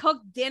then I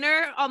cooked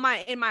dinner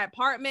in my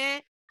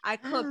apartment. I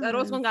cooked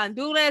arroz con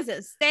gandules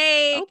and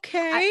steak.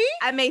 Okay.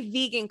 I made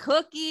vegan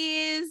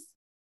cookies.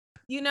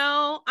 You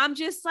know, I'm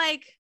just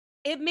like,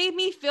 it made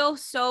me feel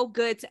so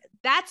good.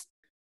 That's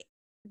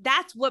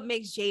what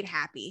makes Jade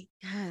happy.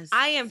 Yes.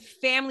 I am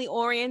family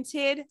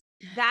oriented.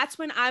 That's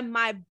when I'm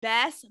my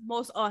best,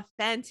 most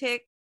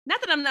authentic. Not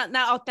that I'm not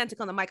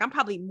authentic on the mic. I'm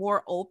probably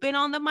more open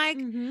on the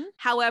mic.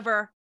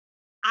 However,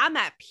 I'm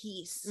at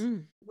peace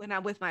when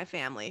I'm with my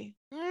family.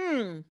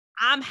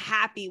 I'm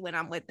happy when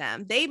I'm with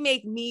them. They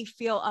make me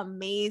feel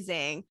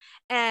amazing.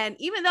 And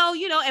even though,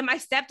 you know, and my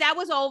stepdad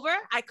was over,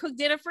 I cooked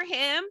dinner for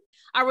him.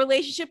 Our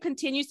relationship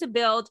continues to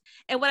build.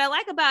 And what I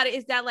like about it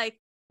is that, like,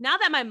 now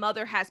that my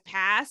mother has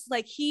passed,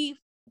 like, he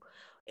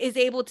is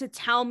able to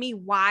tell me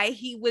why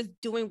he was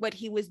doing what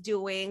he was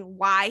doing,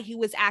 why he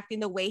was acting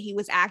the way he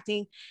was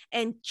acting,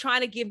 and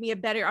trying to give me a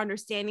better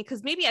understanding.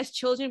 Because maybe as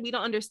children, we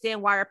don't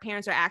understand why our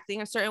parents are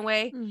acting a certain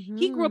way.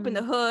 He grew up in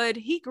the hood.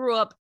 He grew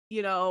up,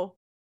 you know,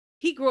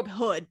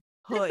 hood.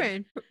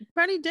 Different,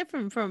 pretty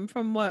different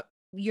from what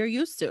you're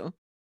used to.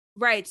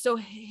 Right. So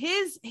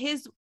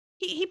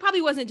he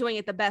probably wasn't doing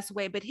it the best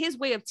way, but his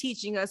way of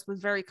teaching us was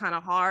very kind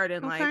of hard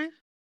and like,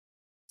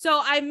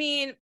 so, I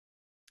mean,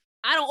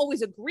 I don't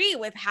always agree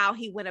with how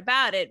he went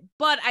about it,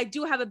 but I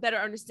do have a better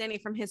understanding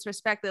from his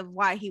perspective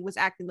why he was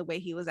acting the way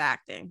he was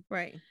acting.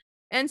 Right.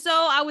 And so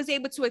I was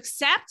able to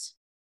accept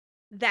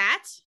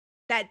that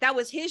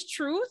was his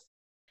truth,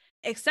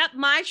 accept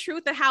my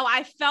truth of how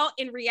I felt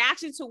in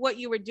reaction to what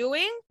you were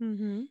doing.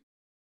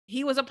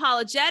 He was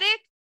apologetic.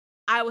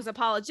 I was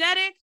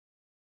apologetic.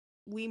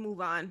 We move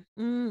on.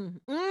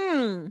 With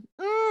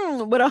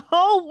a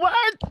whole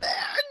word there,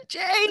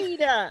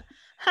 Jade.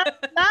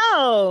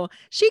 Hello.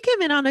 She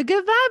came in on a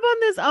good vibe on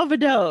this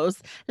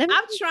overdose. I'm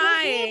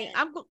trying.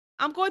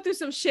 I'm going through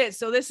some shit.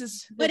 So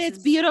but it's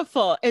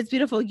beautiful. It's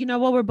beautiful. You know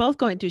what? We're both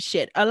going through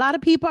shit. A lot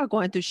of people are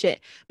going through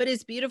shit, but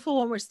it's beautiful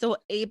when we're still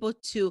able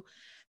to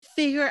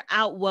figure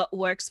out what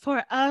works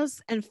for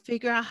us and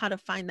figure out how to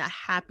find that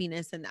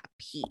happiness and that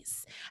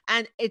peace.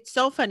 And it's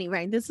so funny,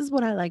 right? This is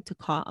what I like to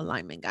call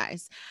alignment,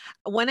 guys.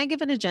 When I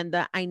give an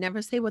agenda, I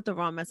never say what the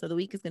raw mess of the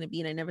week is going to be,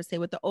 and I never say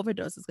what the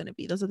overdose is going to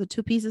be. Those are the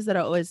two pieces that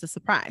are always a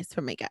surprise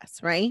for my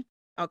guests, right?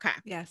 Okay.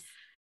 Yes.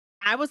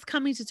 I was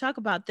coming to talk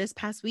about this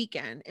past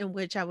weekend in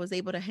which I was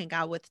able to hang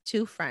out with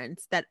two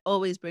friends that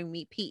always bring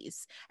me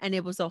peace. And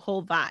it was a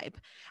whole vibe.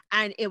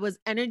 And it was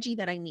energy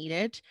that I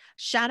needed.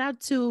 Shout out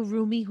to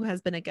Rumi, who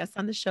has been a guest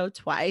on the show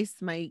twice,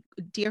 my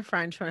dear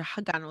friend for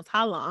God knows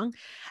how long.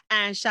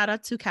 And shout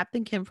out to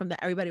Captain Kim from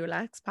the Everybody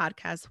Relax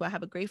podcast, who I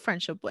have a great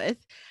friendship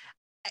with.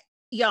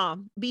 Y'all,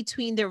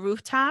 between the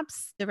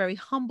rooftops, the very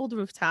humbled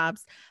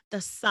rooftops,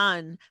 the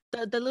sun,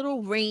 the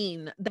little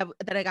rain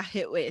that I got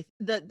hit with,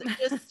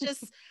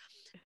 just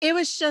it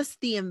was just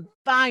the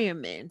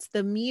environment,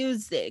 the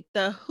music,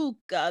 the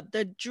hookah,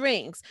 the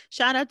drinks.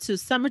 Shout out to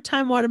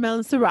Summertime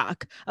Watermelon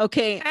Ciroc.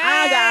 Okay. Hey!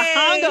 I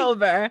got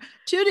hungover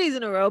 2 days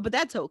in a row, but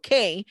that's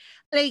okay.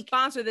 Like,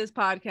 sponsor this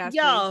podcast.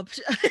 Yo.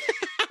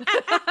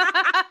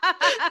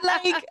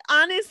 Like,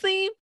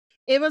 honestly,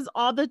 it was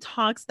all the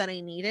talks that I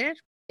needed.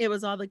 It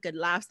was all the good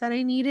laughs that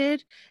I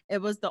needed.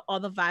 It was all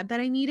the vibe that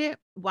I needed.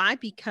 Why?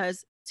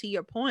 Because to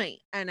your point,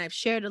 and I've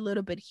shared a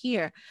little bit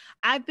here,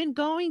 I've been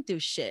going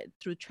through shit,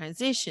 through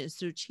transitions,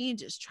 through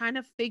changes, trying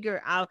to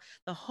figure out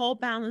the whole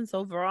balance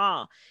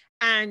overall.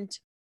 And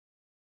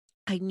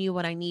I knew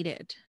what I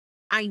needed.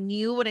 I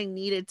knew what I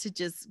needed to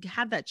just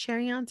have that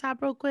cherry on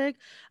top real quick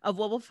of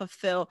what will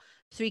fulfill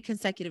 3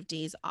 consecutive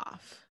days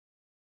off.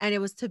 And it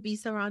was to be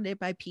surrounded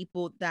by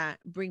people that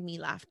bring me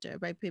laughter,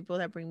 by people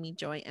that bring me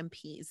joy and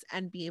peace,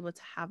 and be able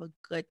to have a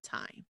good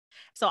time.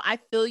 So I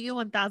feel you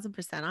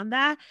 1000% on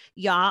that.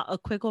 Y'all, a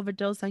quick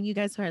overdose on you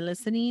guys who are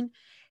listening.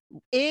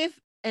 If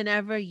and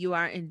ever you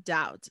are in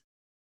doubt,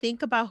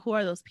 think about who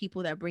are those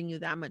people that bring you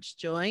that much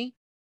joy,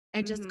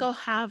 and just go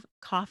have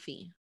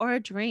coffee or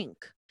a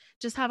drink.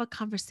 Just have a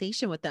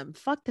conversation with them.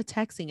 Fuck the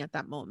texting at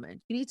that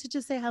moment. You need to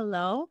just say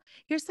hello.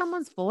 Hear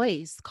someone's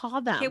voice. Call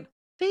them.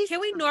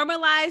 Can we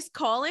normalize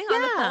calling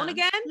on the phone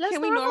again?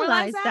 Can we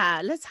normalize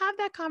that? Let's have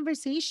that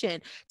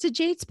conversation. To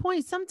Jade's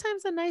point,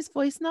 sometimes a nice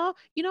voice note,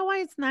 you know why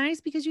it's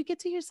nice? Because you get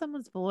to hear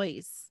someone's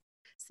voice.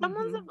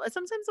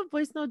 Sometimes a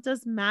voice note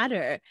does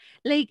matter.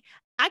 Like,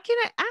 I can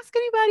ask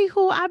anybody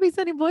who I be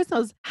sending voice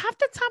notes. Half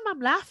the time I'm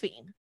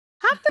laughing.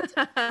 Half the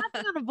time I'm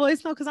laughing on a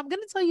voice note because I'm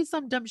gonna tell you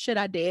some dumb shit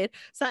I did,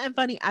 something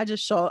funny I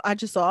just saw.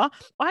 Oh,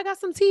 I got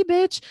some tea,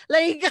 bitch.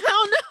 Like, I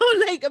don't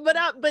know, like,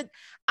 but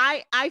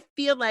I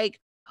feel like,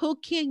 who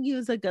can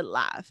use a good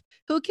laugh?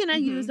 Who can I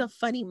use a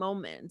funny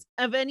moment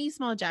of any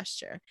small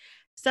gesture?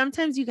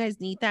 Sometimes you guys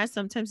need that.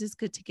 Sometimes it's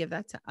good to give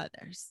that to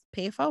others.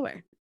 Pay it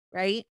forward,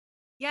 right?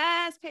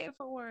 Yes, pay it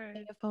forward.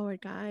 Pay it forward,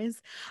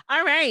 guys.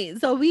 All right.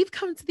 So we've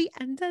come to the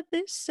end of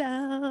this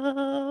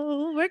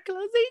show. We're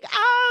closing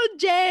out,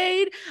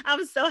 Jade.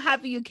 I'm so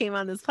happy you came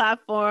on this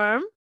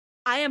platform.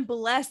 I am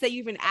blessed that you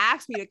even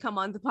asked me to come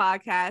on the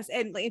podcast.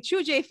 And in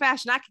true J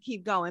fashion, I could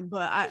keep going,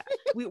 but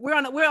we're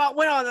on a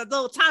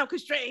little time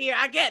constraint here.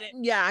 I get it.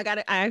 Yeah, I got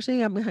it.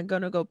 I'm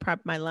gonna go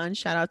prep my lunch.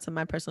 Shout out to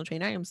my personal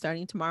trainer. I am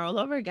starting tomorrow all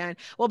over again.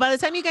 Well, by the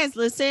time you guys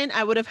listen,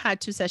 I would have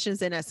had 2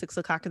 sessions in at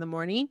 6:00 in the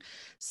morning.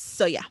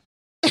 So yeah.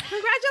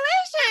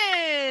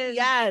 Congratulations.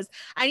 Yes.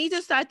 I need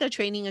to start the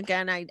training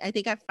again. I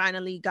think I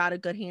finally got a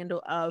good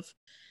handle of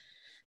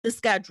the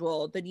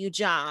schedule, the new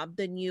job,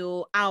 the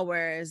new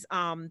hours,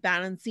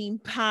 balancing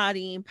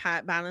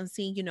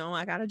balancing,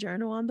 I got a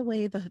journal on the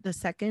way, the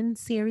second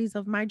series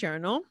of my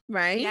journal,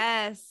 right?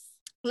 Yes.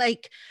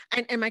 Like,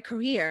 and my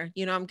career,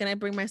 I'm gonna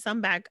bring my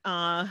son back.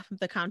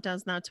 The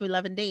countdown's now to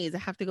 11 days. I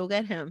have to go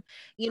get him,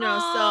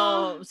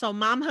 Aww. so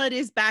momhood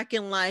is back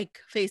in like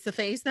face to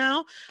face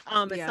now.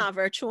 It's not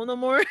virtual no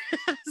more.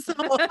 So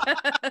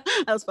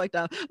that was fucked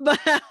up. But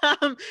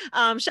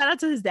shout out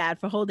to his dad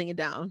for holding it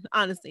down.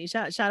 Honestly,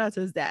 shout out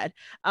to his dad.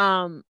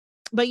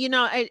 But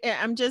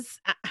I'm just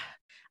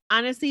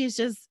honestly, it's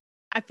just,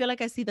 I feel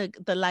like I see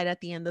the light at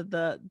the end of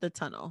the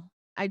tunnel.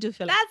 I do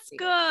feel that's like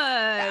good.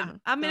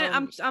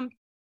 Yeah.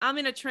 I'm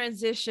in a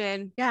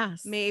transition.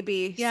 Yes.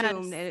 Maybe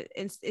soon.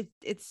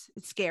 It's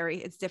scary.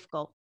 It's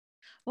difficult.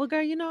 Well,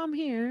 girl, I'm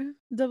here.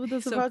 The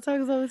support talk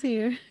is always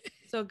here.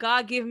 So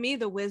God give me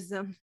the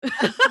wisdom.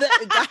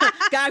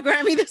 God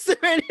grant me the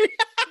serenity.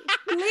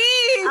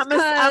 Please.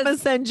 I'm gonna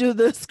send you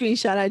the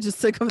screenshot I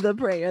just took of the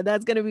prayer.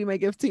 That's gonna be my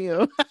gift to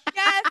you.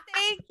 Yes,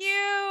 thank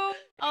you.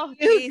 Oh,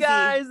 you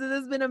guys, this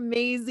has been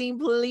amazing.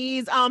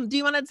 Please, do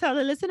you want to tell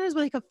the listeners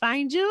where they can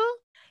find you?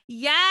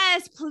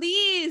 Yes,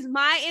 please.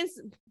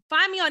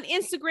 Find me on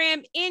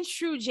Instagram in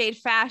True Jade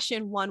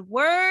Fashion, one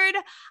word.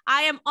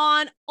 I am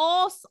on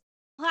all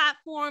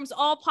platforms,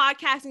 all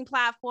podcasting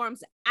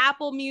platforms,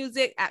 Apple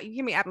Music, you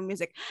hear me, Apple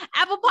Music,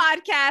 Apple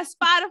Podcasts,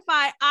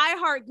 Spotify,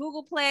 iHeart,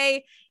 Google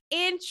Play,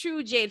 in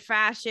True Jade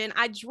Fashion.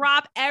 I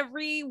drop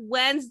every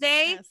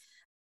Wednesday. Yes.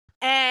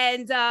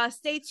 And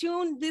stay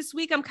tuned. This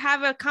week, I'm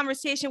having a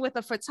conversation with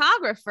a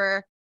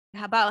photographer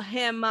about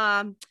him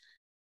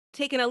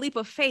taking a leap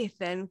of faith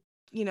and,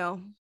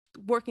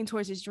 working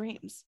towards his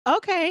dreams.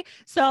 Okay.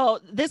 So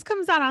this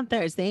comes out on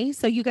Thursday.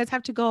 So you guys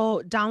have to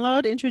go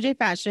download Intro J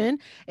Fashion.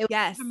 It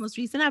was our most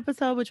recent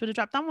episode, which would have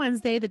dropped on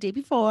Wednesday, the day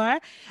before.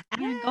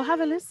 And go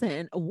have a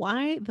listen.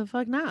 Why the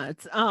fuck not?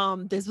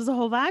 This was a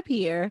whole vibe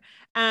here.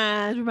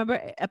 And remember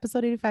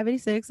episode 85,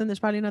 86, and there's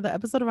probably another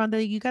episode around there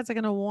you guys are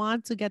gonna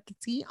want to get the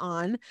tea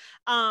on.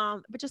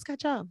 But just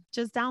catch up,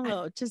 just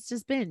download,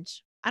 just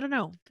binge. I don't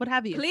know. What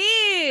have you?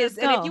 Please.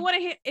 And if you want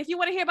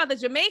to hear about the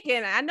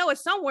Jamaican, I know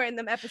it's somewhere in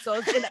them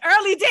episodes in the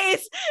early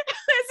days.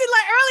 It's in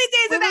like early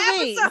days of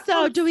the episode.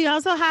 So do we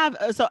also have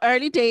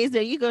early days?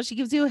 There you go. She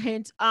gives you a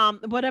hint.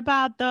 What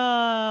about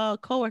the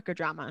coworker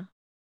drama?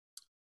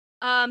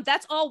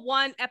 That's all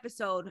one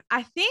episode.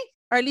 I think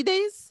early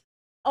days.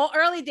 All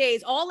early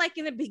days, all like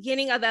in the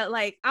beginning of that.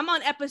 Like I'm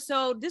on this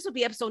will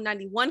be episode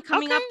 91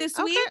 coming up this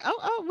week.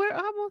 Oh, we're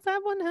almost at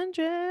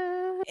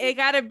 100.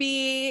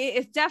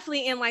 It's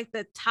definitely in like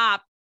the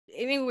top,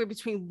 anywhere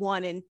between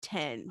 1 and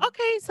 10.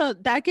 Okay, so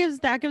that gives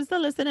the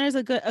listeners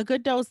a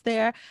good dose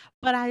there.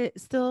 But I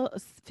still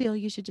feel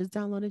you should just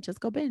download it, just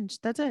go binge.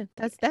 That's it.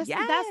 That's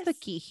the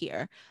key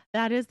here.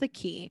 That is the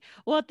key.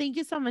 Well, thank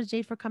you so much,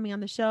 Jade, for coming on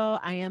the show.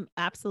 I am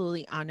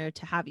absolutely honored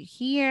to have you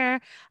here.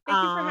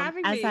 Thank you for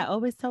having me. As I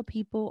always tell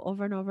people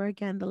over and over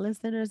again, the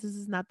listeners, this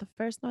is not the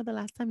first nor the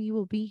last time you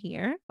will be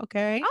here.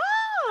 Okay.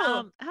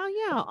 Hell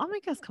yeah. All my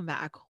guests come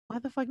back. Why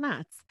the fuck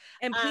not?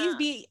 And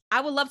please I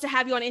would love to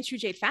have you on Intro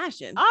J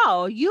Fashion.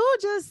 Oh, you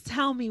just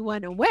tell me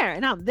when and where,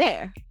 and I'm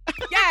there.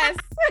 Yes.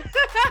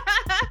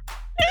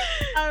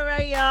 All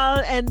right, y'all.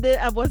 And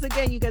once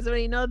again, you guys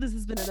already know this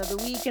has been another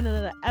week and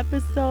another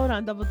episode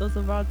on Double Dose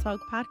of Raw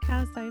Talk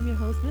podcast. I am your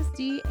host,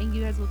 Misty, and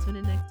you guys will tune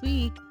in next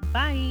week.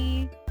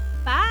 Bye.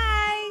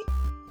 Bye.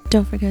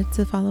 Don't forget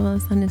to follow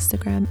us on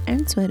Instagram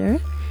and Twitter.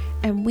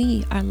 And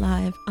we are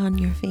live on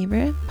your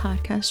favorite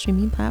podcast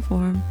streaming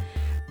platform.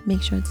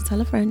 Make sure to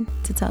tell a friend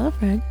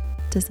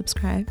to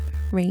subscribe,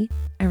 rate,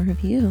 and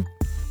review.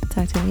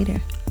 Talk to you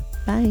later.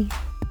 Bye.